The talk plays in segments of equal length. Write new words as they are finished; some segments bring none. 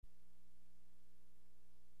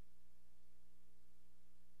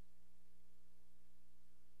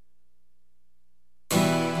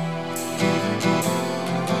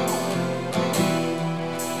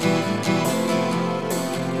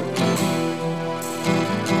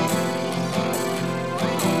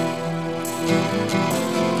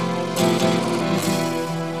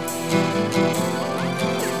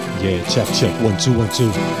Check, check, 1 2 1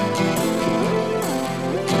 2.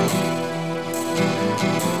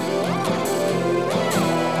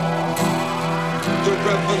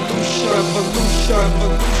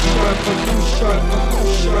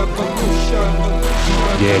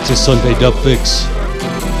 Yeah, it's a Sunday dub fix.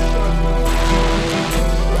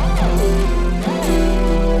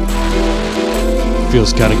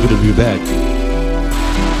 Feels kind of good to be back.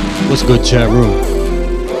 What's good, chat room?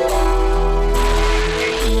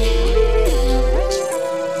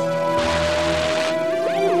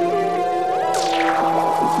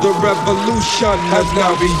 The revolution has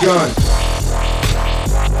now begun.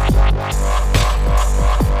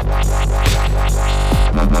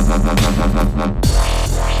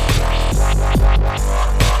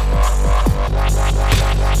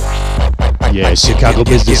 Yeah, Chicago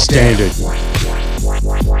Business Standard.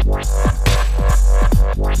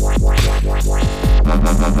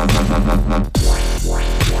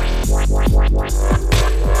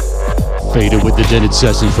 Faded with the Dented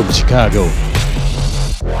Sessions from Chicago.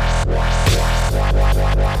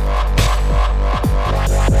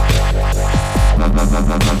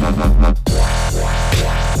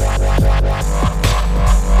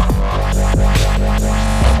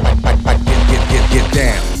 Get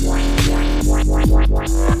down.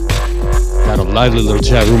 Got a lively little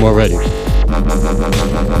chat room already.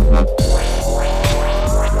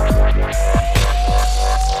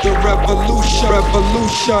 The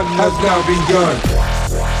revolution has now begun.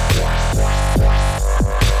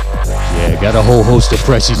 Yeah, got a whole host of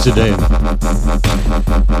freshies today.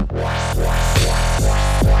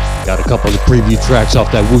 Got a couple of preview tracks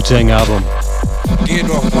off that Wu-Tang album. Get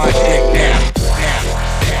off my dick now.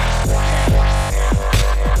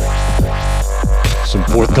 Some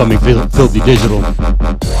forthcoming Filthy Digital.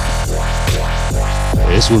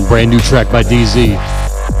 This one, brand new track by DZ.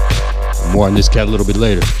 More on this cat a little bit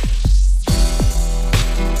later.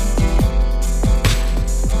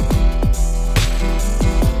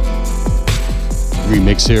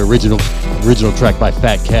 Remix here, original track by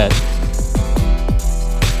Fat Cat.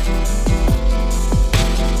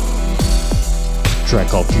 Track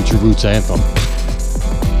called Future Roots Anthem.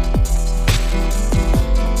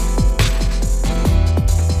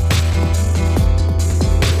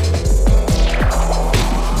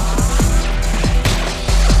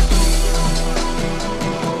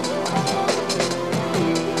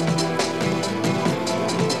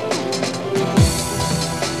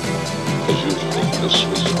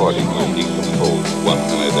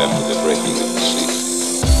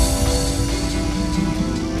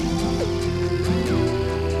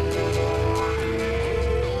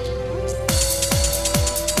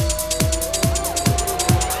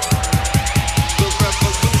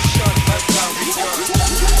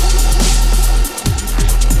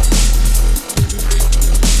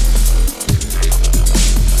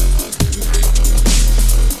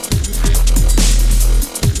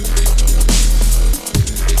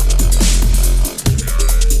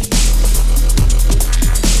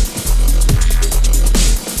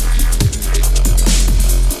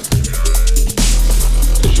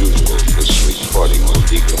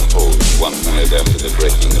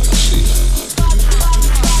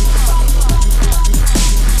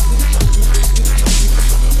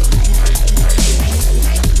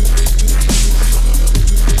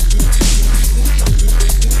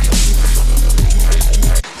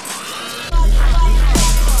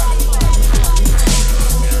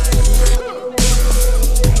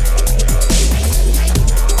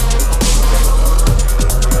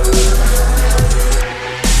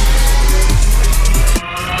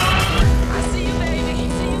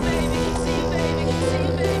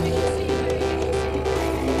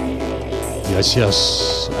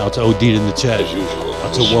 Yes, out to OD in the chat. As usual,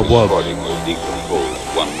 out to Wub Wub. Recording will decompose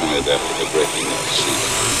 1 minute after the breaking of the seal.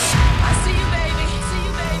 I see you, baby. See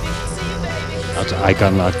you, baby. See you, baby. Out to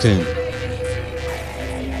Icon Locked In.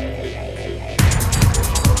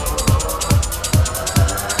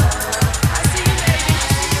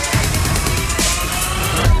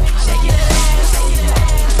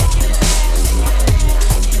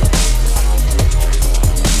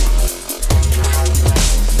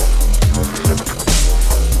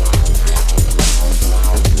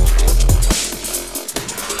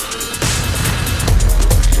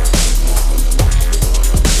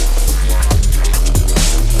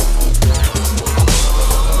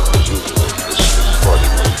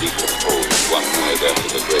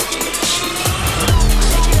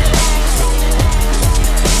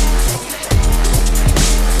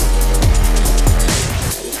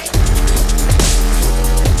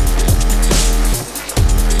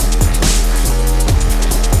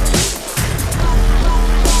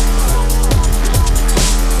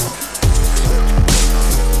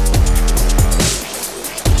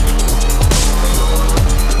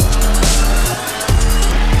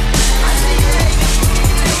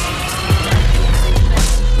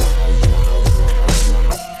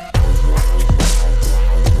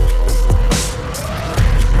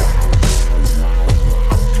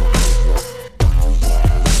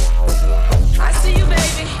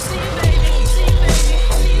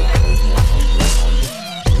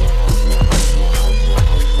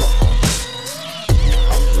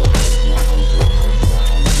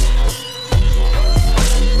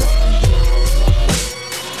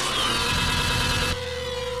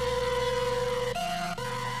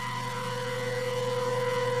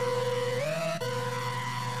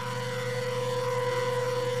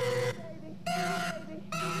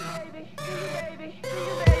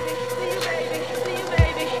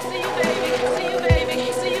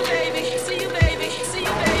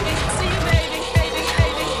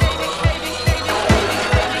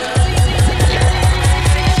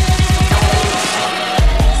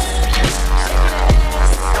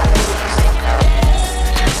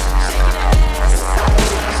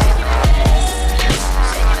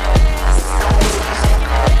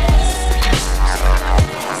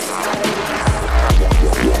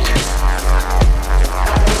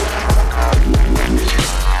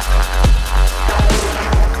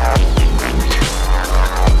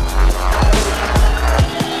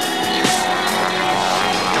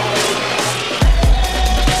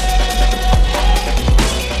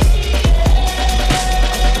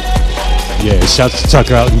 Shouts to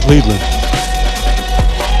Tucker out in Cleveland.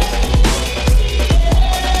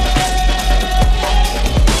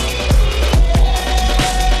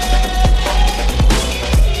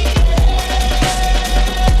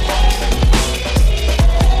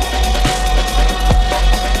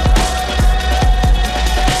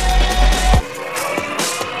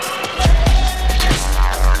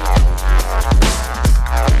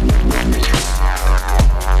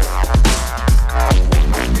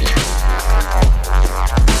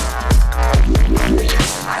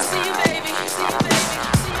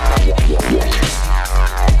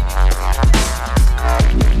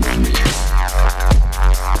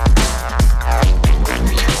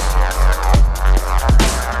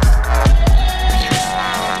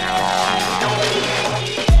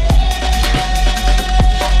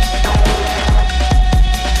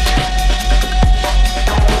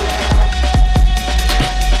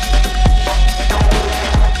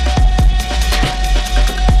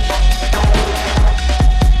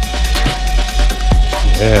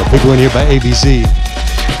 Big one here by ABZ.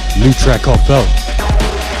 New track called Felt.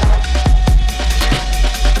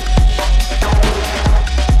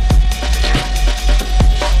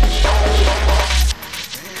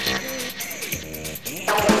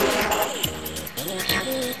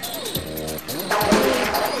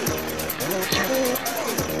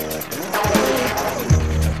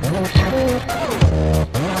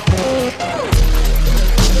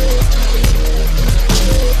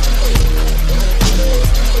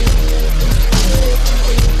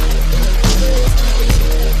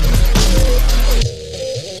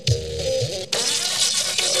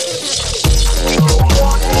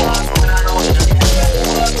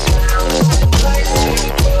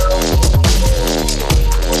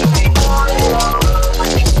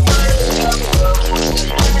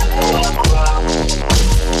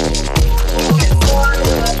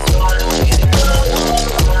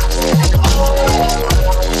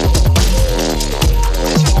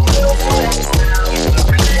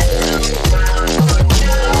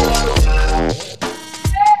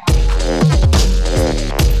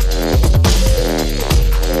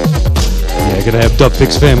 Gonna have Dub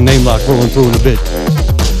Fix Fam Name Lock rolling through in a bit.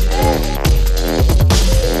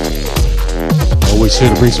 Always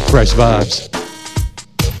here to bring some fresh vibes.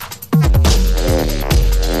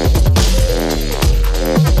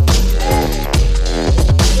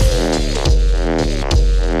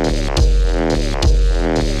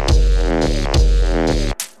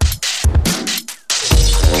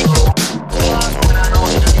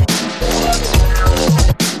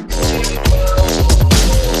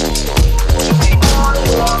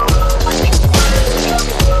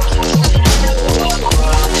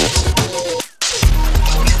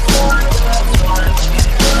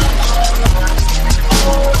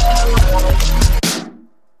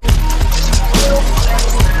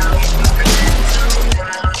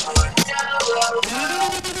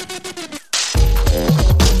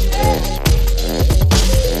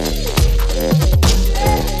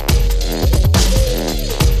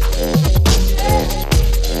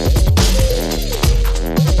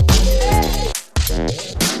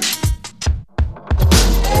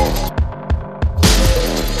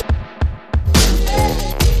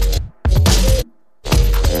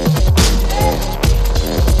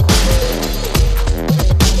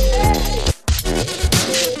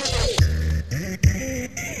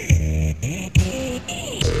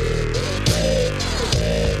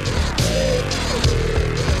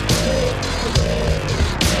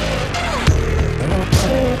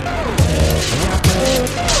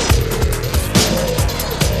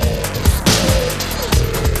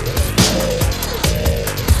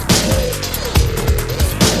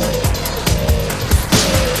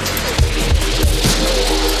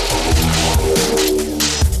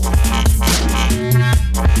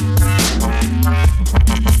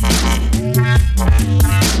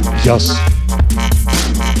 Yes.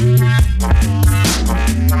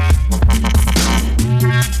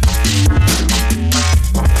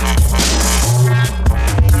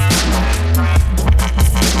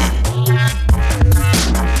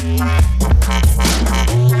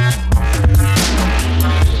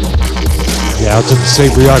 Yeah, out to the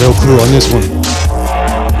Sabriato crew on this one.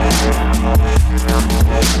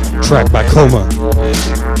 Track by Coma.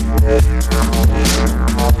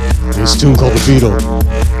 This tune called The Beetle.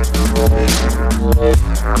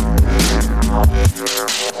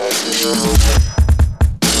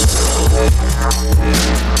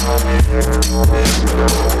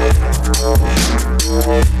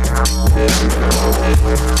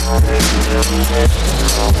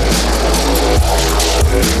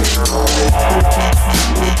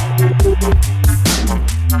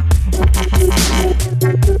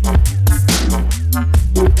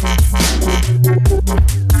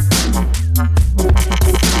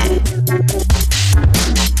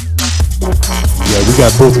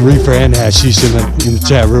 got both Reefer and Hashish in the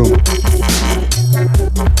chat room.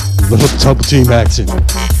 Little double team action.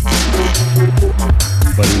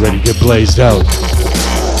 Buddy ready to get blazed out.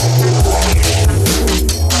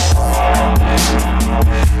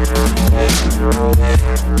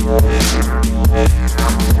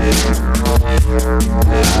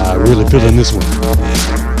 Really feeling this one.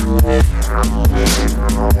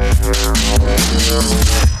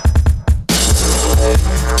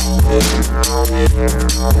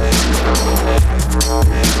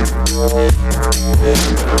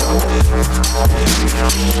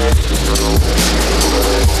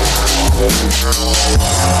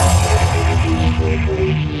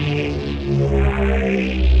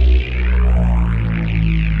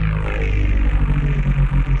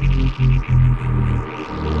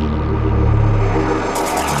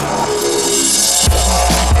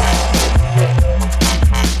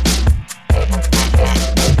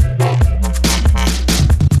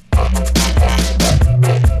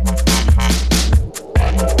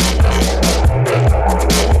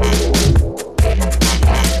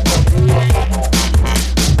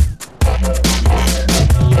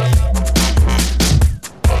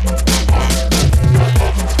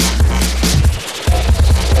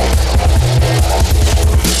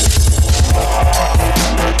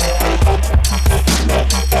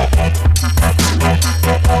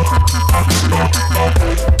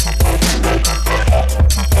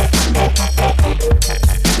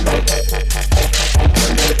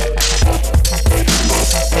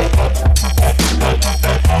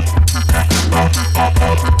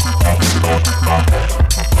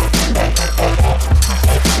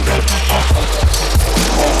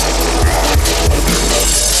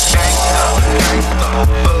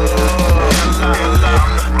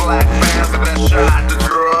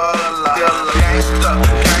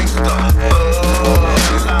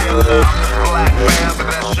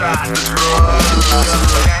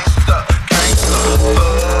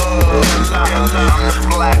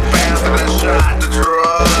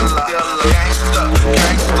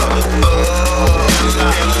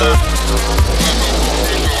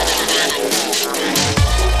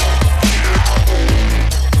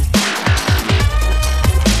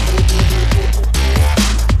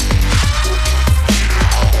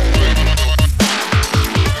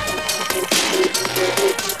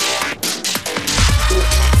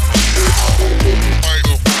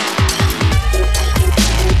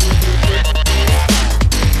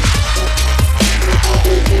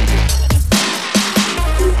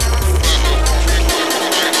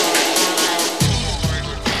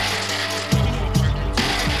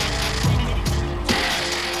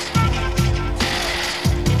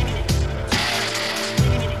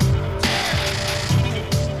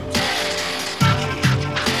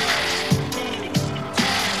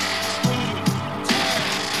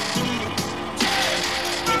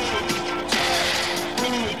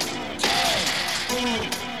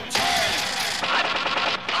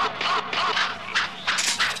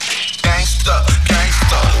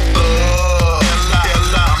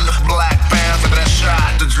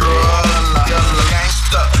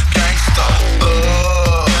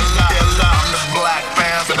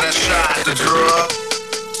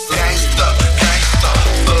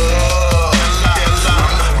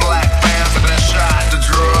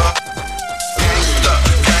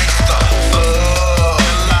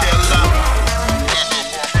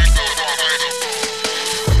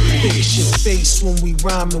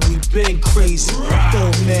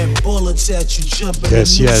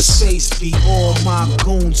 Yes.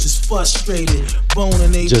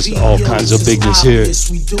 Just all kinds of bigness here.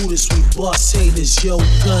 We do this, we bust haters, yo,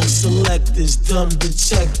 gun selectors, dumb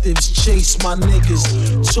detectives, chase my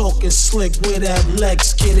niggas, talking slick where that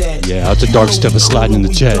Lex get at. Yeah, out the dark step of sliding in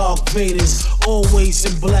the chat. Dark Vaders, always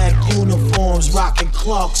in black uniforms, rocking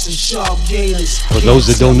Clarks and sharp gators. For those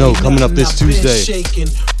that don't know, coming up this Tuesday, shaking,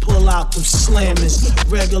 pull out them slammers,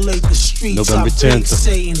 regulate the streets. November 10th.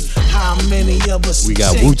 Saying how many of us we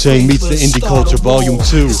got Wu-Tang Meets the Indie Culture Volume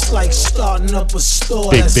 2. It's like starting up a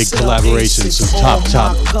store. Big collaboration, some top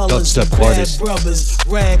dubstep artists. Brothers,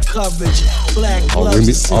 rag coverage, black I'll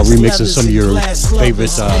remix some of your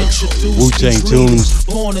favorite Wu-Tang tunes.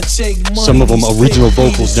 Some of them original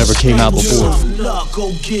vocals never came out before.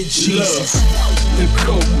 Go get Jesus. The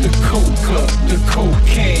coke, the coca, the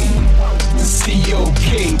cocaine.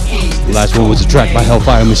 The last one was a track by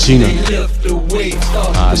Hellfire Machina.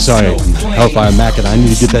 Sorry, Hellfire Mackin. I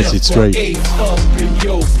need to get that shit straight.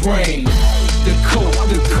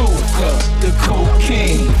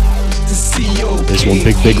 This one,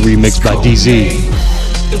 big remix by DZ.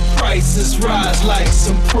 The prices rise like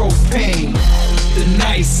some propane. The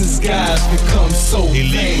nicest skies become so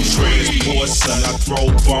illegal vain. transport, son. I throw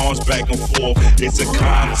bombs back and forth. It's a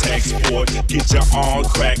contact sport. Get your arm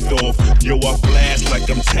cracked off. Yo, I blast like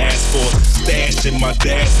I'm task force. Stashed in my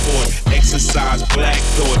dashboard. Exercise black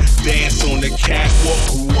thought. Dance on the catwalk.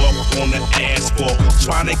 Grew up on the asphalt.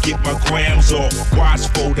 Trying to get my grams off. Watch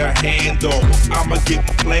for the handoff. I'ma get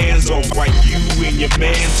my plans off. Wipe you and your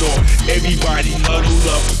mans off. Everybody huddled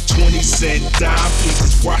up. 20-cent dime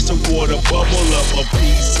pieces. Watch the water bubble up. A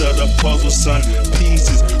piece of the puzzle, son.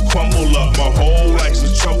 Pieces crumble up. My whole life's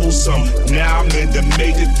a troublesome. Now I'm in the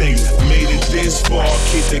major things. Made it this far.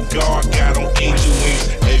 Kid the guard got on angel wings.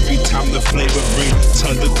 Every time the flavor bring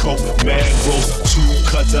tons of coke, mad roast, 2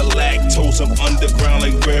 cuts of lactose. I'm underground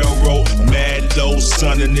like railroad. Mad low,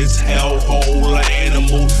 son in this hellhole. Like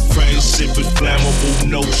animal. Friendship is flammable.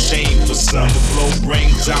 No shame for some. To blow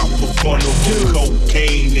brains out for fun of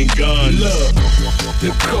cocaine and guns. Look,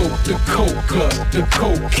 the coke, the coca, the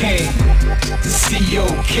cocaine. The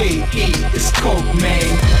C-O-K-E is coke, man.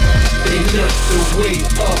 They lift the weight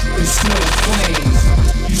up in snow flames.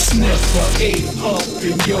 You sniff for 8 up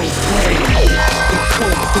in your brain. The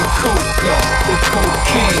coke, the coca, the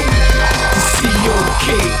cocaine. The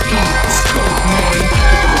C-O-K-E is coke, man.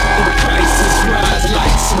 The prices rise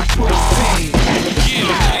like some propane.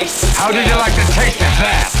 How did you like the taste of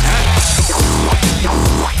that,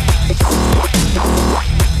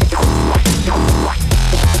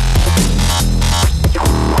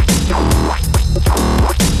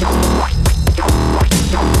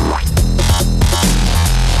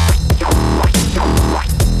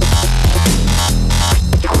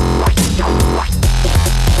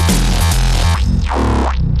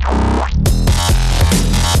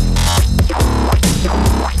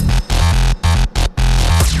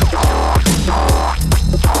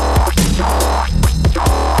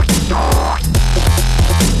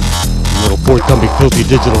 Forthcoming Filthy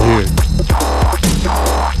Digital here.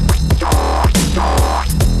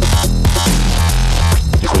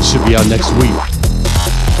 This one should be out next week.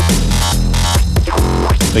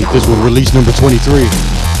 I think this one released number 23.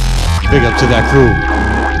 Big up to that crew.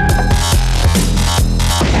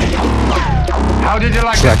 How did you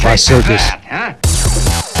like Track by Circus. That,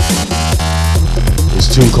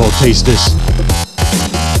 This tune called Taste This.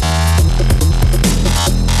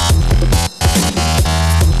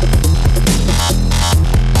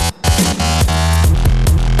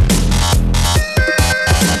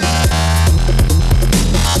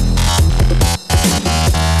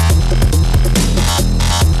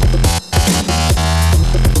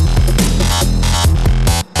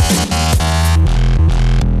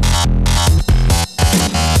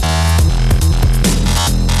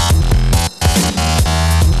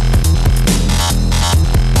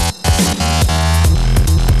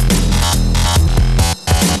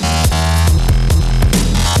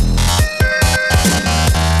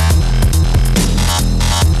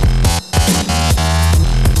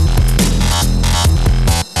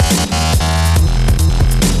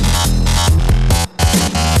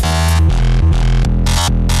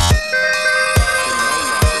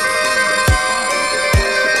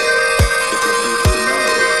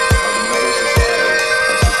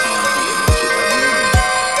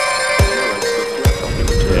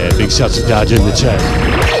 Shouts to Dodger in the chat.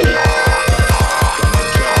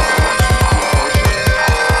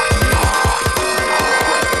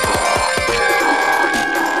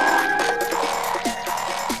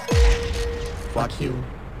 Fuck you.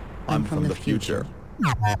 I'm from the future.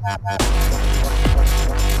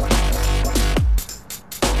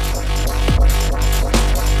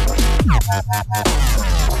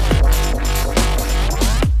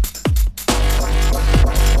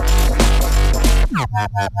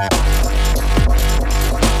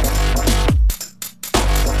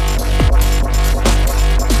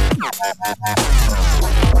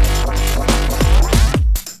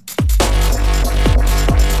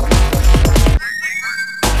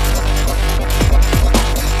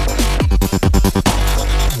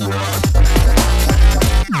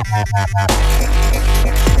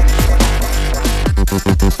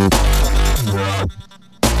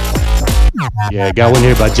 Yeah, got one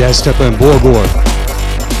here by Jazz Stepper and Borgor.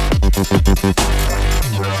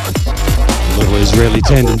 A little Israeli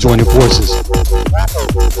tandem joining forces.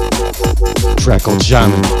 Track called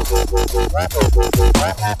Shaman.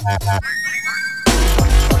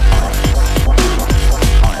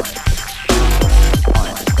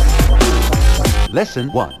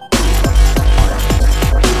 Lesson 1.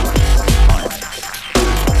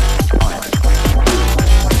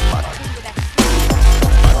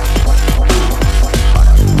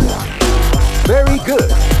 Very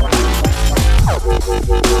good.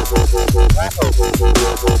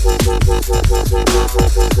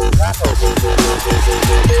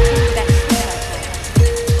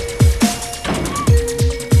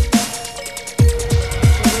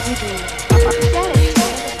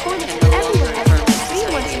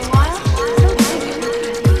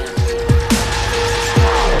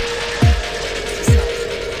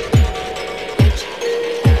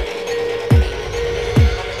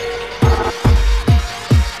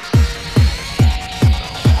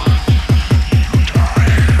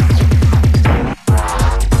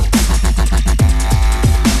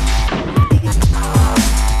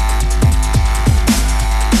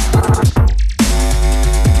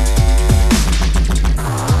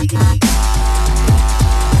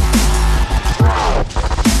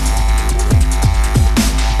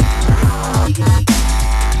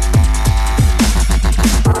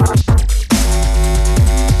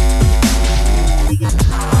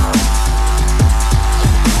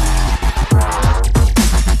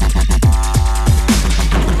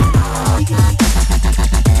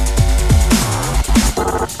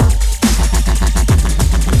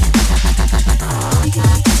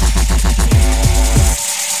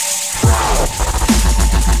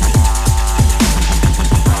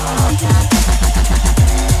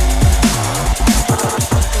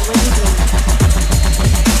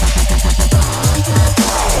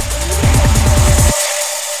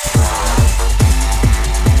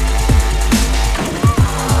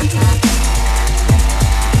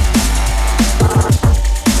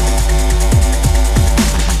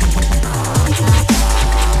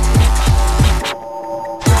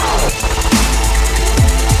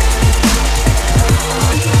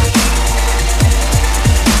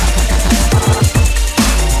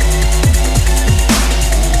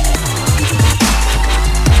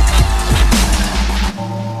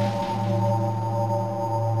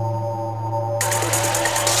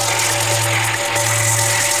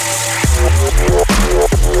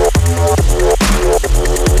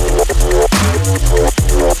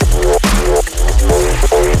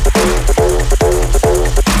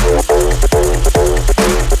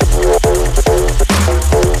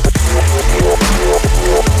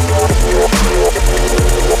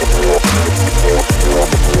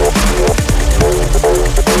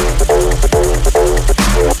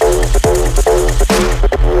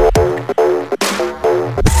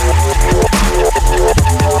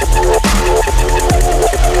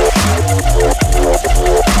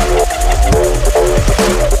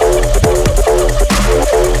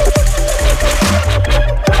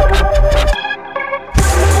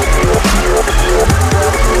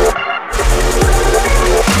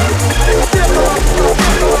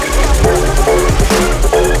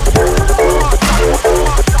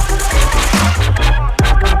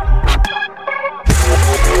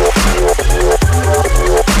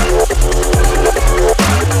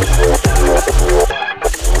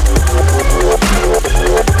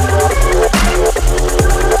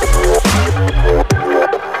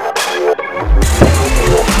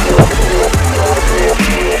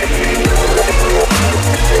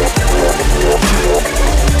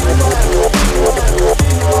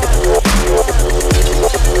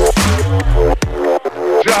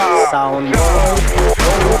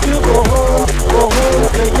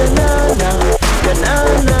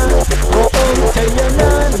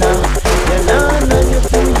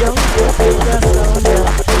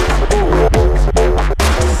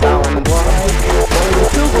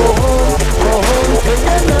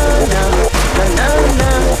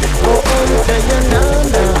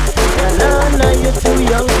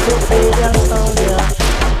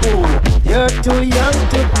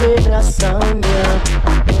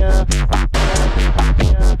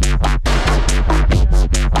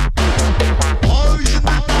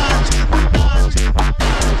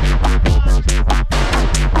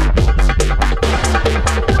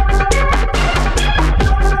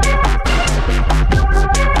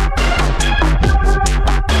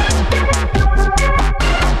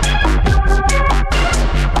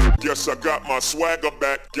 Swagger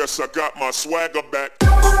back. Yes, I got my swagger back.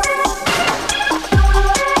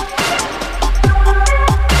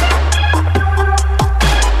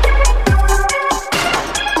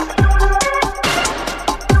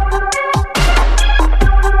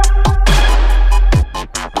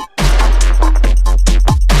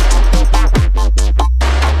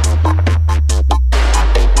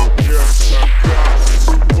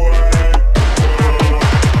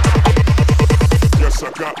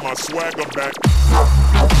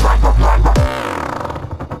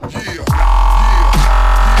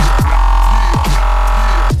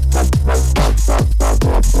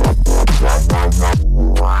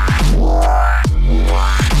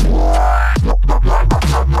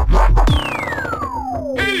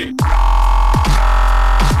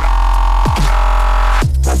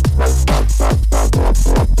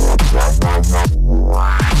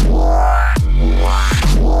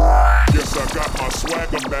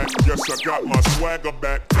 swagger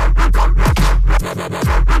back.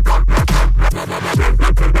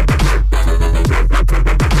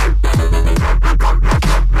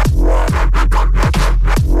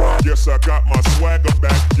 Yes, I got my swagger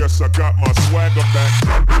back. Yes, I got my swagger back.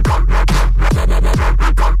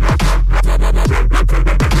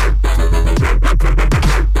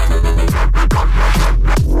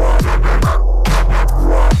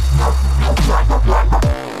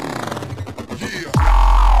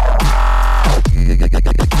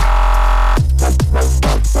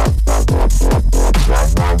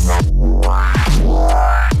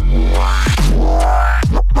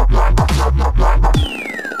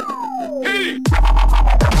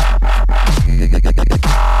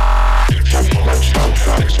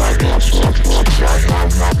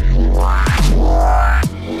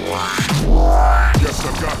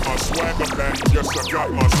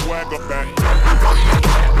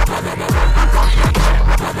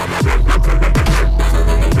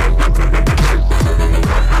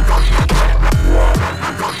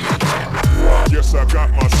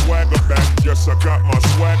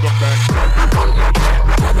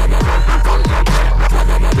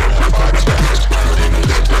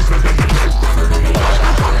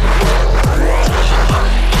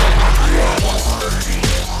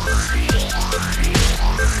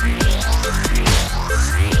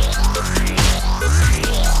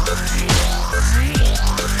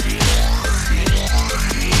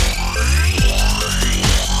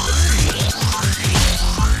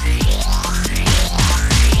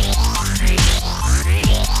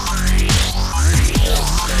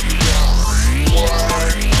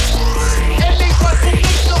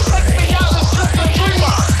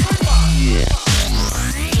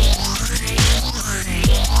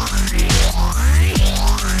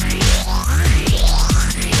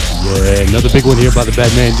 Another big one here by the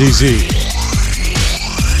Batman DZ.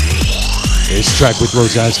 This track with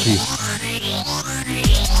Rosansky.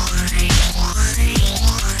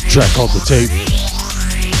 Track called The Tape.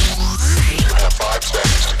 You have 5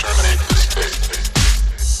 seconds to terminate this tape.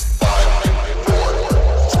 5,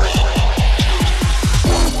 4, 3,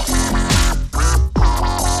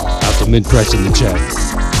 2, 1. Out to Mint Press in the chat.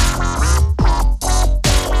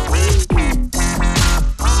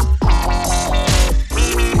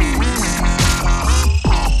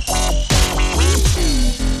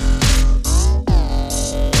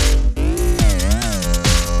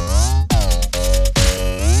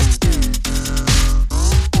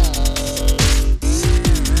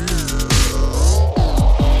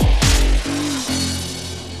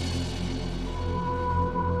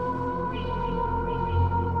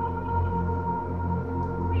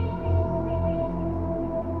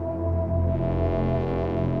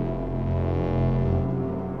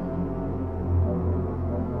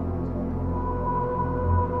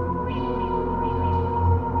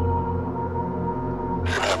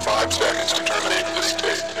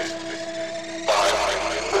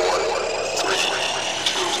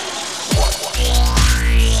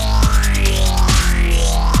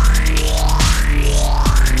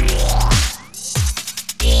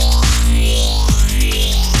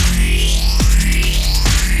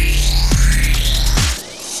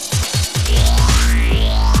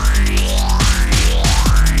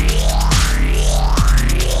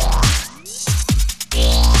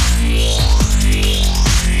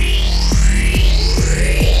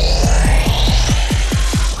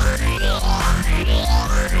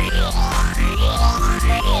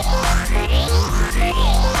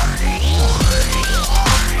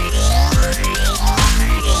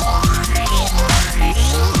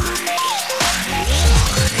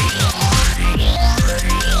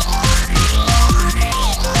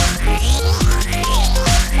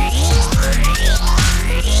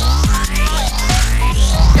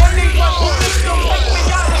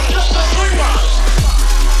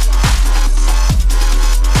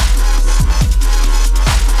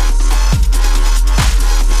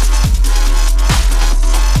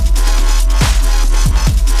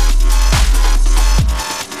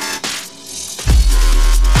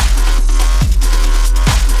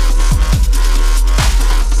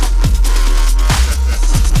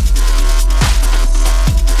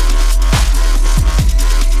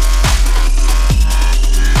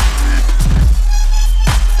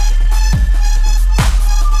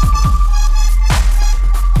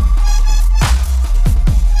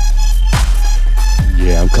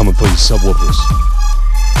 Subwoofers.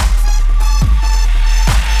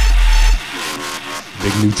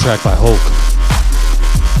 Big new track by Hulk.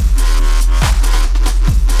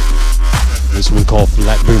 This one called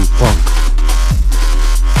Flatburn Funk.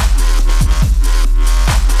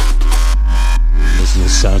 Listen to the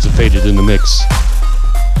sounds of Faded in the mix.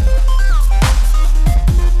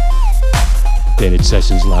 Extended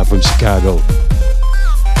Sessions live from Chicago.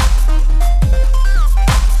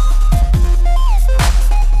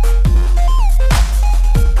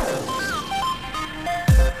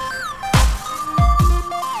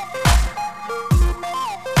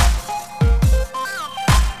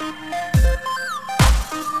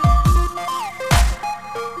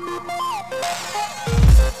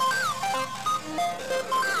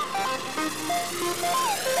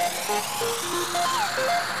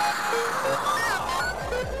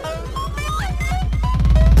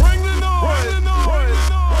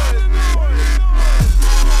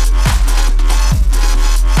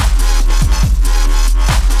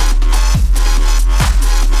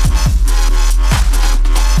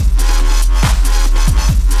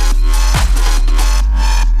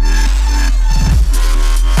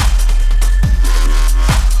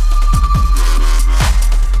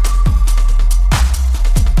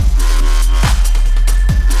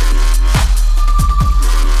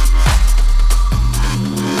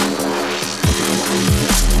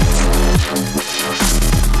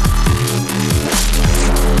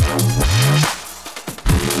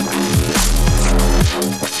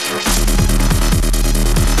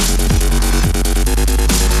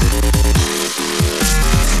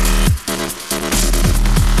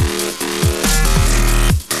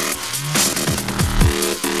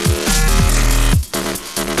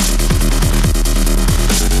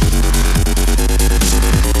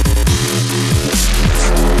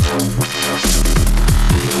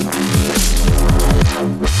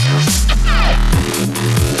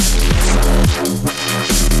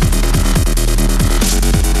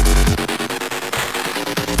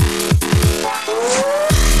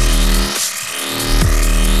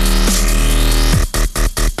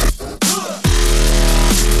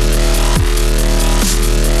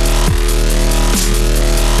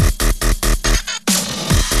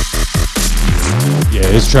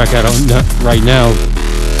 Track out on right now,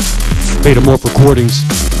 Betamorph Recordings,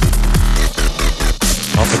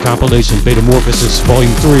 off the compilation Betamorphosis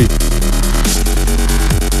Volume 3,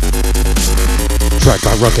 track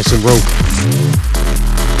by Ruckus and Roke,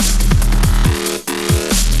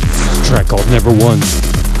 track called Never Won.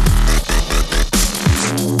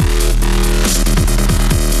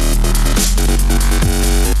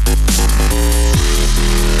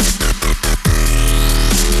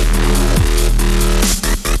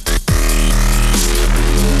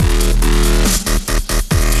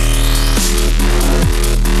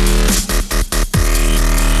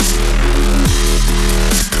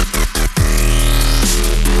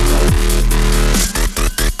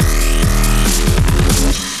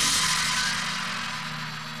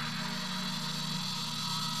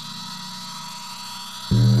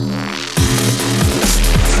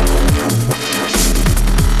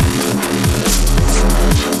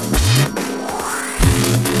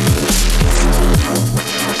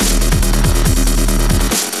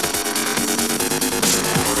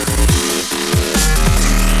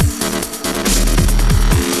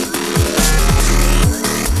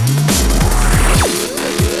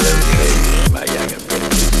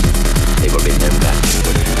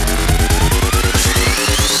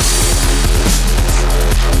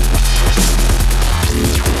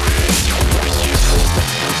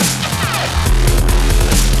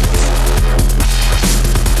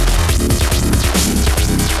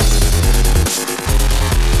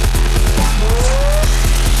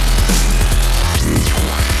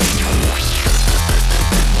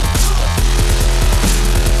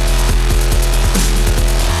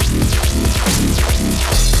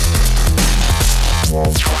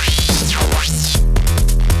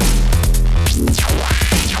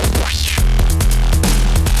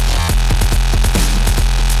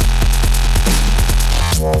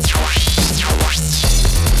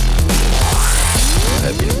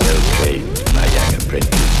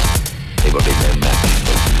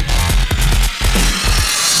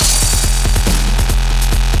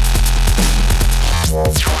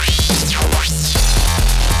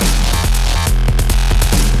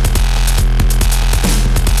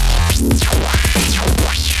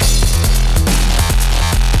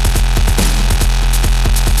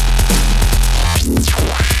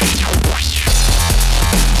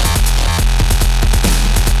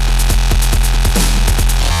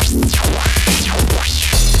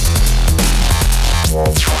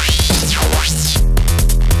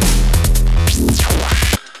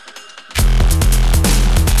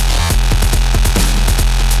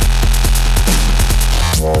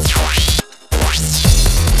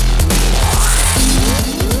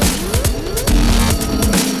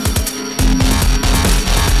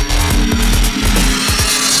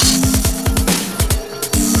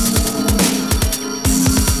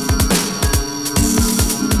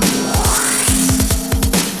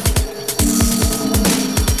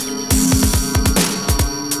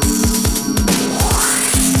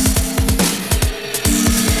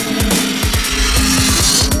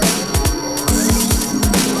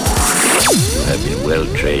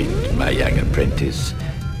 my young apprentice.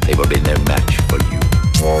 They will be no match for you.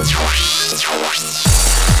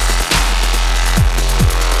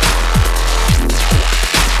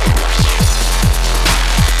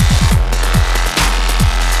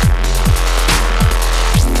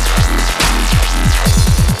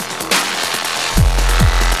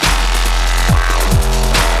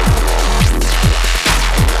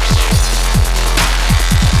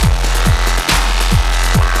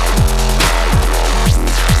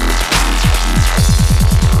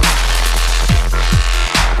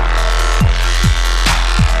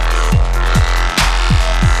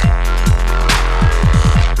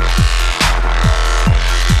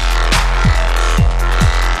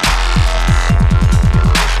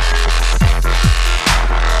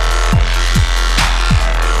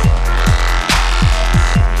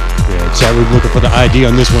 We're looking for the ID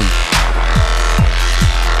on this one.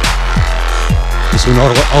 This one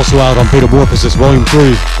also out on Metamorphosis Volume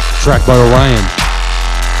 3, track by Orion.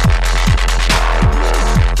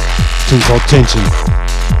 Tune called Tension.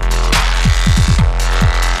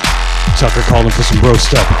 Tucker calling for some bro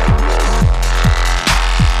step.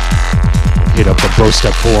 Hit up the bro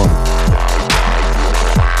step forum.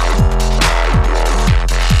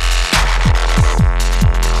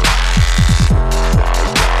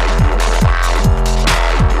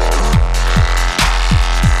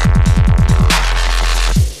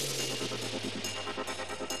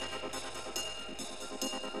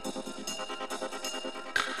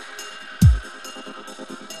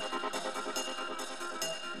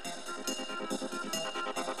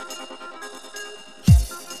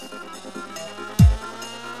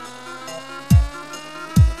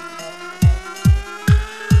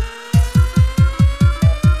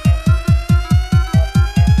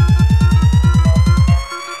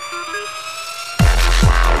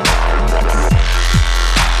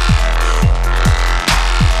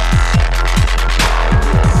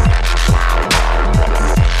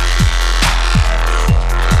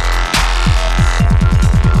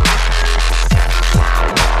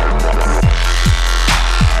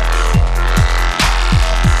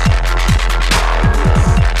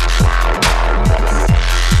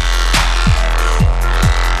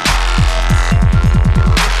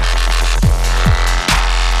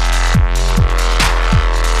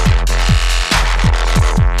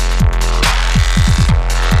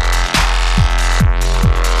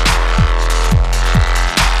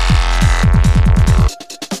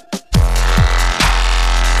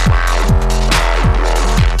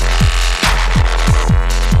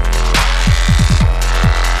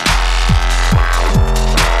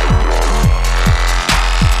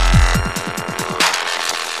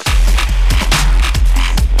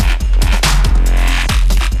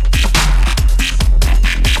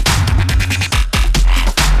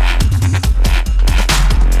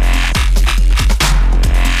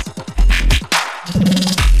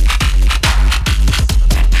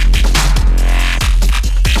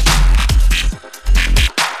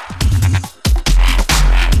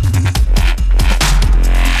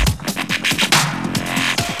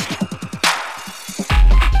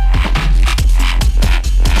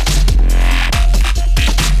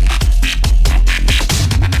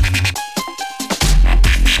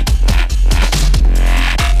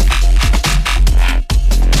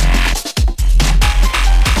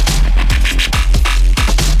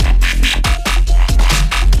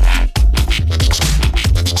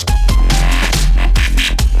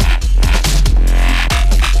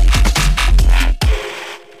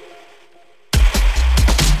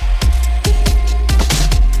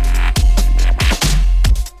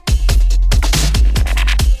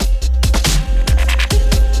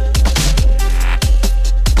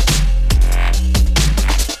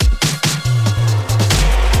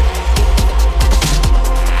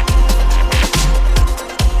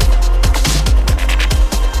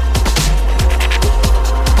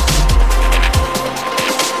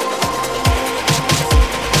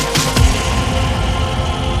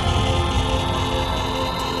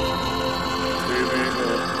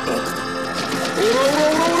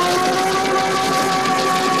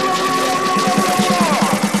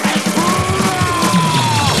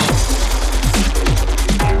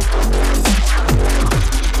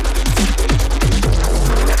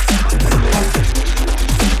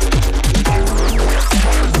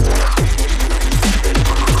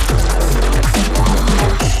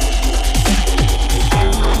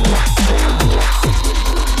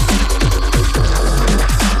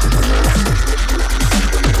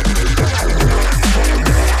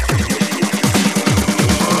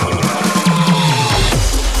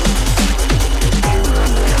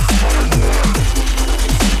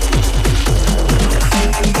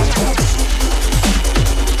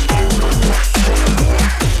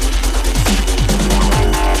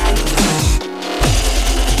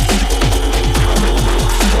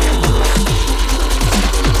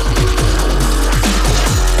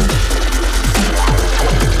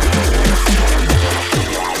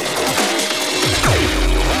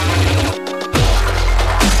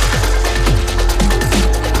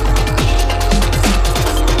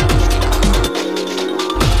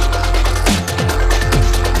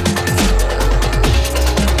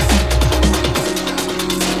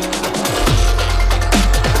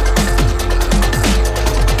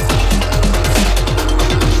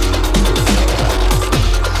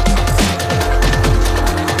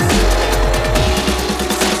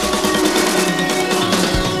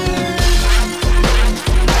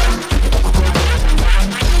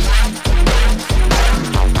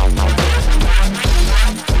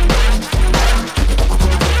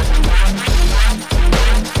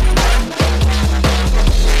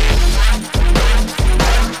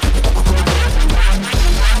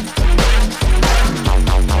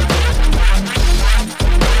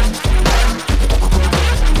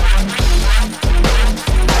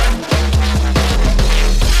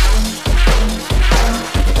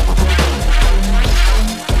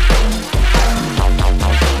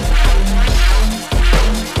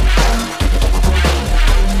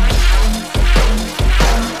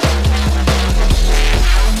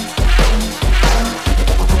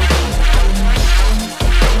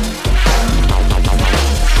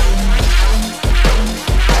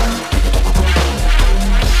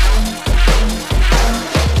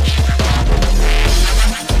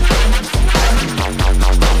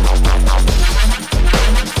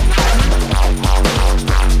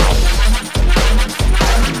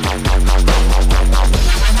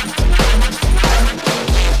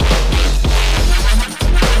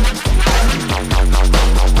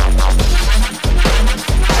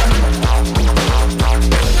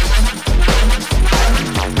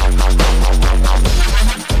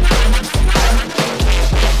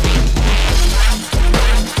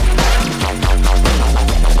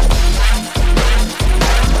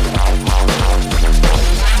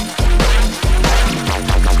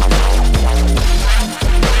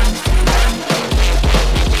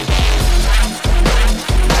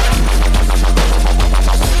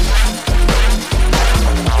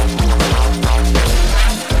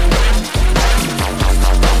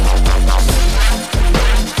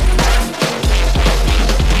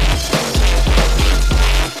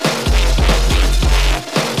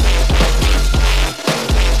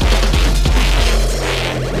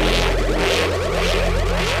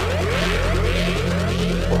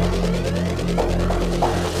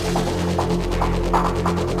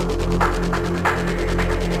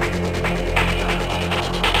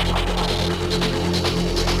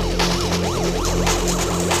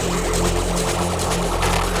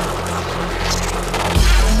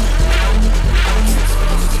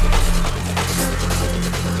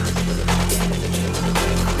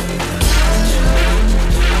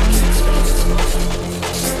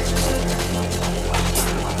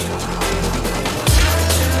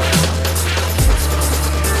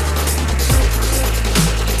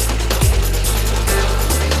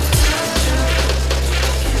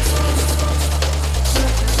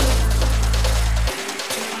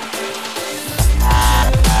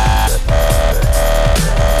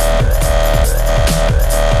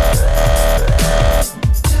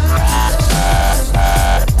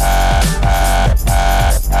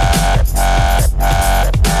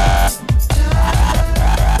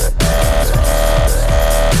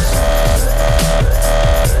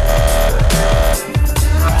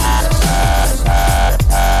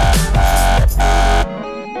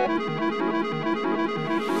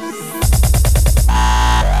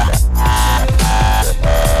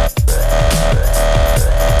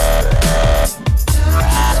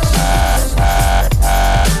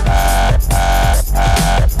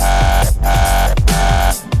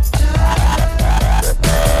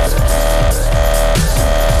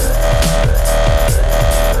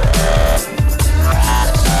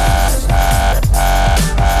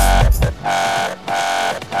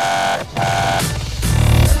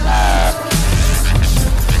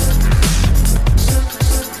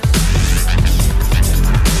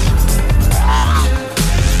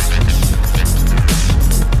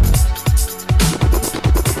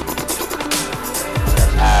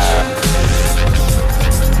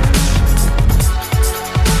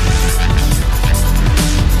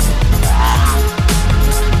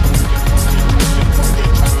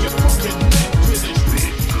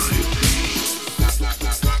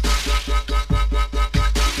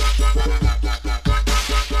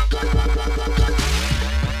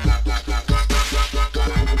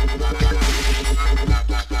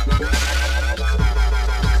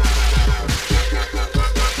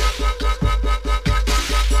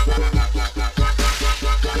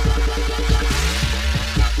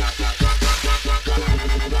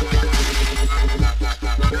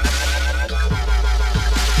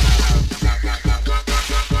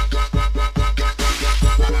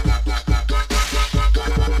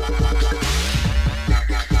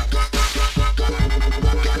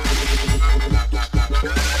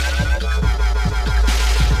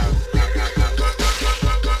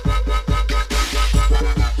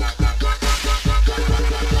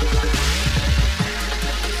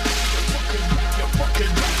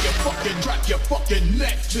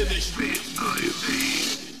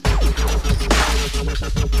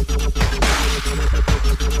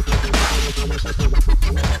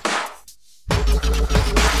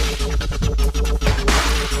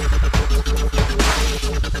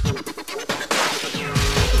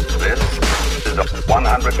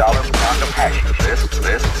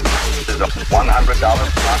 is a $100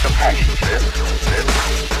 block of hashish. This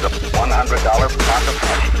is a $100 block of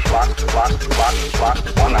hashish. Block, $100 block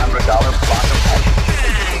of hashish.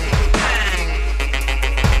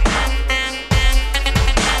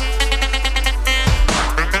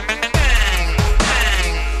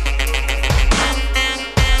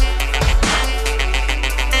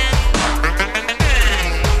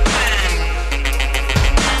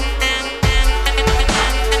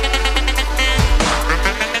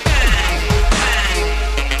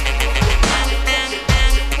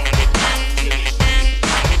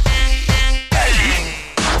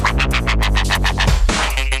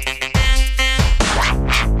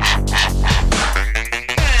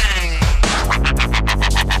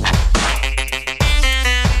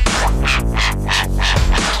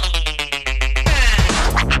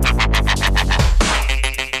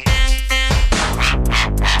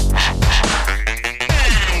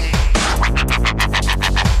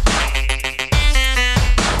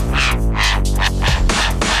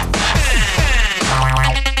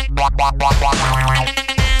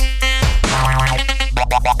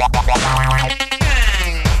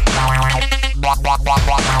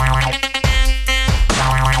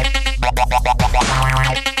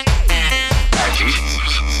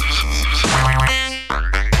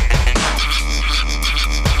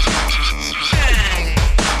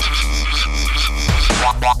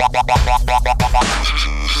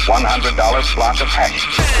 $100 block of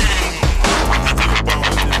hashish.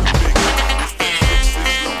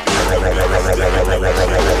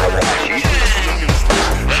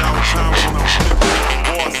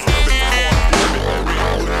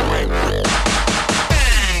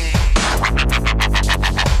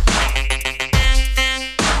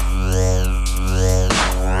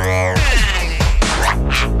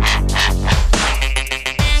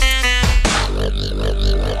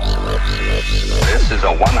 This is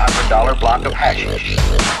a $100 block of hashish.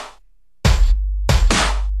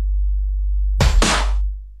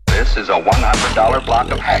 This is a $100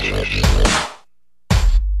 block of hashish.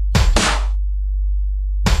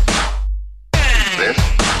 This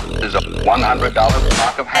is a $100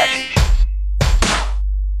 block of hashish.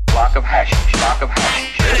 Block of hashish, block of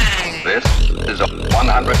hashish. This is a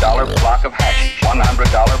 $100 block of hashish.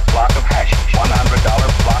 $100 block of hashish. $100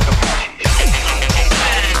 block of hashish.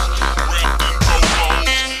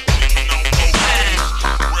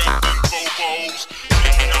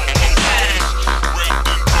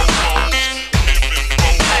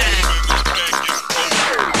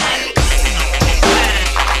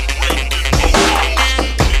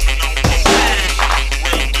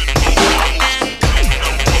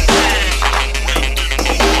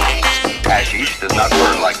 Hashish does not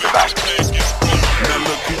burn like tobacco. Now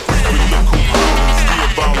look who still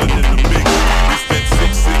ballin' in the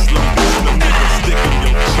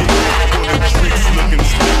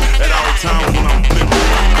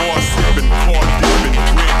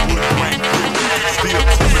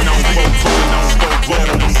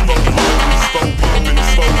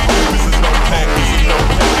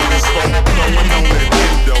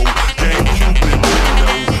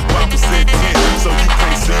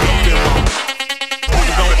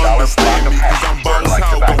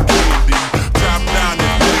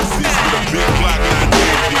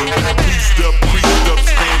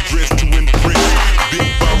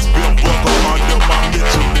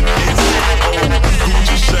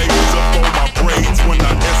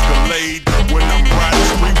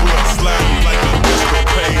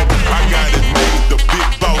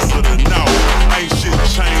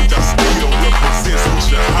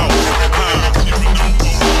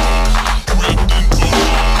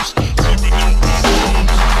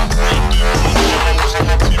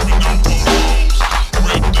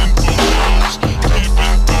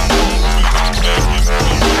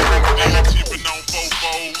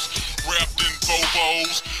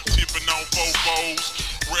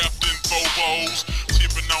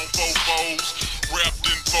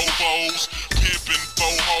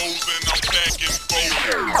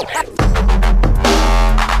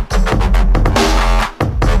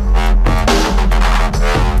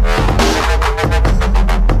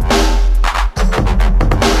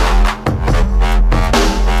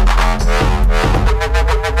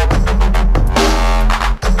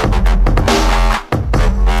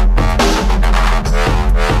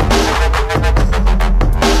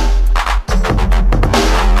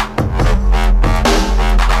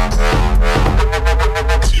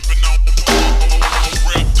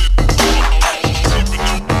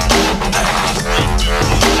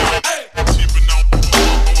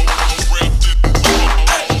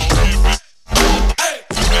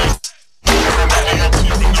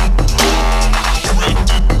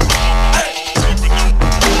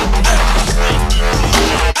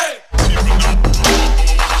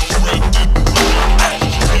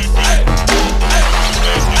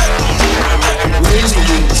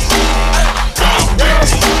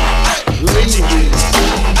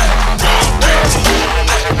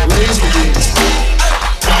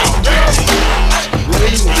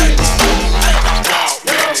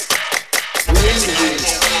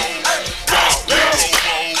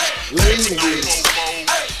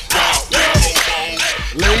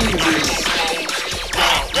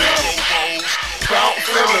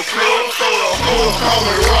the club, so the hoes come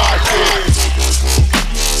and rock it.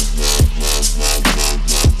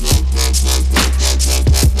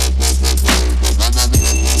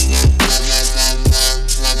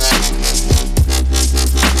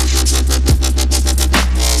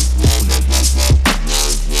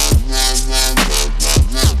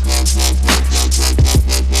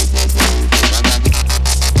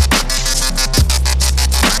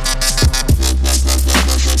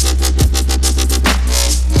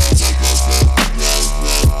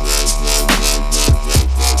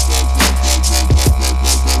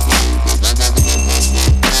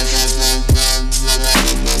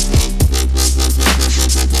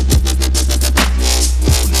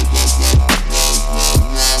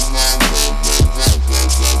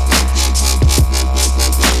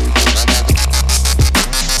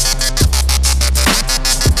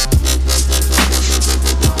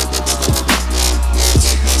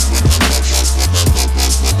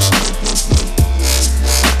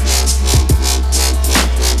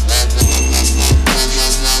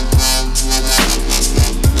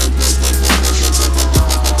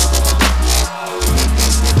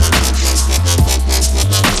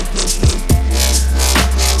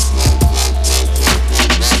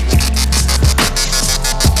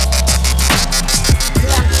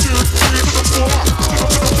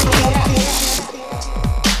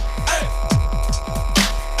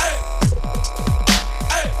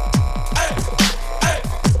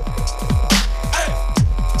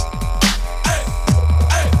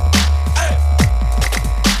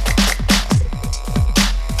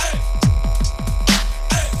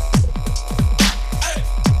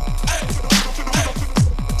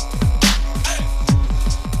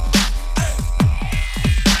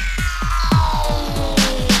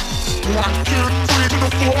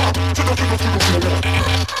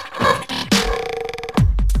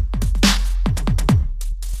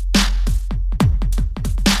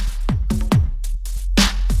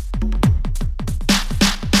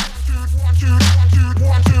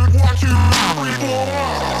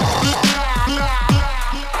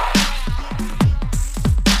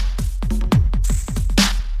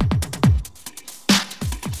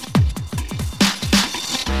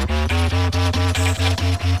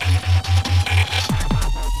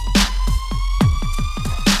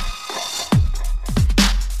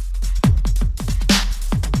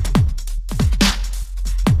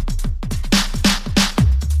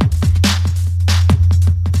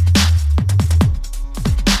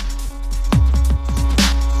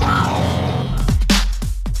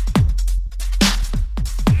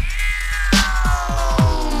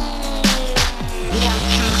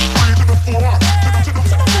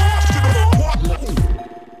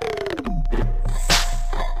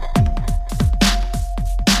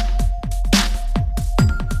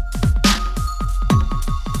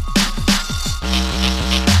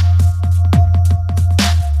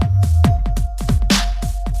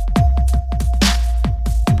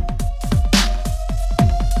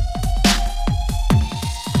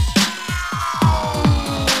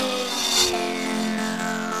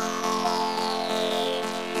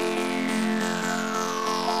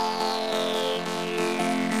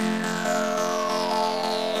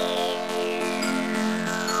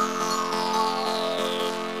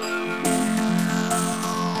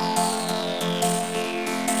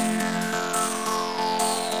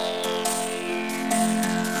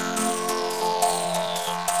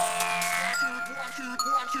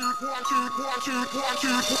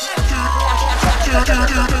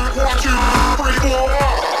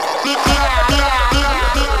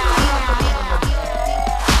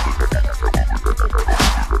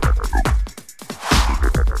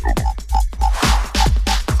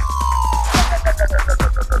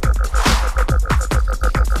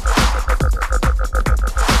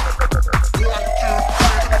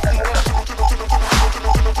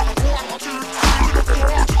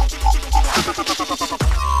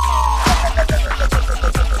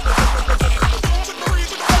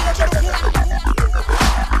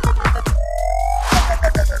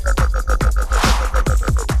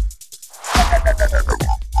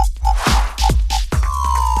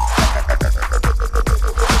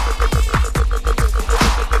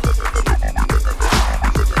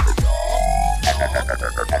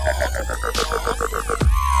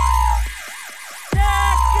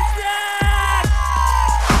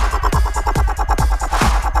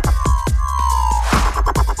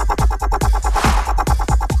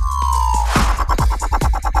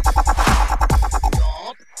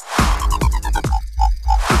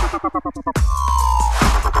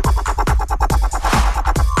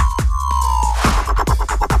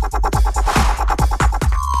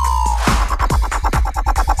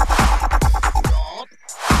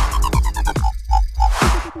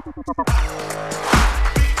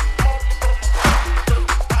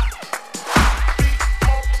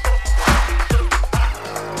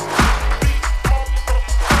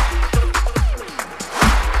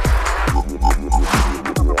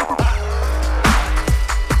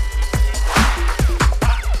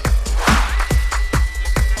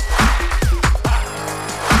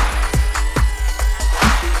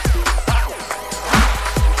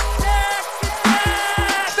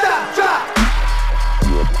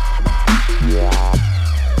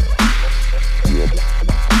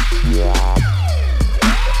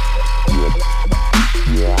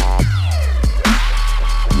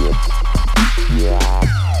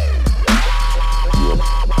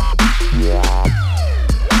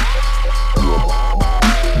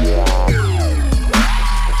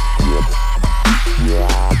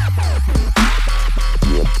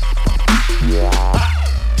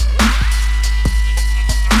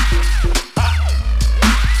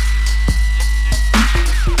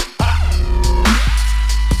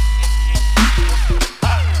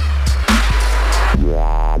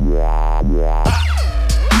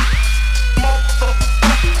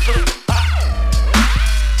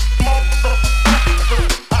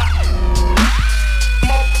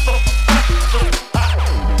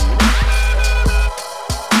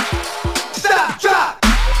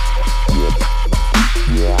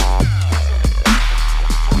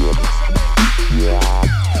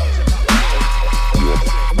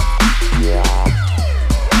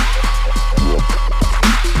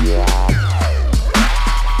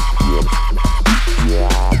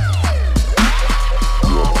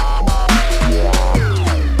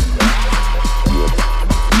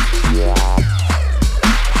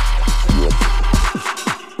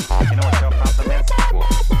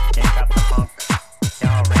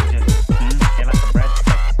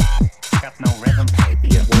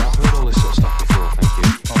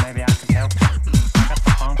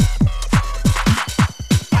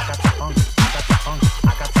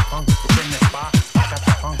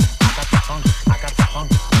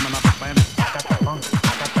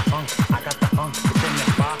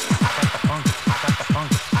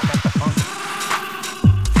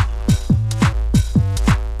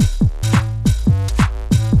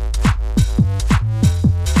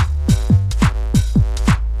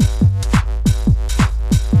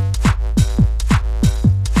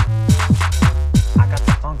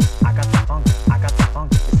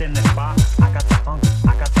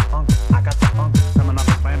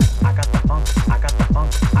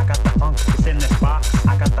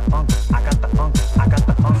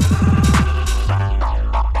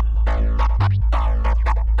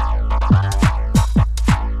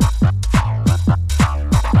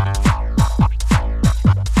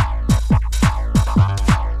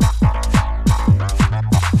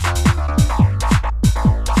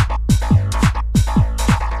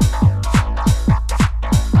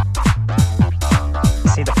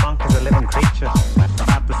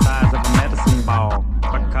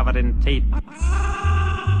 din tid.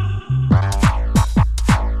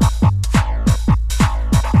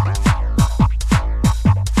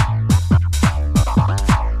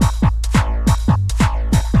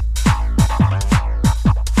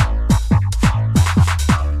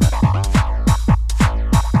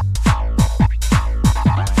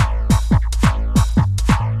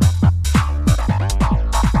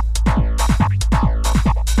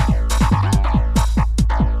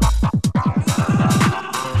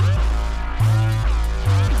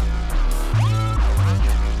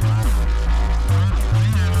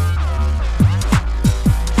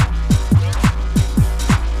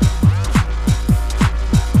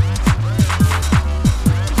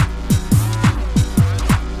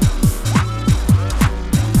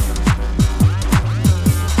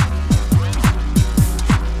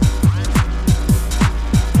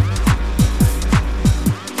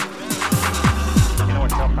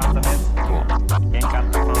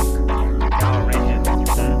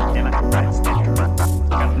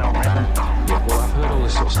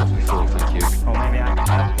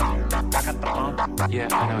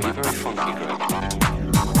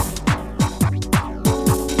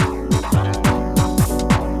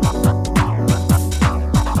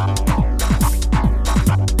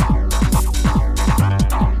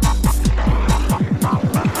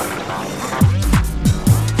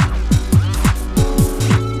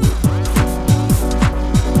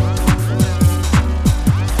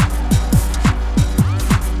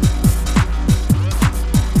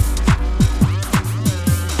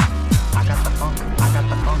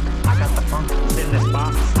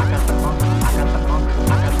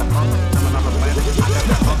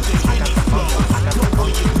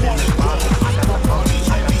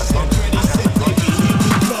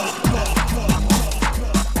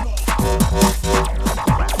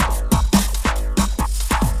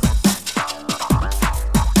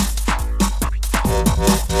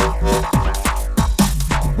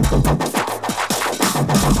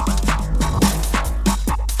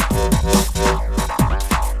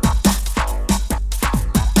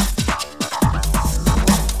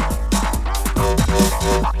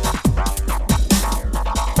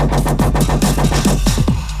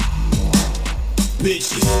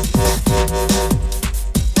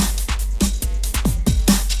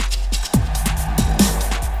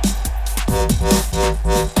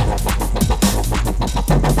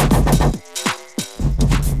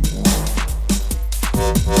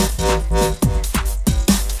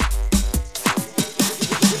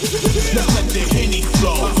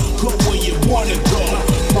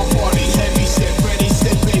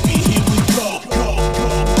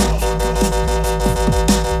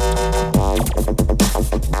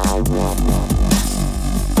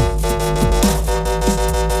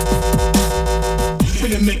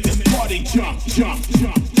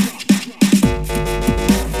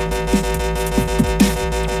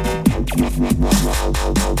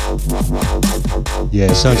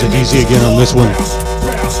 Yeah, sounds like Easy again on this one.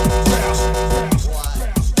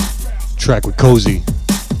 Track with Cozy.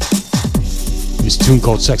 This tune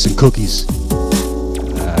called Sex and Cookies.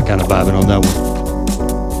 Kind of vibing on that one.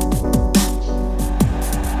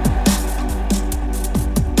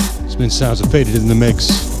 It's been Sounds of Faded in the mix.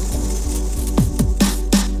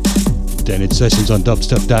 Dented Sessions on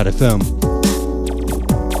dubstep.fm.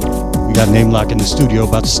 We got Name Lock in the studio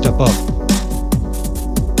about to step up.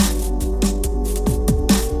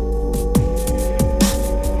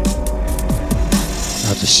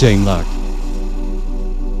 Out to Shane Lock.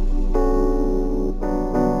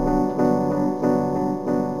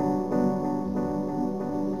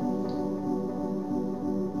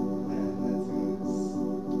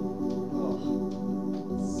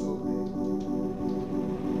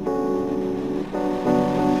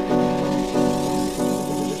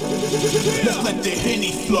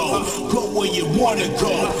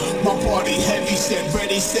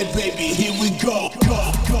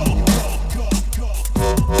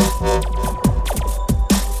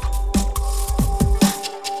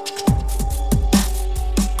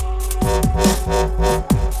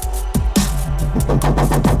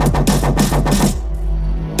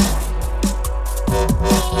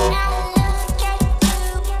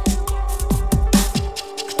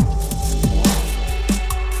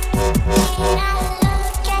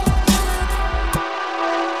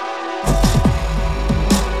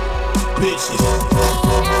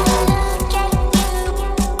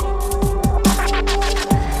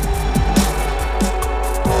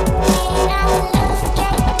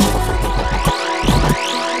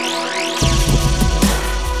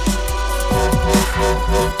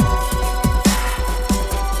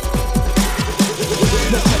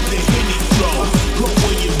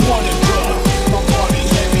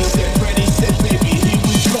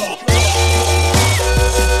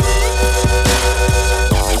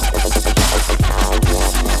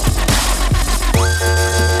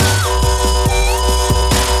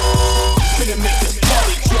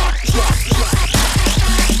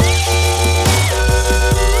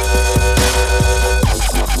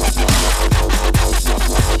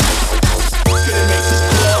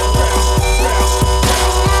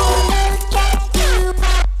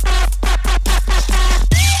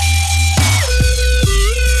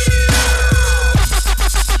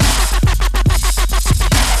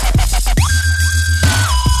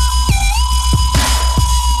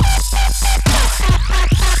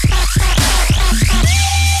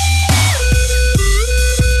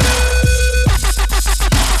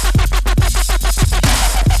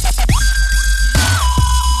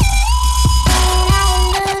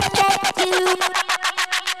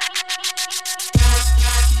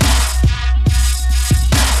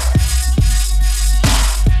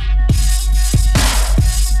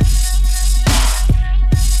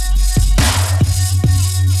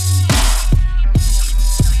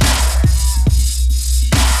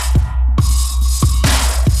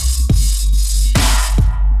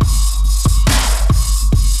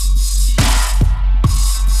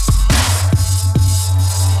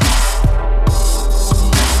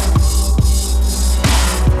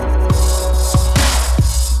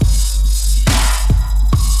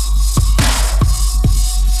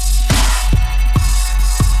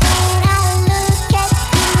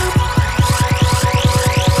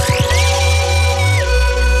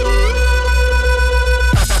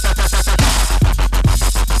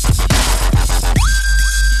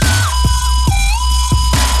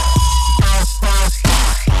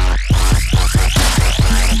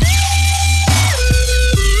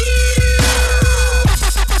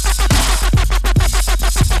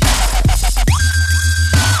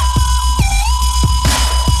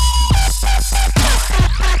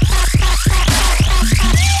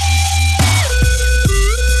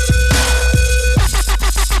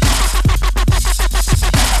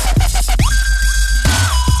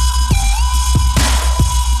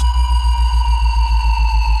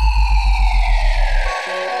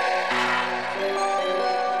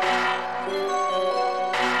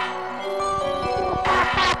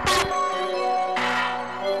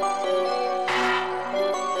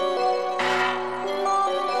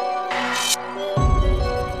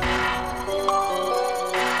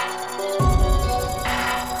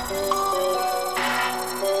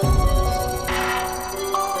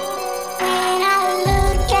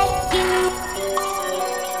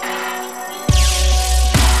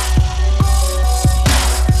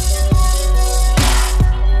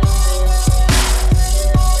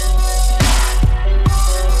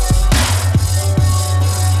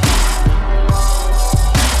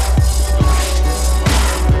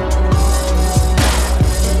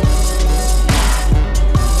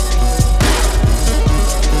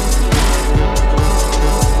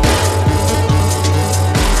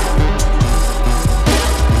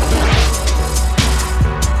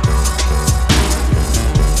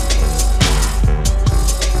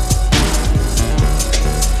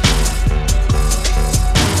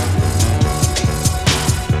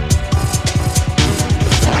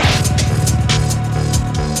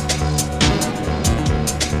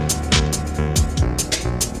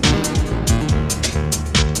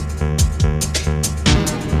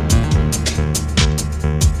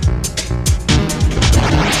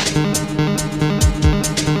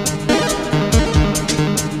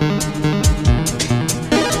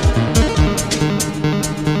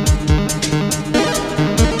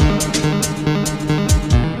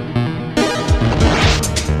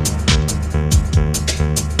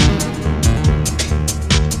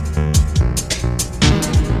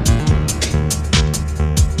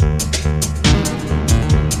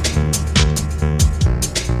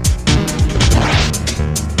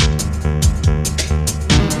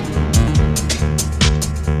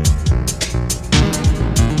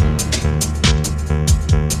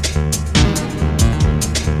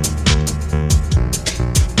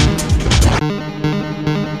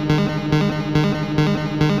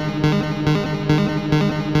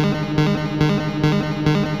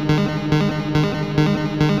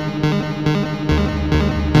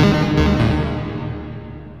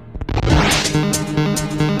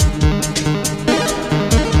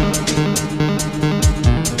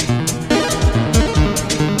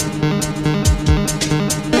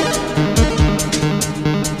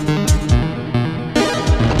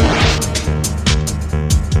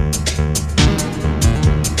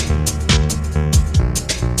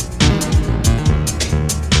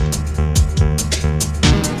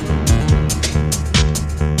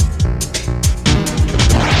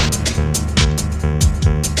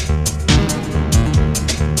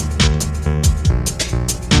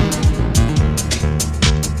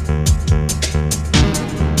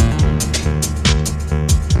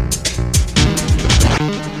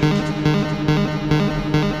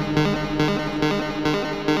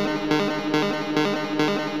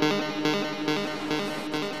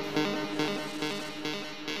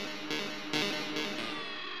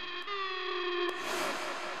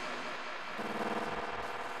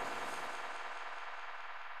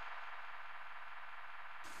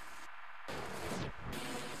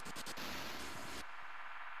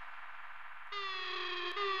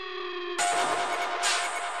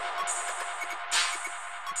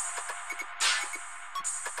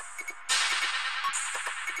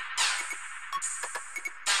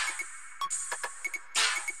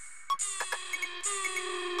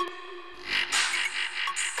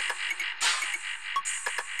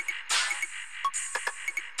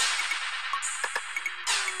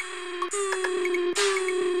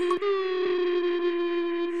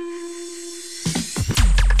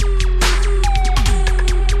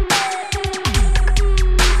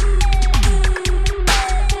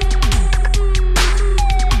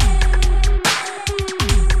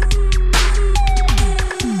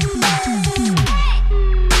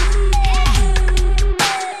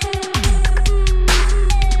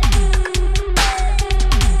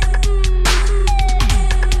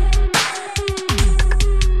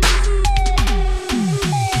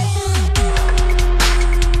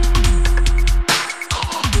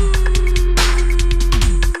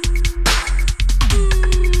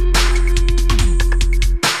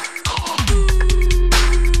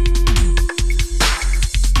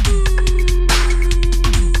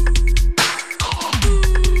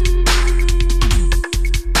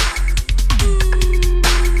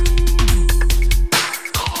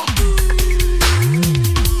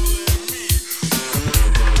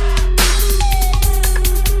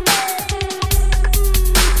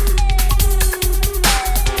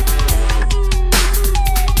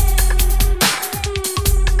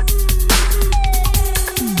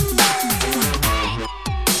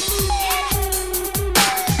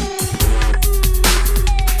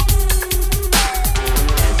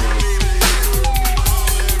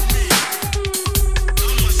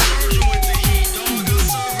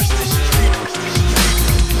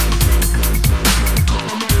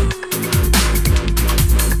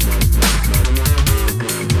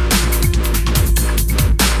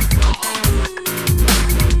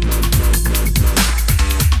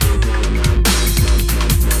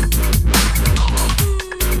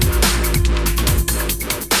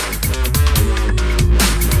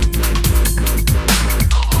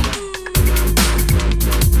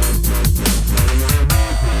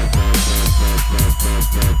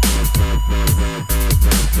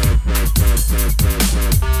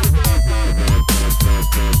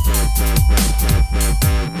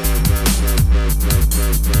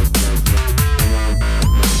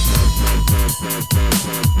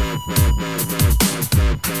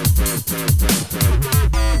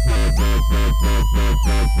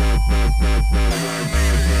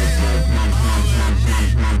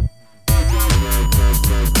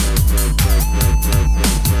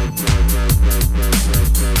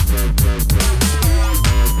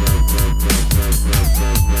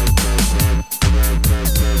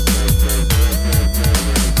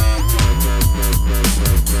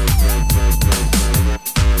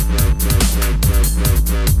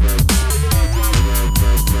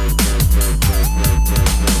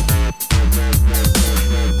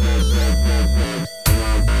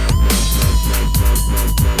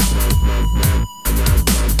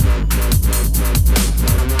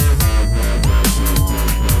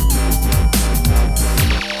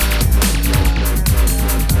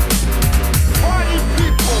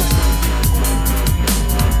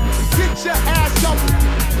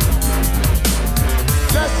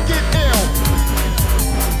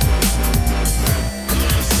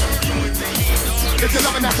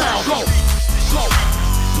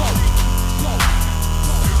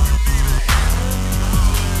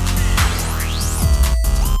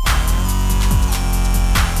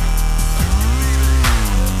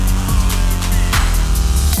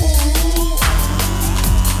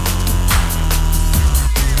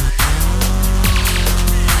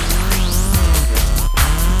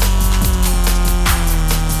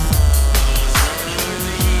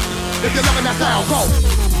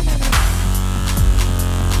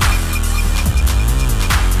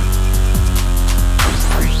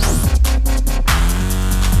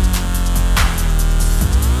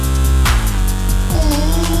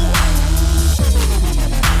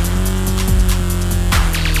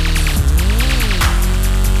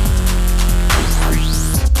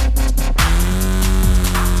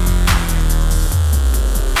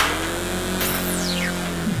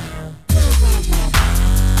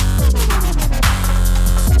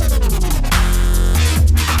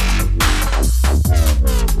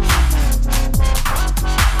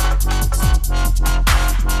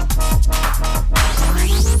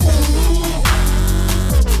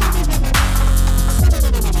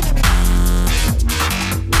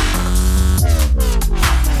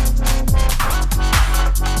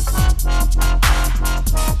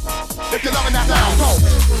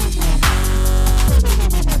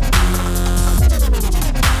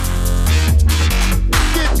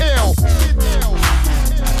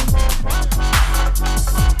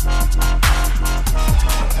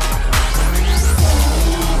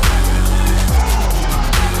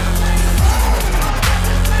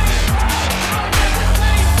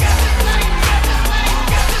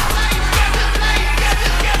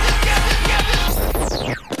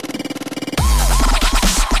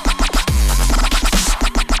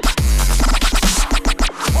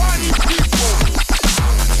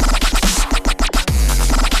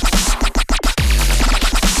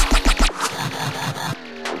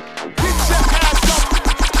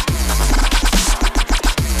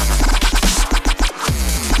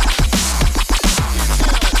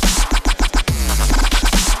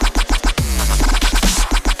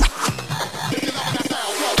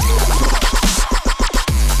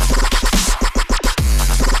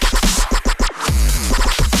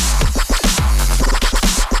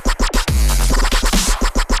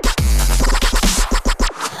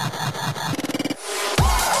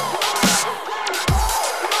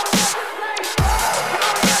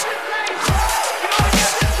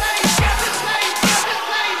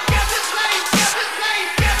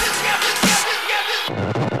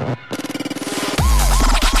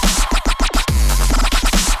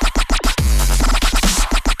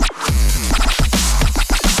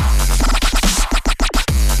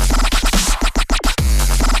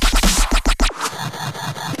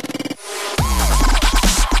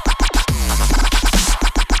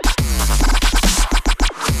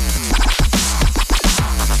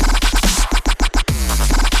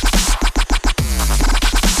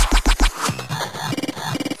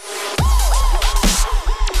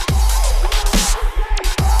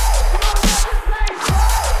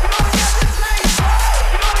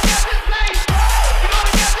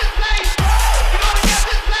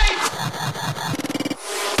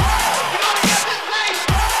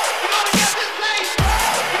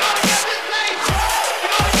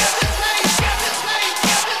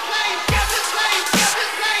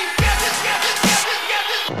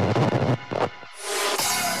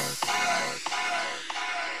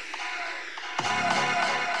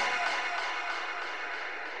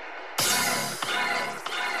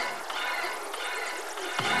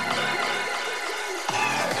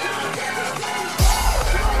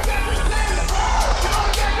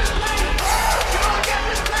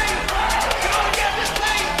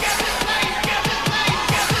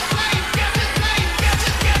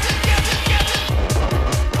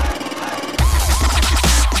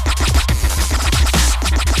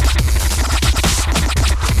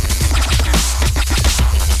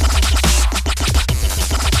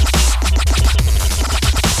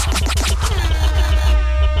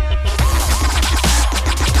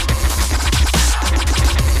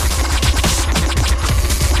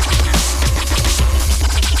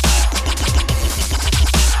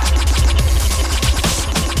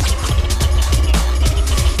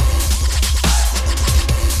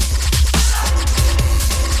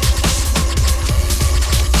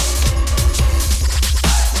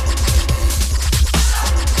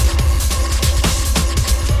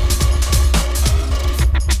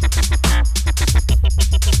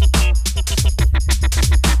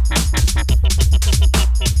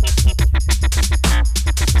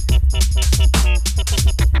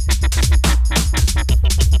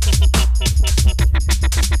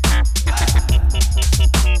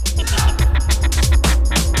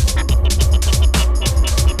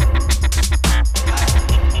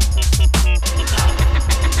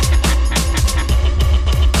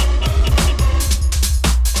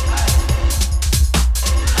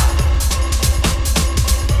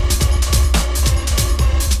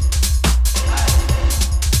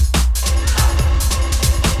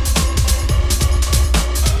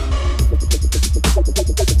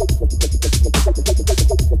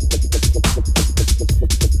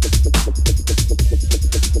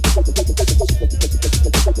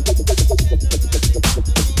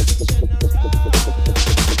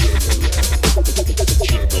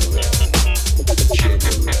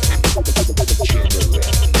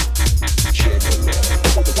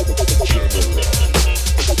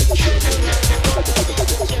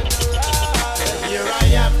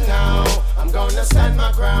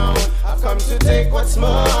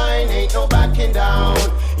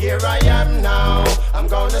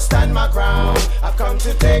 stand my ground. I've come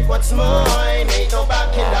to take what's mine. Ain't no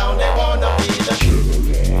backing down. They wanna be the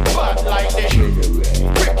bad like this,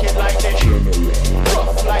 wicked like this,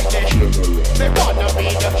 rough like this. They wanna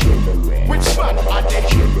be the which man are they?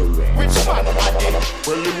 Which man are they?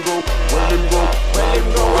 Well him go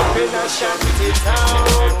up in a shanty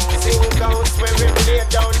town. Sing ghosts where we lay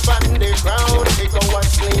down from the ground. They go and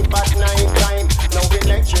sleep at night time. No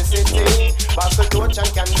electricity, buckle torch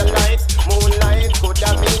and candlelight. Moonlight could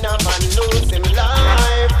have been a man lose him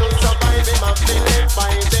life. To survive him have to live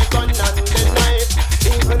by the gun and the knife.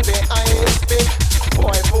 Even the ice pick.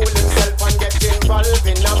 Boy fool himself and get involved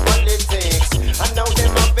in a politics. And now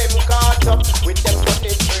them have him caught up with them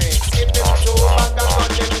funny tricks. If him too bag a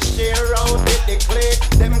gun him share out with the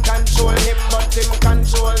clique. Them control him but him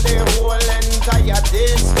control the whole entire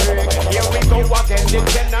district. Here we go again, the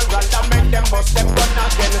general that make them bust them gun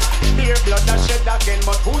again. Beer blood that shed again,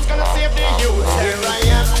 but who's gonna save the youth? Here I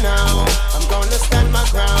am now, I'm gonna stand my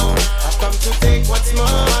ground. I've come to take what's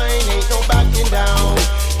mine, ain't no backing down.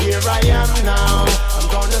 Here I am now, I'm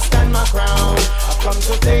gonna stand my ground. I've come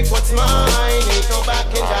to take what's mine, ain't no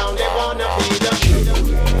backing down. They wanna be the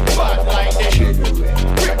bad like this,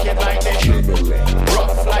 wicked like this,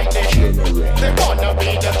 rough like this. They wanna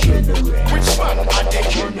be the which one are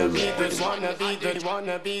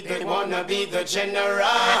they? Wanna be the general.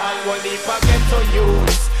 Well, if I get to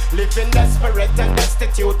use, living desperate and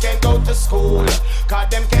destitute, can't go to school. Cause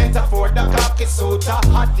them can't afford the khaki suit. A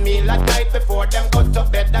hot meal at night before them go to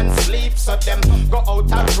bed and sleep. So them go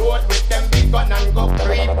out a road with them big gun and go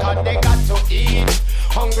creep. Cause they got to eat.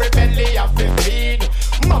 Hungry belly have to feed.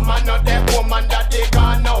 Mama not them woman that they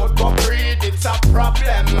gone out go breed. It's a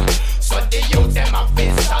problem. So the youth them have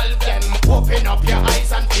to solve them. Open up your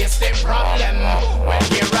eyes and face the problem. Well,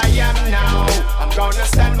 here I am now, I'm gonna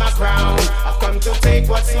stand my ground. I've come to take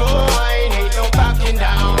what's mine, ain't no backing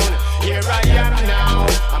down. Here I am now,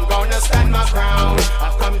 I'm gonna stand my ground.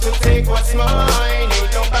 I've come to take what's mine,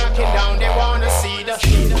 ain't no backing down. They wanna see the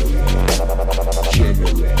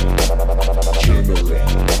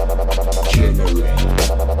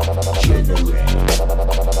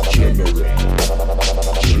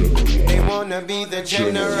they wanna be the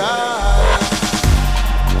general.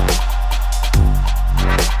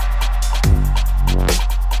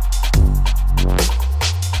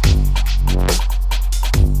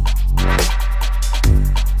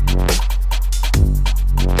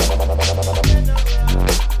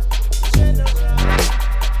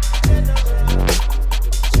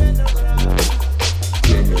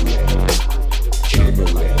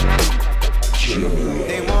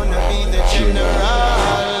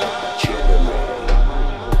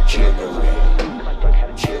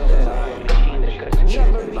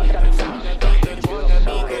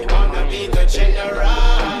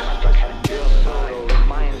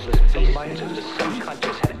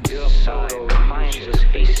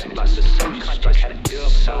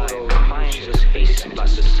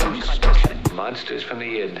 Monsters from the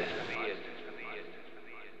id.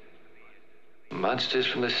 Monsters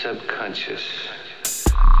from the subconscious.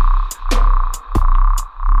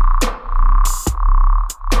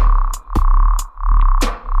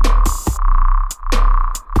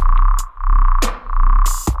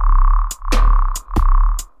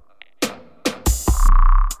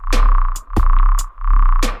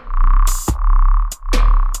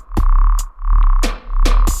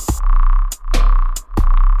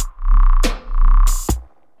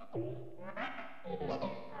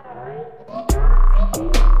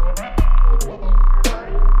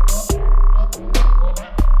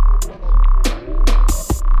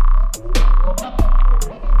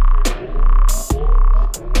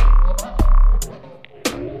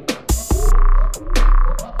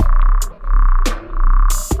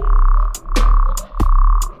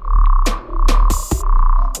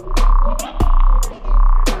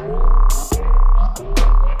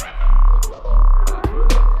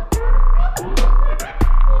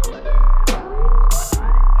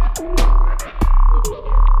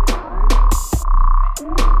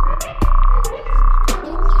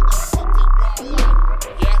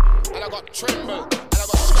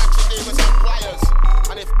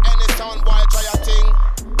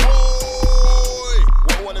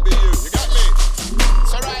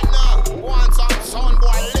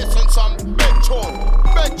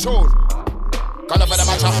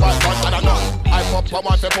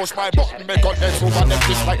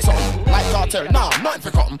 Like cartel, nah, nothing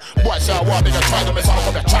for cotton. Boy, say I want me to try to mess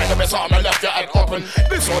up, try to mess up, and left your head up. happen.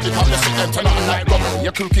 This all the time, the shit them turn out like rubber.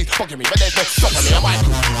 Your crew keep fucking me, but there's no stopping me. I'm my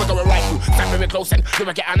crew, we're going right through. Stand very close and you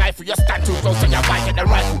will get a knife. You stand too close and you might get the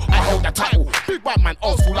rifle. I hold the title. Big bad man,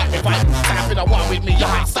 old school like me Bible. Stand up in a war with me, you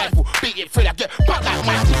might stifle. Beat it free, I get back like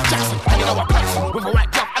Michael Jackson. And you know a person with a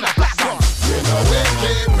white glove and a black gun. You know we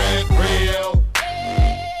keep it real.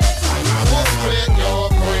 And I will split your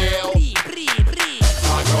grill. I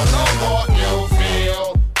don't know what you feel,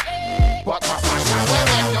 but my passion will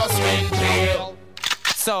make your skin peel.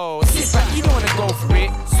 So sit back, you don't wanna go for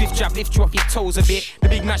it. Swift jab, lift you off your toes a bit. The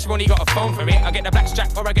big match, you've only got a phone for it. I get the black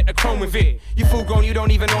strap or I get the chrome with it. You full grown, you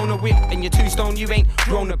don't even own a whip. And you're 2 stone, you ain't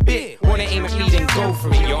grown a bit. Wanna aim at me, then go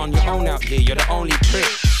for it. You're on your own out there, you're the only prick.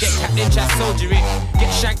 Get capped, then chat, soldier it.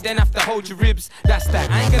 Get shanked, then have to hold your ribs. That's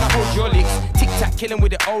that, I ain't gonna hold your licks. Tic tac, killing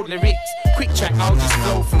with the old lyrics. Quick track, I'll just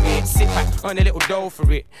flow for it. Sit back, earn a little dough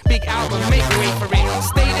for it. Big album, make a way for it.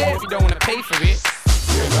 Stay there if you don't wanna pay for it.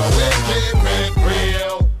 You know we keep it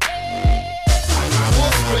real.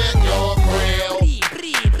 We'll split your grill.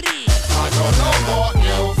 I don't know what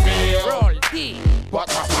you feel, but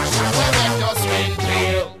my passion will make your skin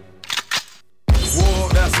peel. Whoa,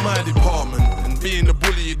 that's my department. And being the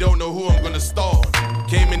bully, you don't know who I'm gonna start.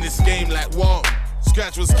 Came in this game like what?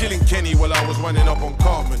 Scratch was killing Kenny while I was running up on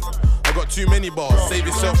Cartman. I got too many bars, save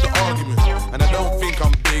yourself the argument. And I don't think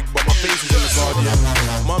I'm big, but my face is in the Guardian.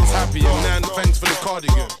 Mum's happy and Nan, thanks for the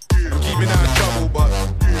cardigan. I'm keeping out of trouble, but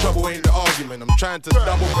trouble ain't the argument. I'm trying to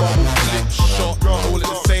double bubble, flip, shot, all at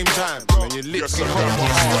the same time. When your lips are on my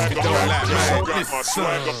heart, you don't like man. Listen.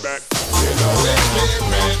 You know we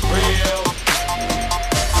keep it real.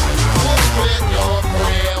 We'll split your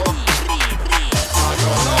grill. I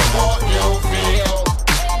don't know what you feel,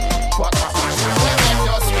 but my passion will make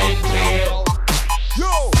your skin peel.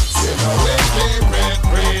 Yo! You know we keep it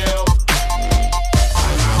real.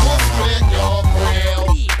 We'll split your grill.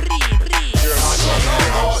 I don't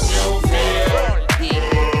know what you feel,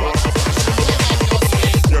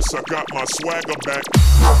 Yes, I got my swagger back.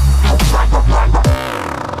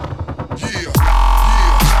 Yes, I got my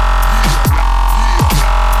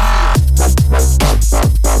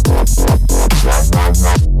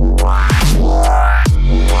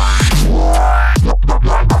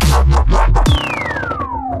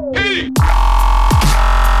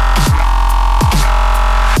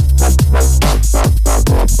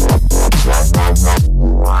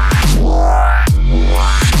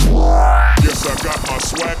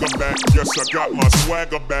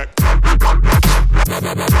swagger back.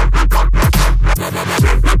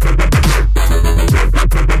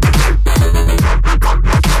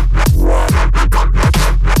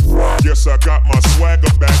 Yes, I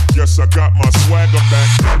got my swagger back.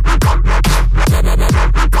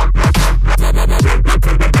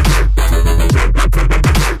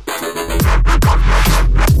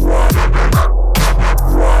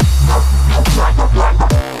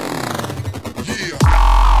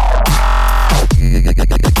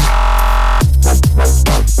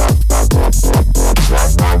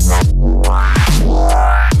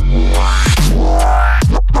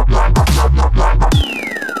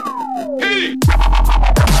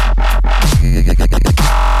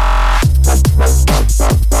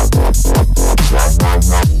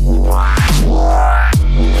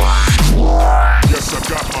 Yes, I got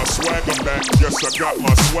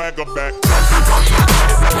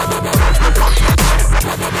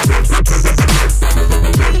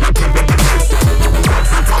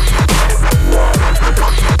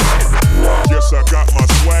my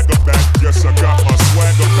swagger back. Yes, I got my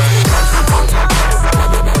swagger back.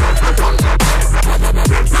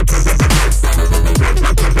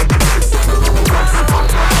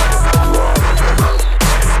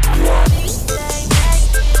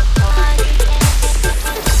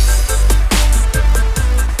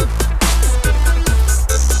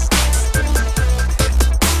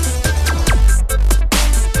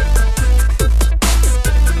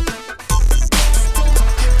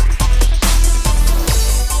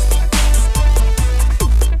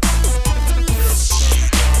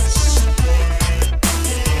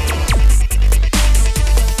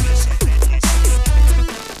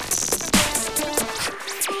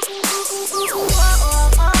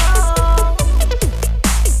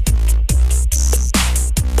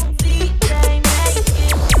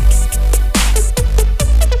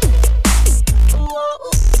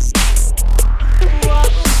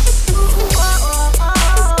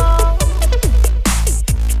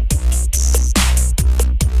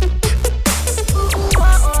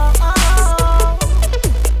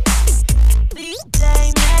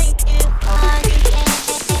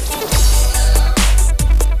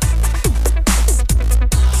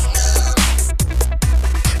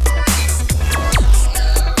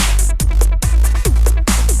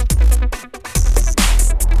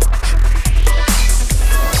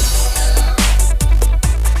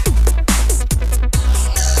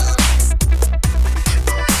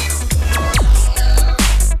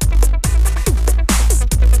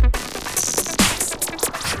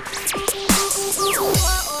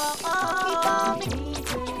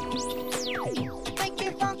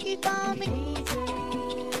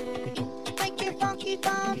 funky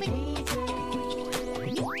for me.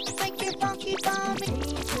 Make it funky for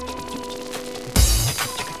me.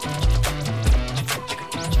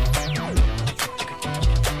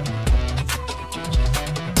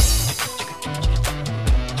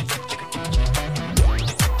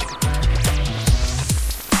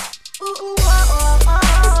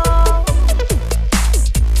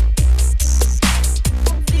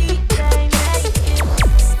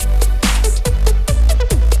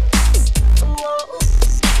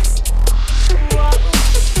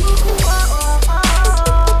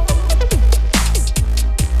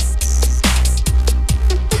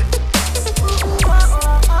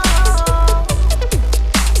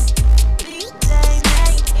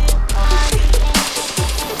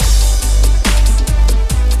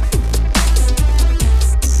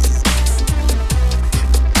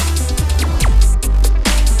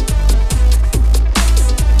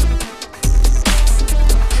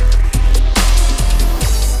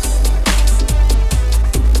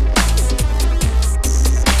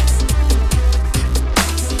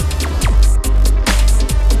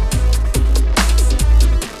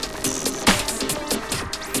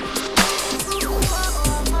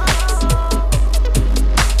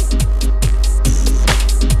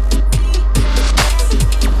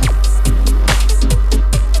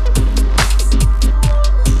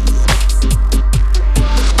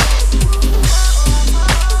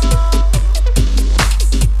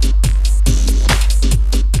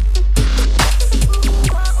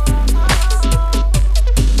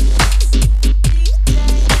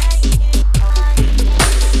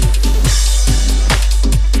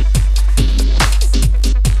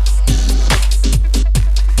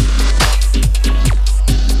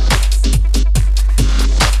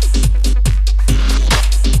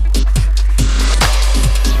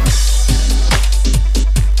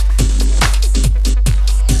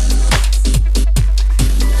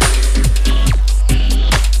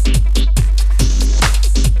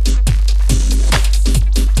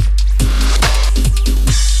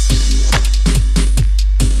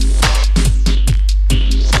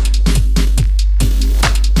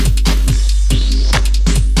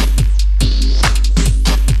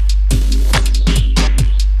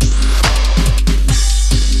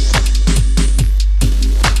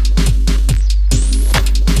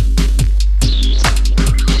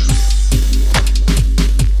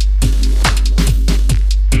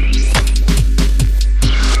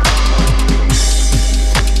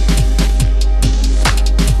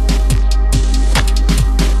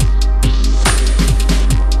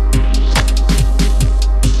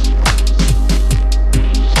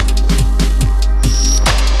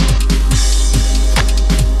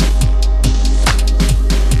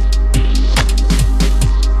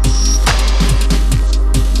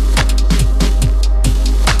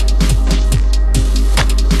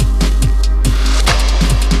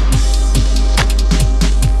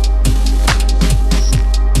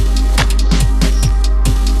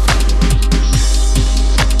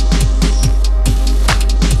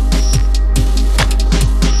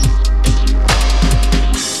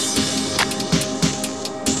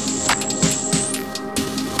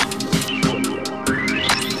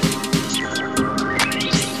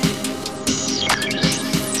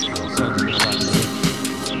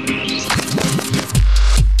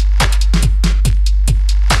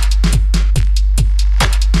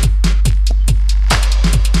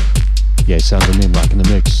 Sounding in like in the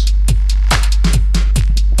mix.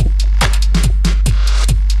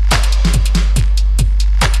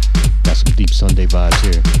 Got some deep Sunday vibes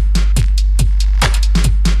here.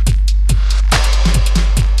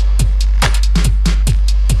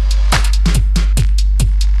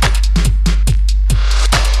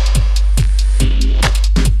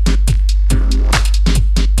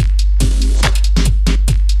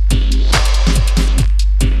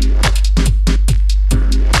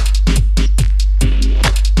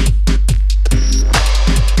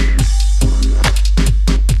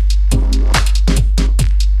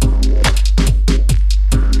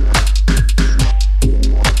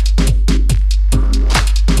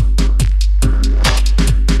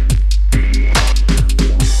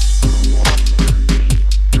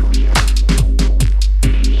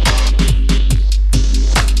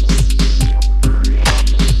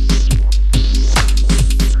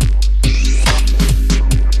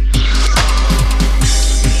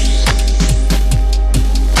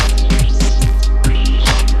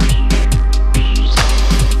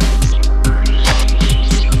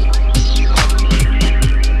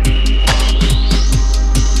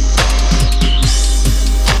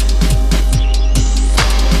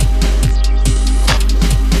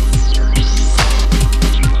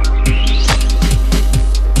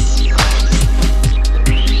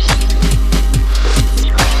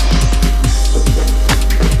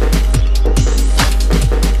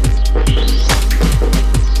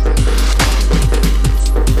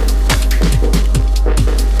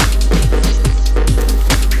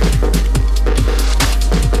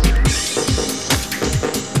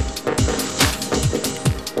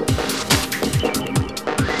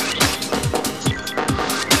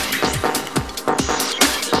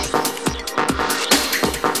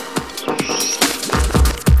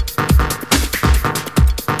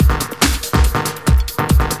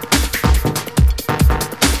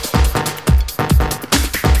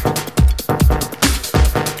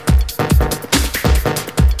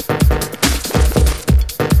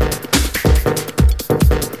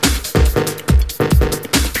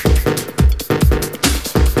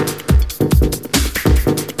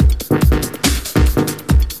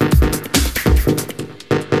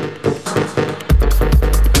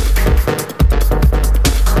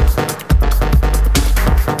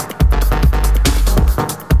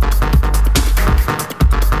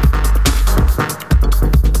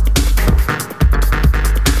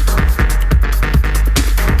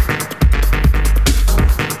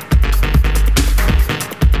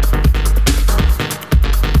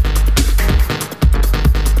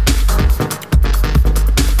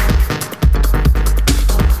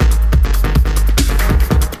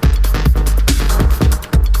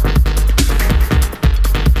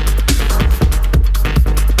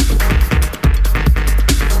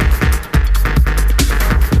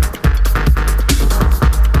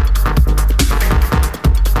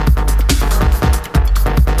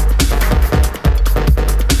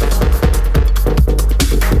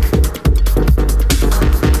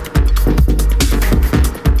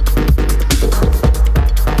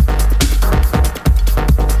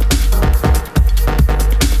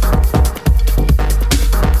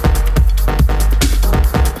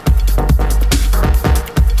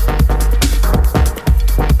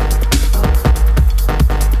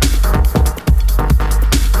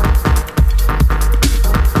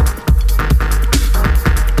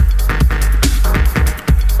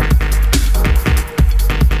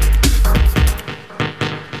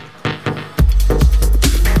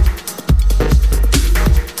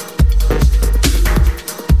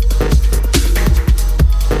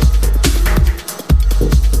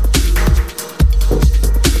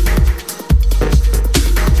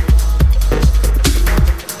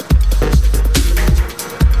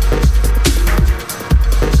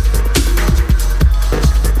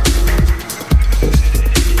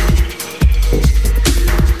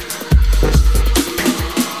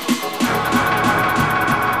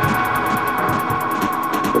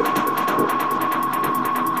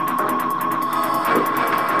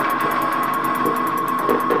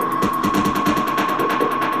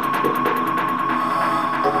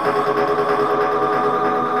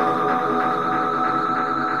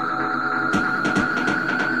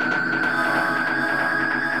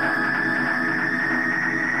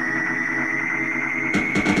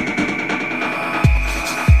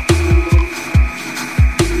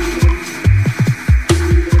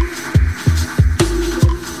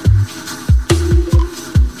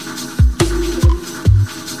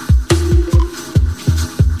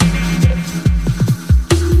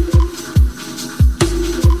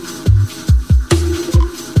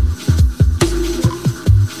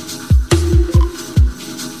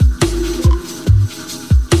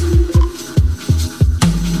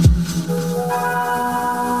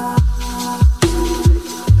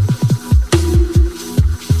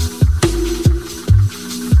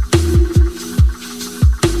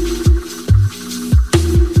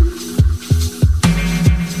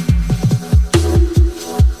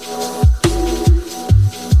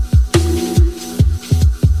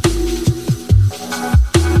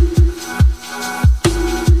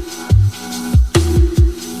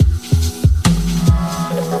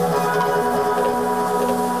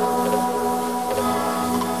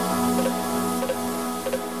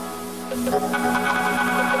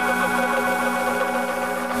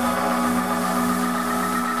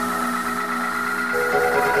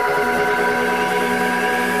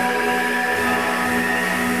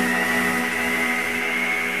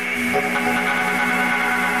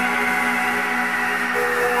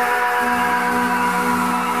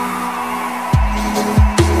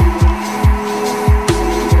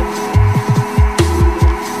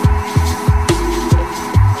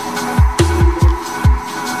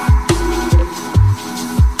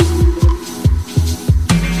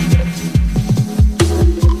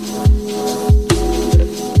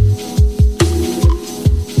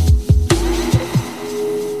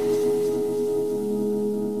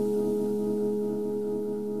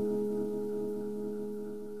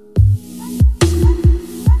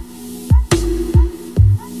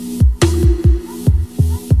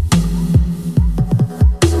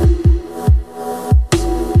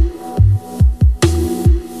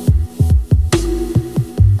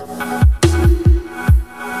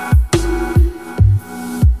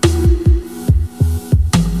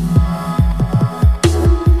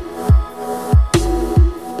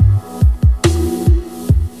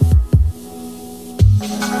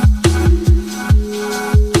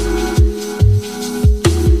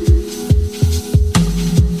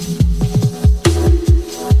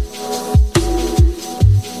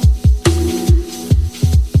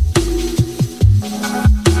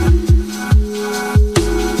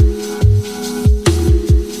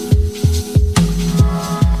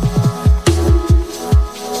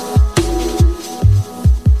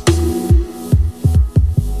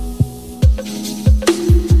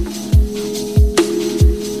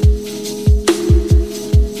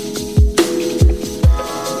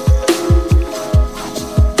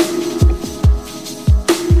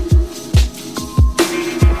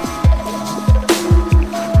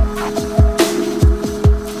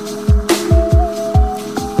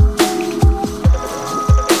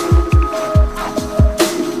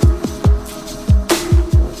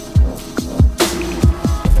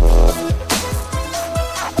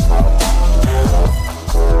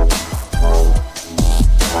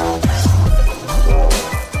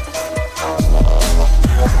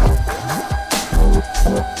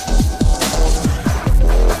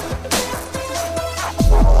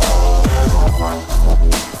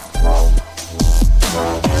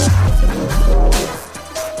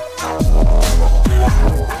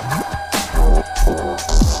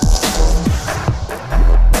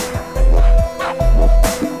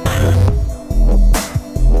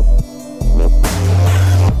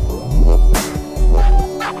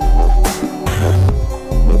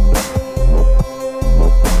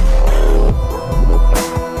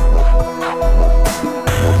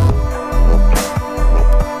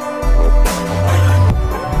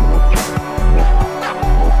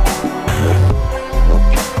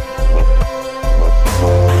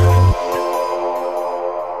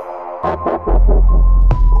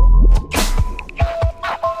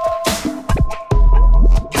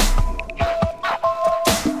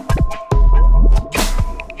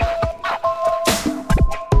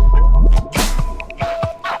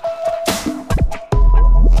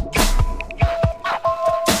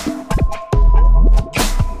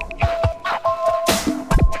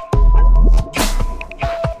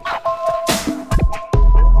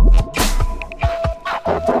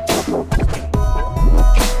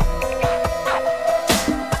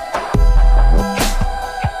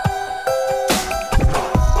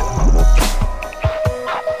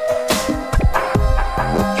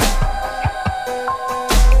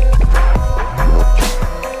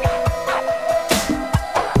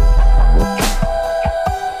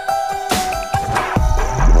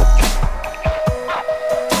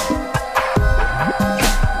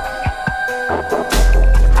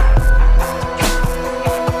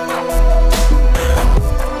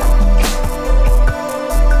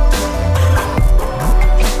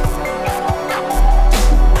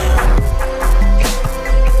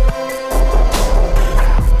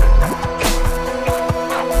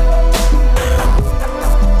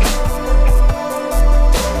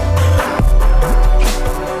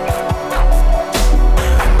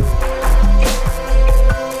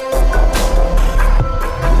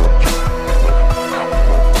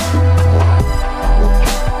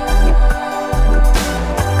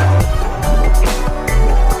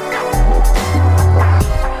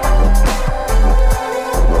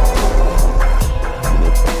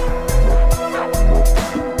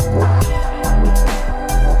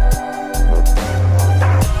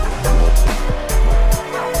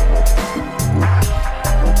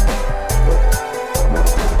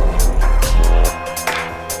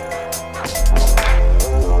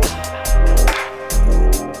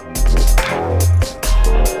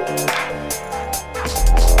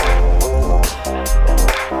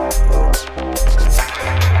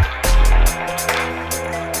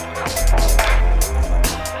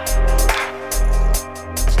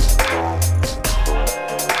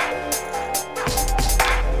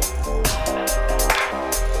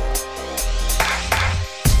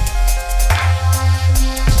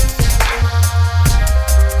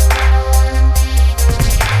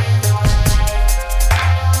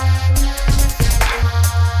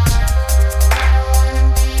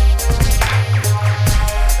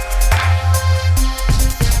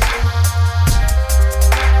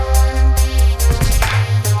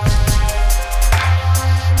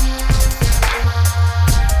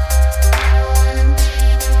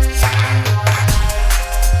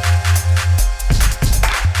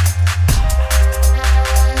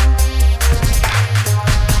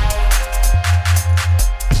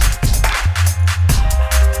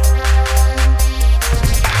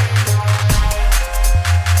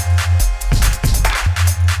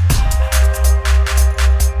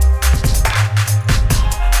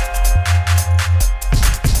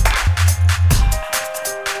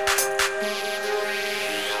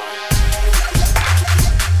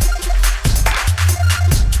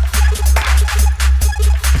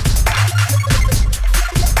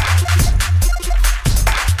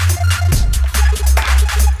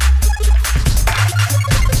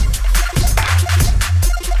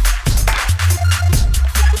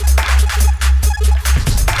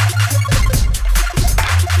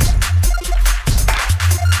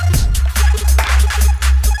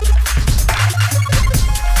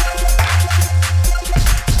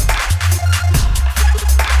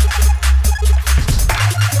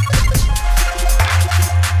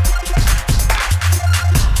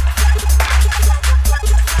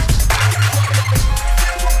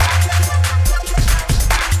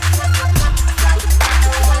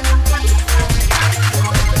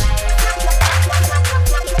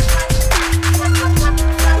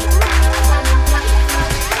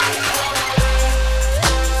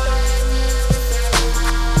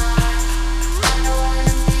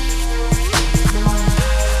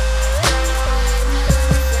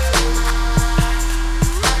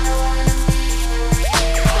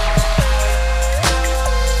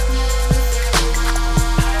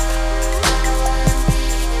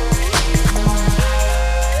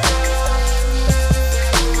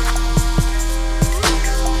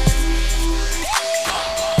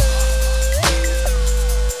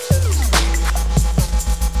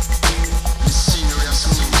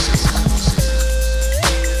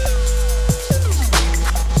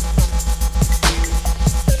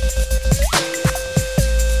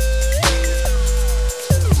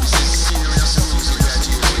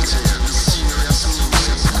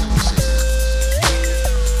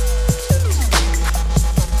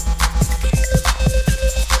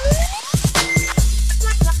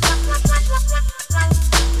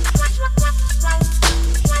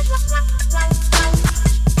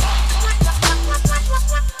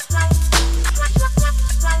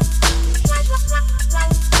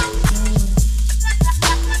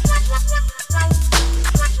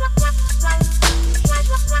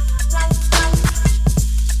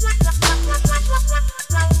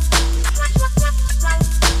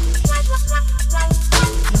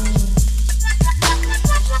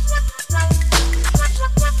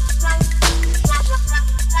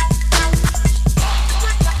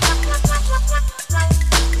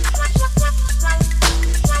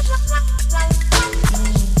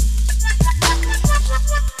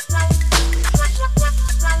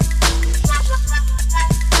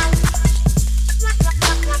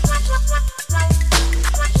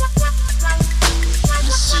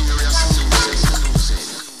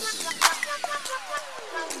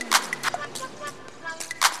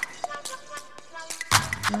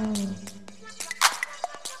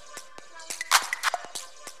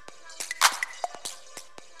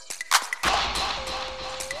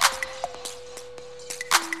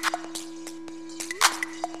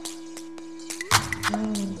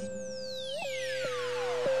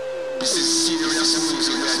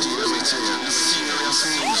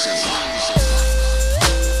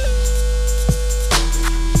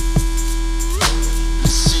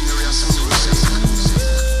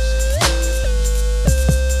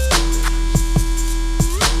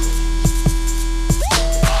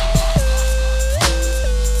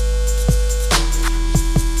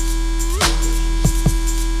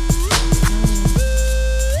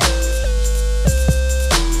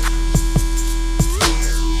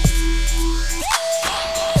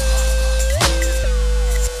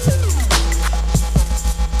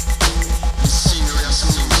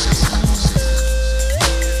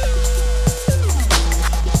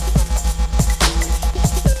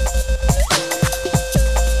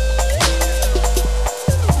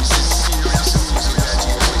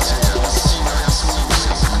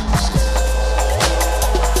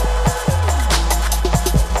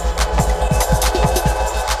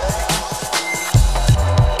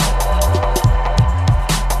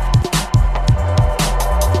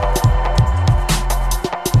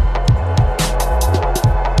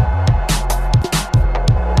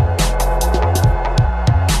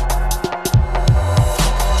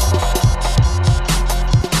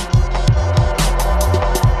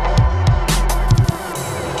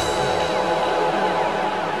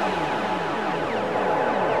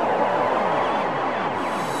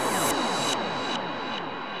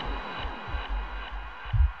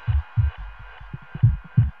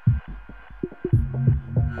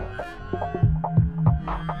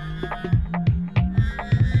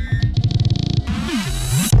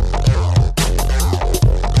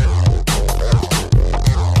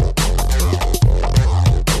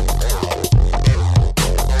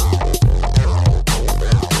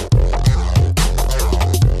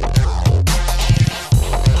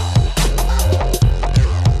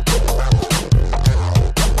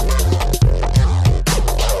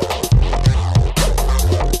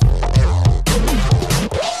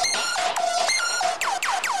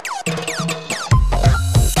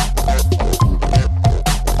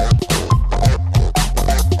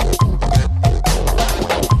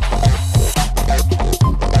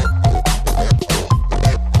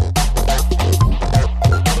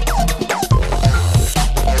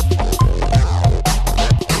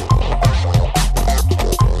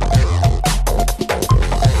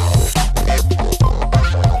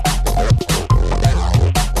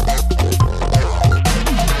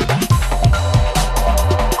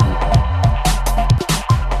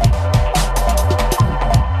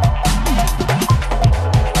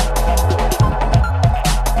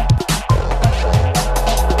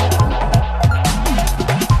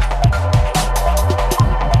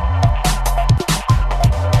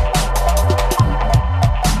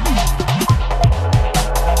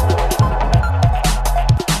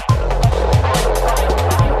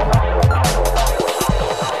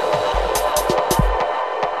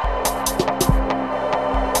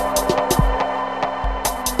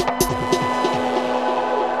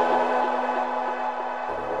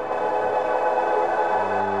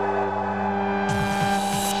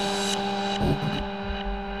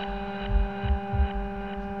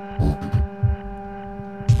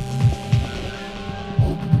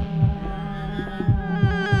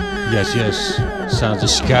 Yes, yes. Sounds of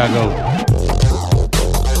Chicago.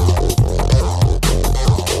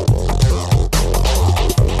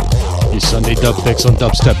 Your Sunday dub fix on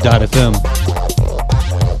dubstep.fm.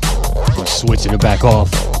 We're switching it back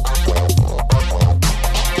off.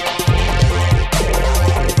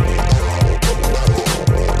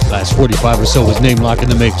 Last 45 or so was Name Lock in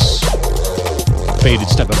the mix. Faded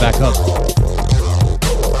stepping back up.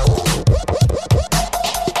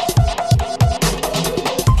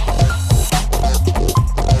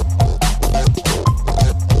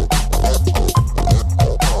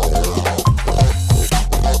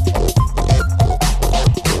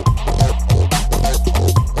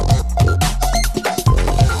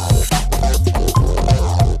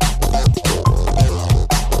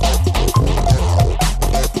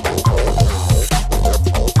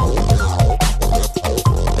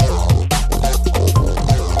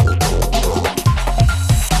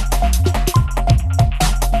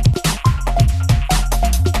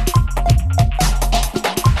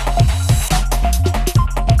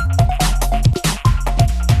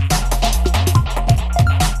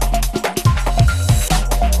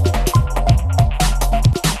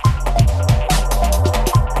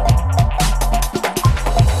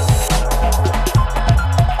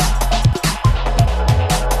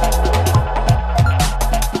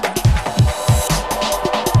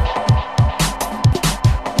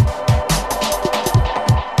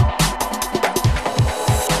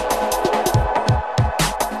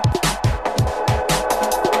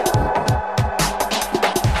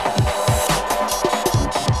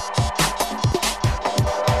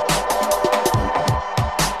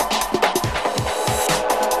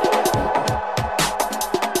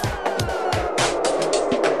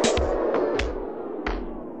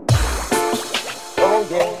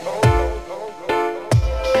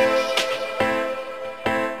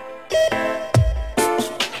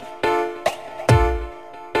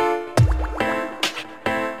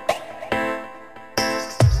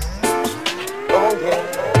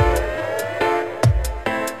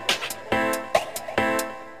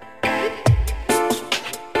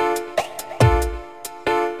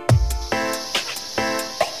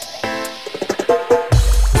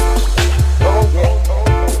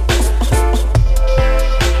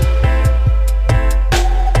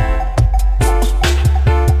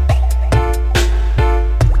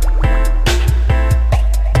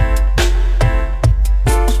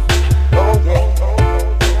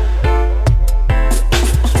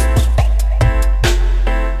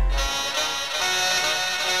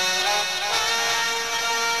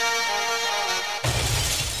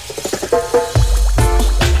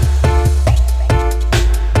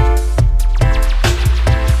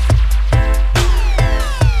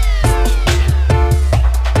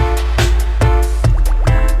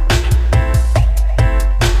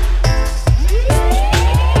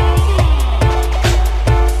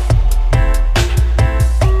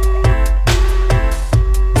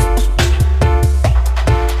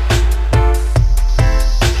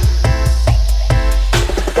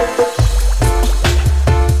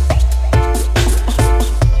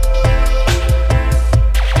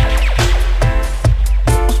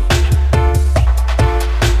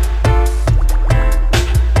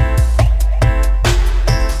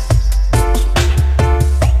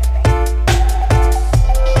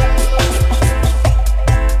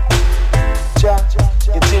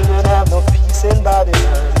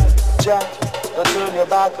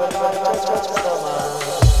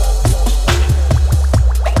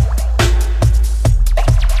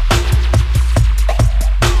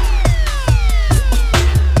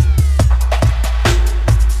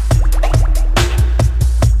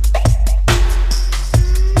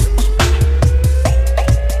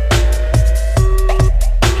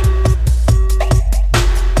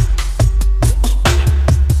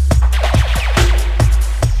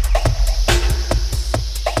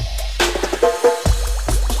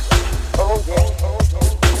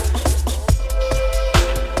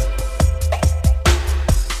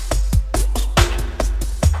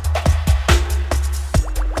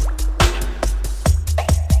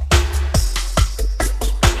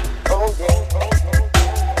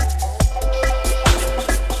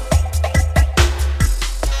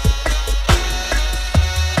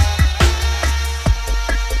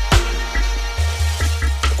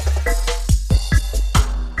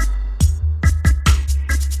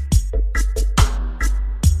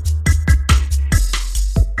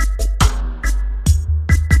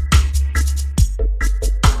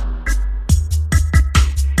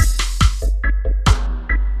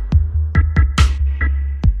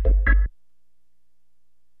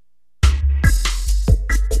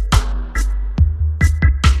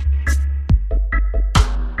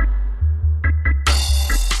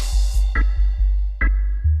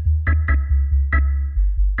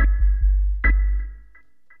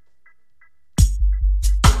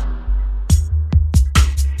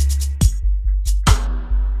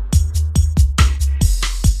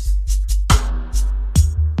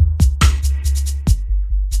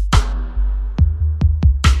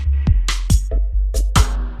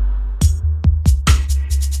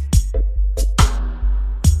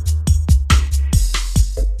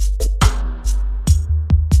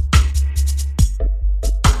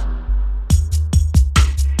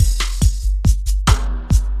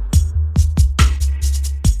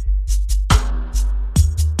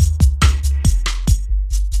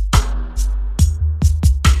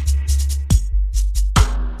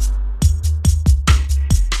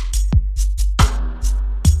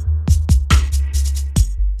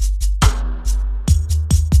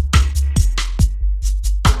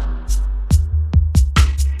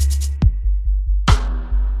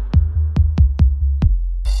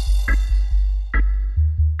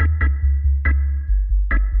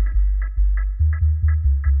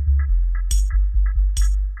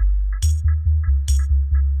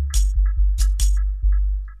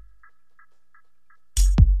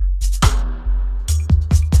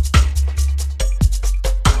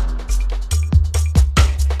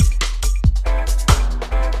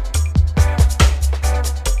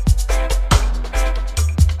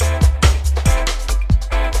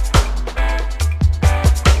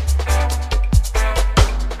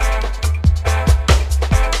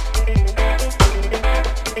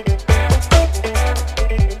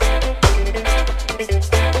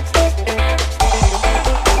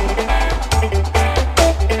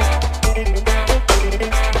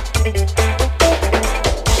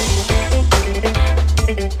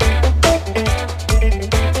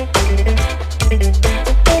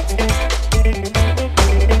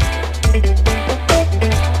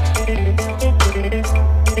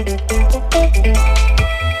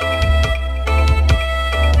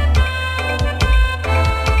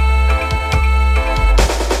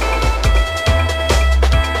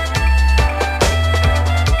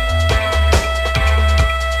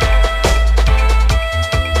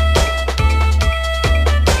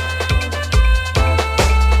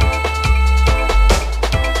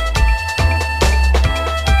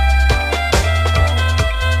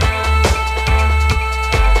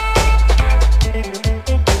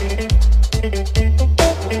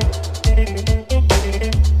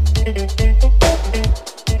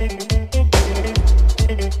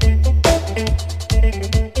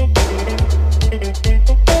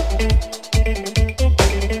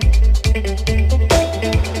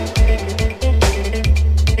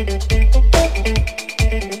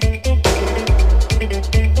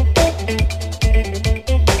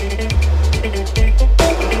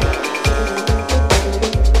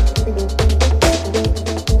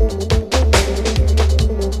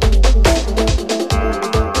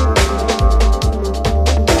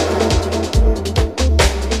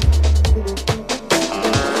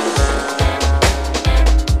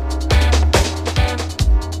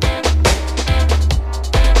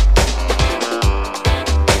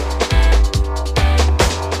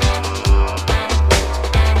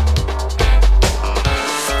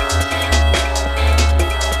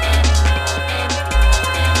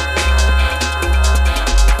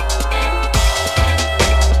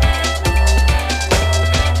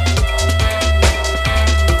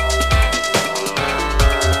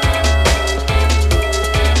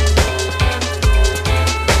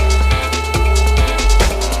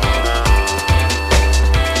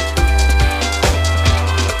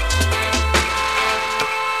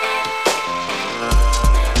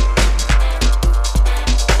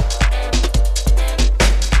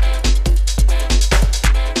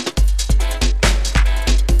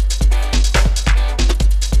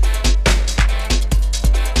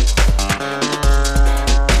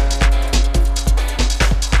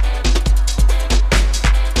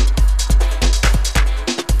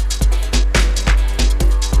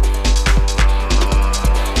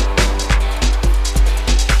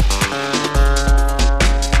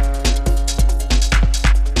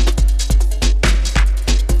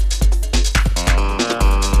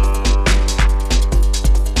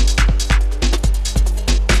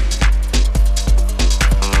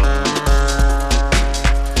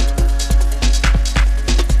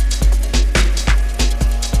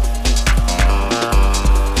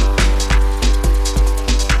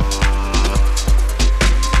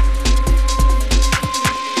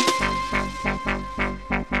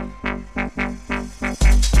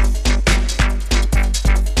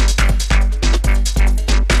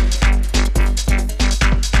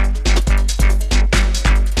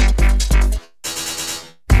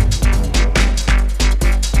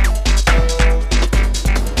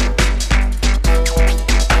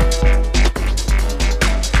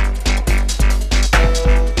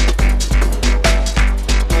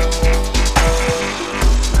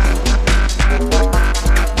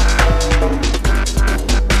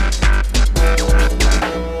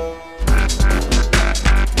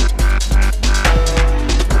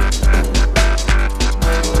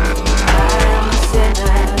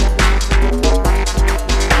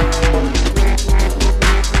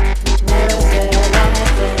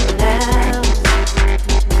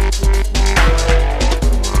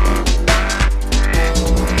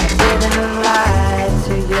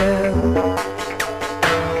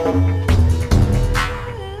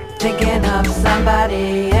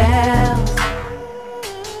 somebody else.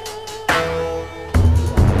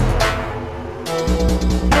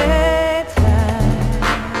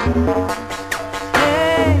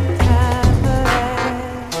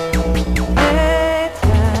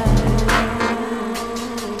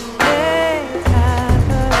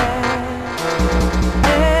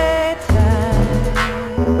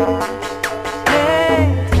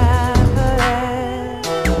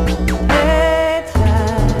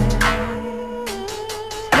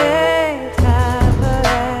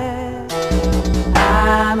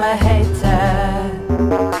 I'm a hater,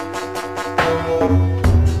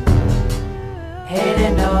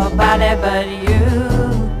 hating nobody but you.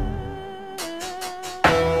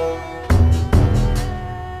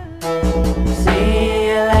 See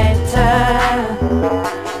you later.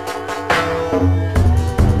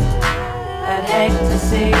 I'd hate to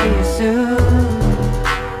see you soon.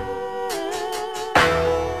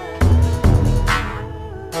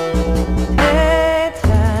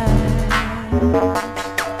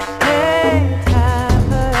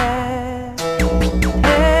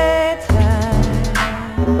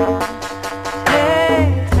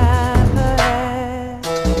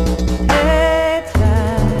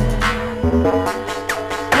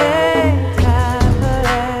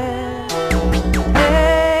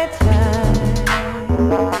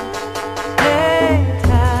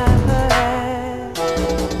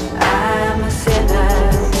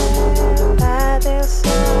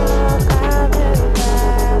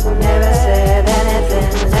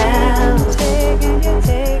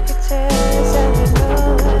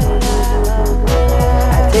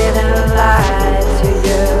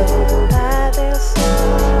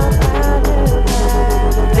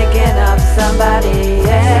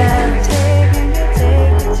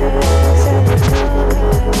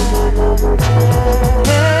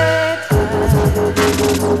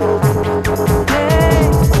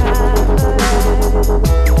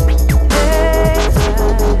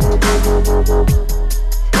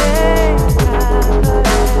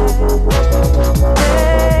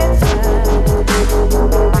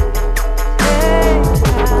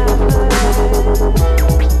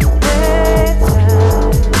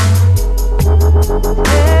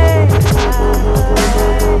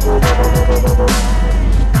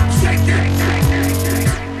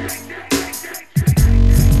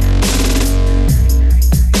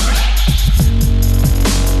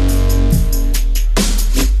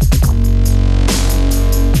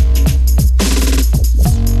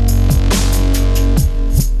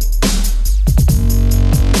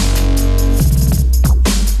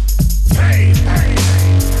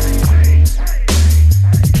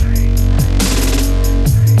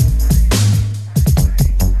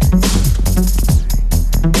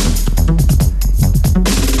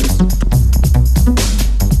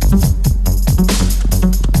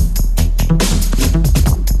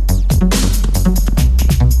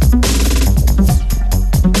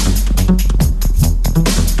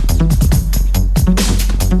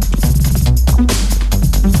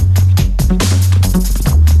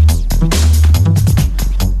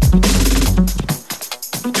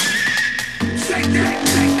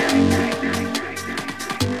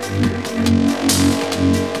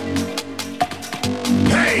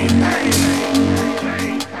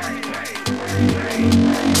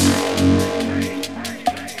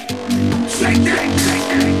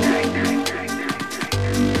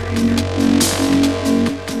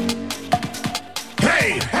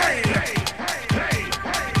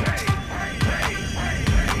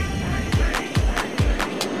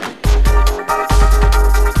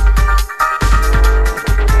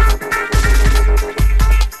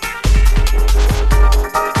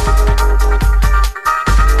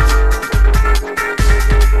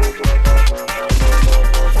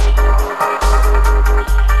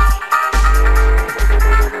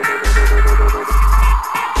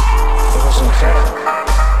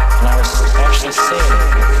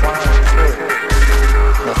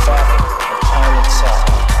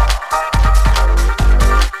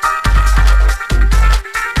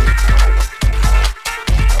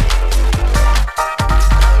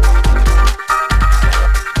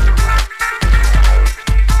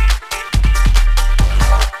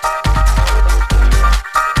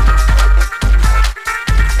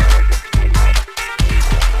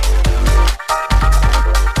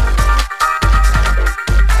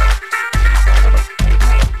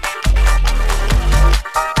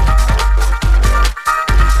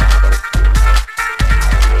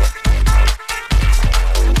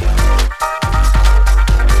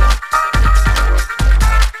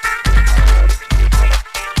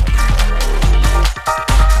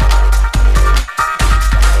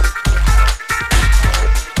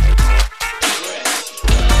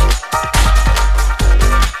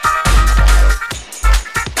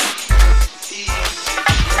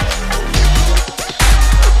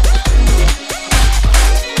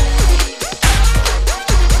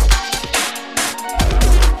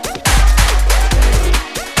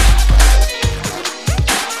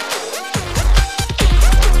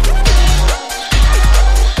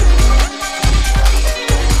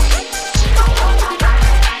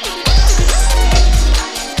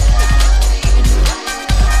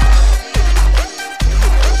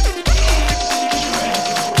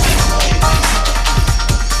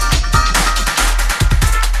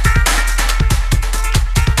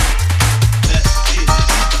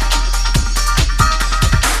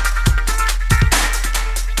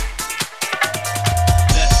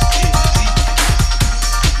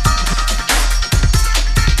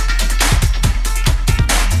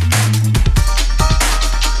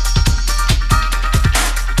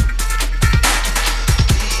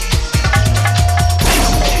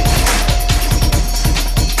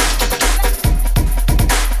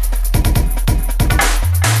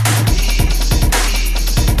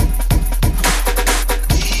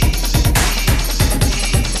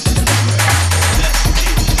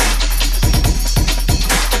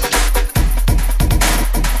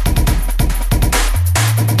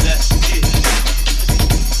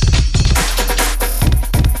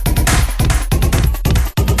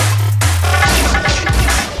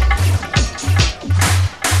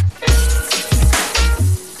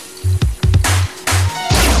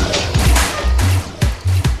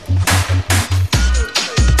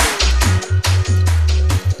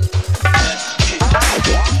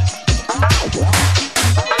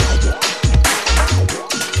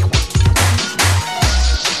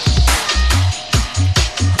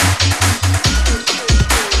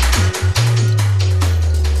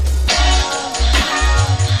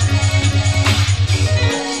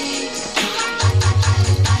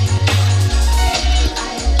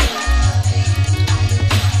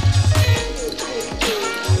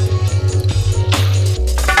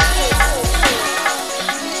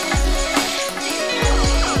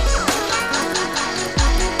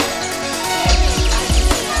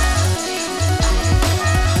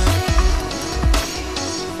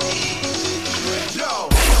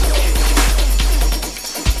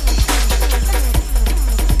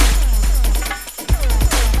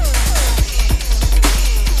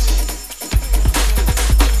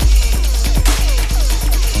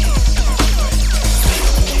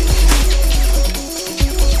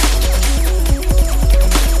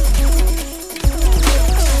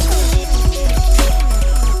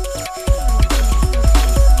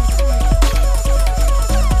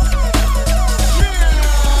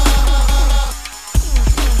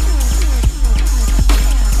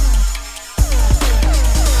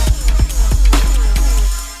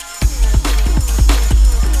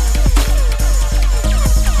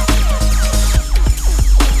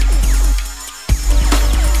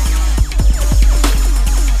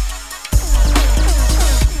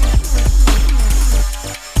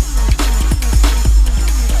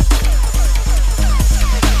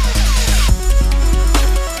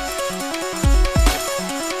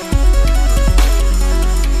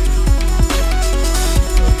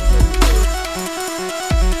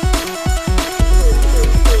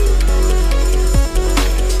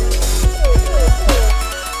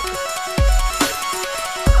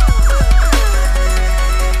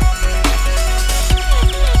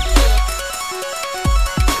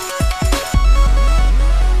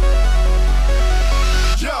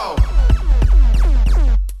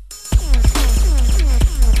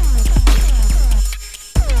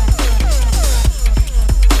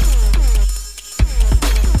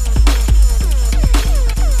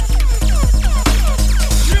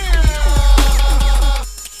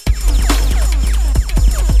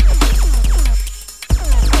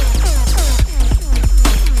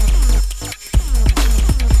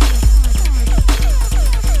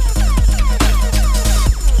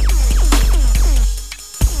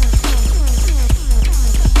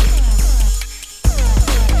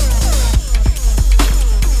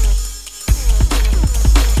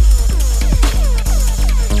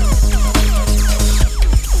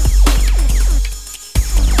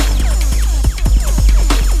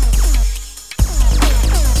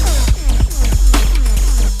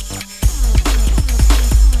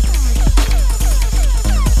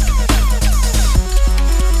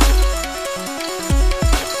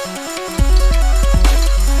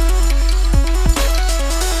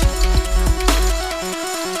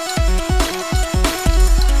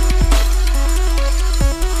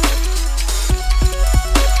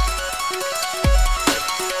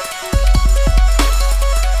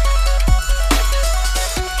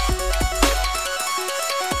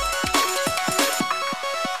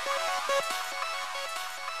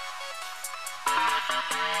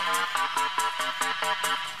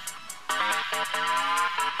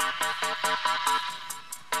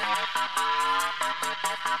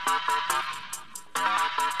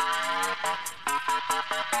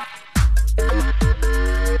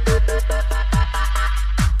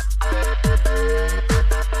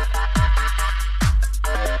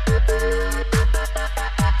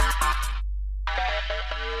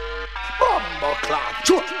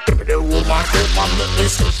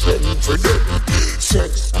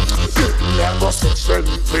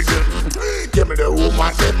 Give me the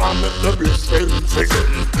woman, them I make the bliss them for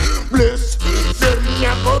them. Bliss them,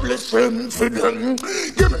 ya go bliss them for them.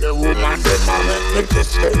 Give me the woman, them I make the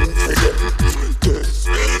bliss them for them. Kiss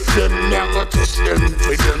them, ya go kiss them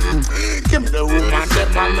for them. Give me the woman,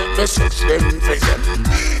 them I make the sex them for them.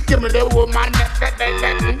 Give me the woman,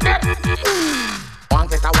 one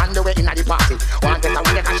test I wonder way inna the party. One test I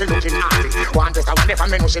wonder can she looking naughty. One test I wonder if I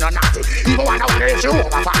know she not naughty. Even one I wonder if she over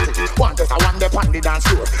 40. One test I wonder pon the dance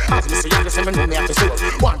floor. As me see and the seven know me have to score.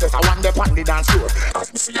 One test I wonder pon the dance floor.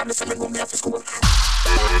 As me see and the seven know me have to score.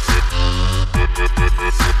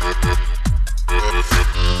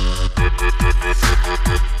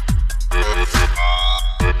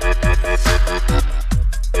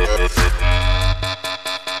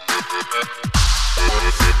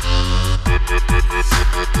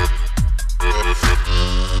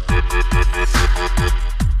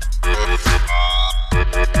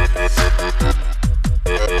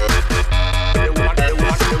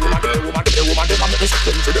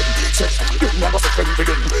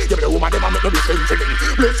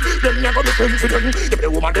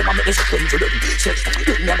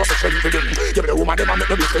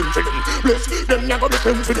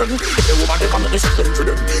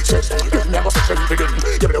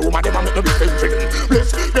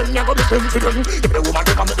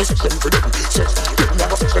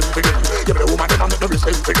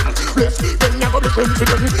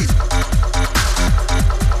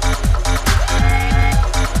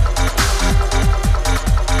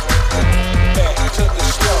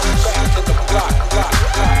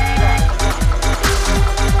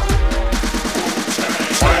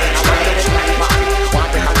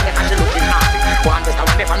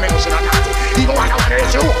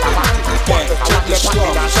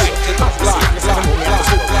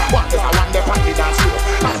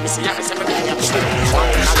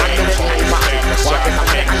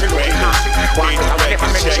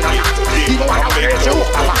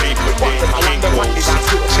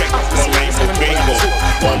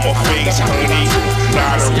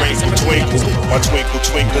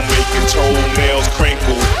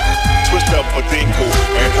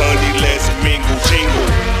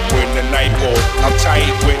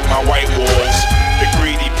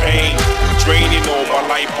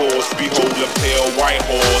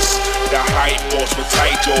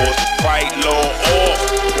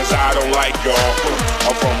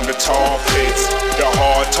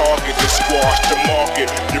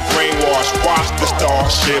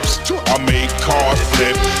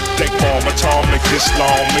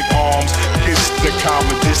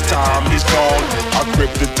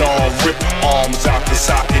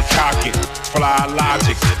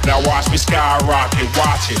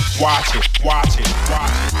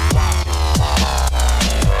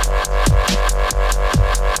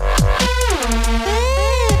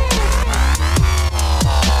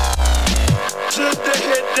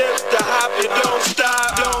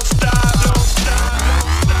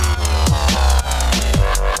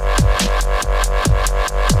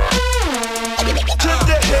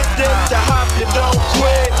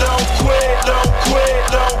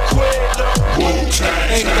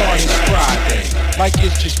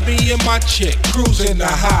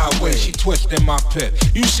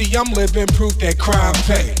 I'm living proof that crime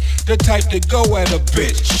pay. The type to go at a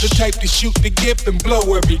bitch, the type to shoot the gift and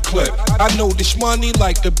blow every clip. I know this money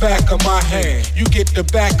like the back of my hand. You get the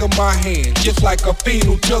back of my hand, just like a fiend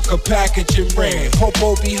who took a package and ran.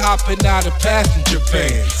 Popo be hopping out of passenger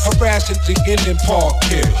van, harassing to get in park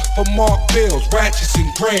here. For mark bills, ratchets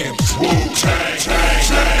and grams. Wu-Tang, tang.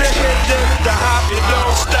 To the hit, the hop, it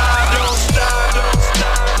don't stop, don't stop, don't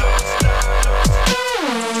stop, don't stop.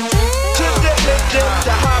 To the hit,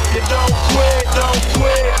 the hop, you don't quit, don't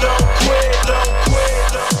quit, don't quit, don't quit,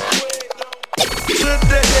 don't quit. To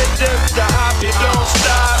the hit, the hop, you don't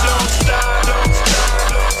stop, don't stop, don't stop,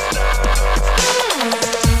 don't stop.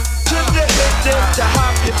 To the hit, the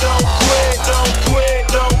hop, you don't quit, don't quit,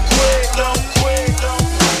 don't quit, don't quit, don't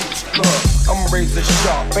quit. Look, I'm razor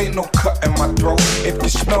sharp, ain't no cut in my throat. If you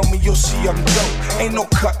smell me, you'll see I'm dope. Ain't no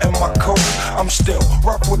cut in my coat. I'm still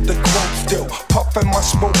rough with the growth, still puffin' my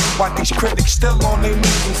smoke. While these critics still on their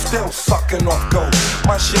knees and still sucking off gold.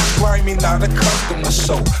 My shit's grimy, not a customer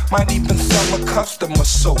soap. Might even sell a customer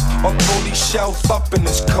soap. Or throw these shells up in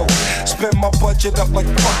his coat. Spend my budget up like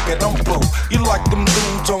fuck it, I'm broke. You like them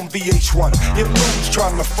dudes on VH1. You lose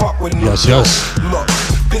trying to fuck with me. Yes, yes. Look,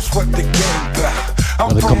 this what the game got.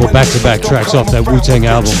 Another couple back-to-back tracks off that Wu-Tang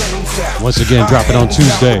album. Once again, dropping on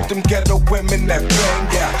Tuesday. Them ghetto women that bang,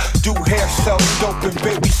 yeah. do hair, sell dope, and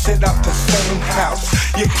babysit out the same house.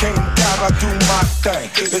 You can't doubt I do my thing.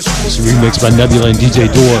 It's remixed by Nebula and DJ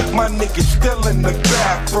Door. My niggas still in the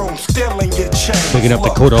bathroom, still in your chain. Picking up the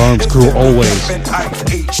Dakota Arms crew always.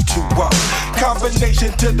 H2O.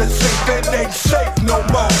 Combination to the safe, it ain't safe no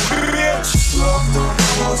more. Bitch. Love don't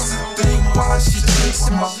cause a thing while she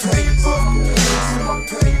chasing my paper.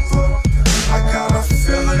 I got a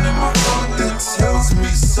feeling in my heart that tells me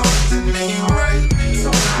something ain't right.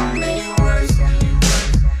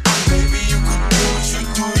 Baby, you can do what you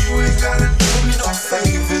do, you ain't gotta do me no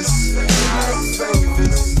favors.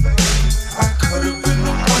 I could've been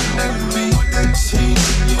the one that made that change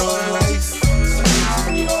in your life.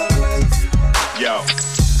 Yo,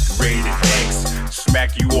 rated X,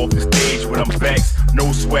 smack you off the stage when I'm vexed.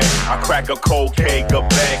 No sweat, I crack a cold cake of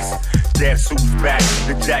X. That's who's back,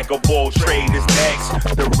 the jack of all trade is next.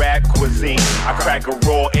 The rap cuisine, I crack a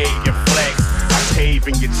raw egg and flex. I cave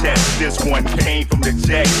in your chest, this one came from the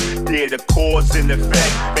jet. They're the cause and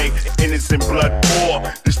effect, make innocent blood pour.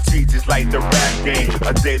 The streets is like the rap game,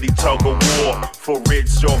 a daily tug of war. For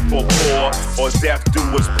rich or for poor, or death do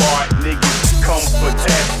us part. Niggas come for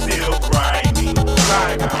that, still grimy.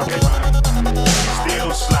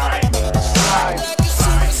 Still slimy.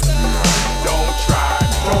 Don't try.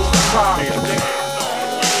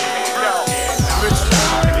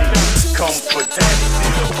 Come for that,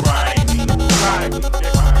 still grimy.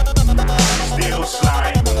 Still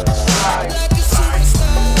slimy.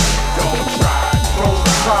 Don't try.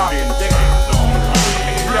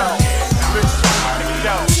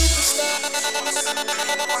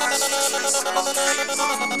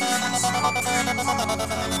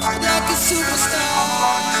 Like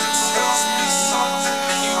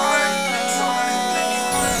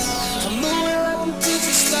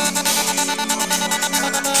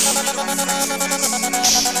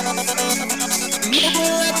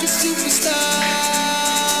a superstar.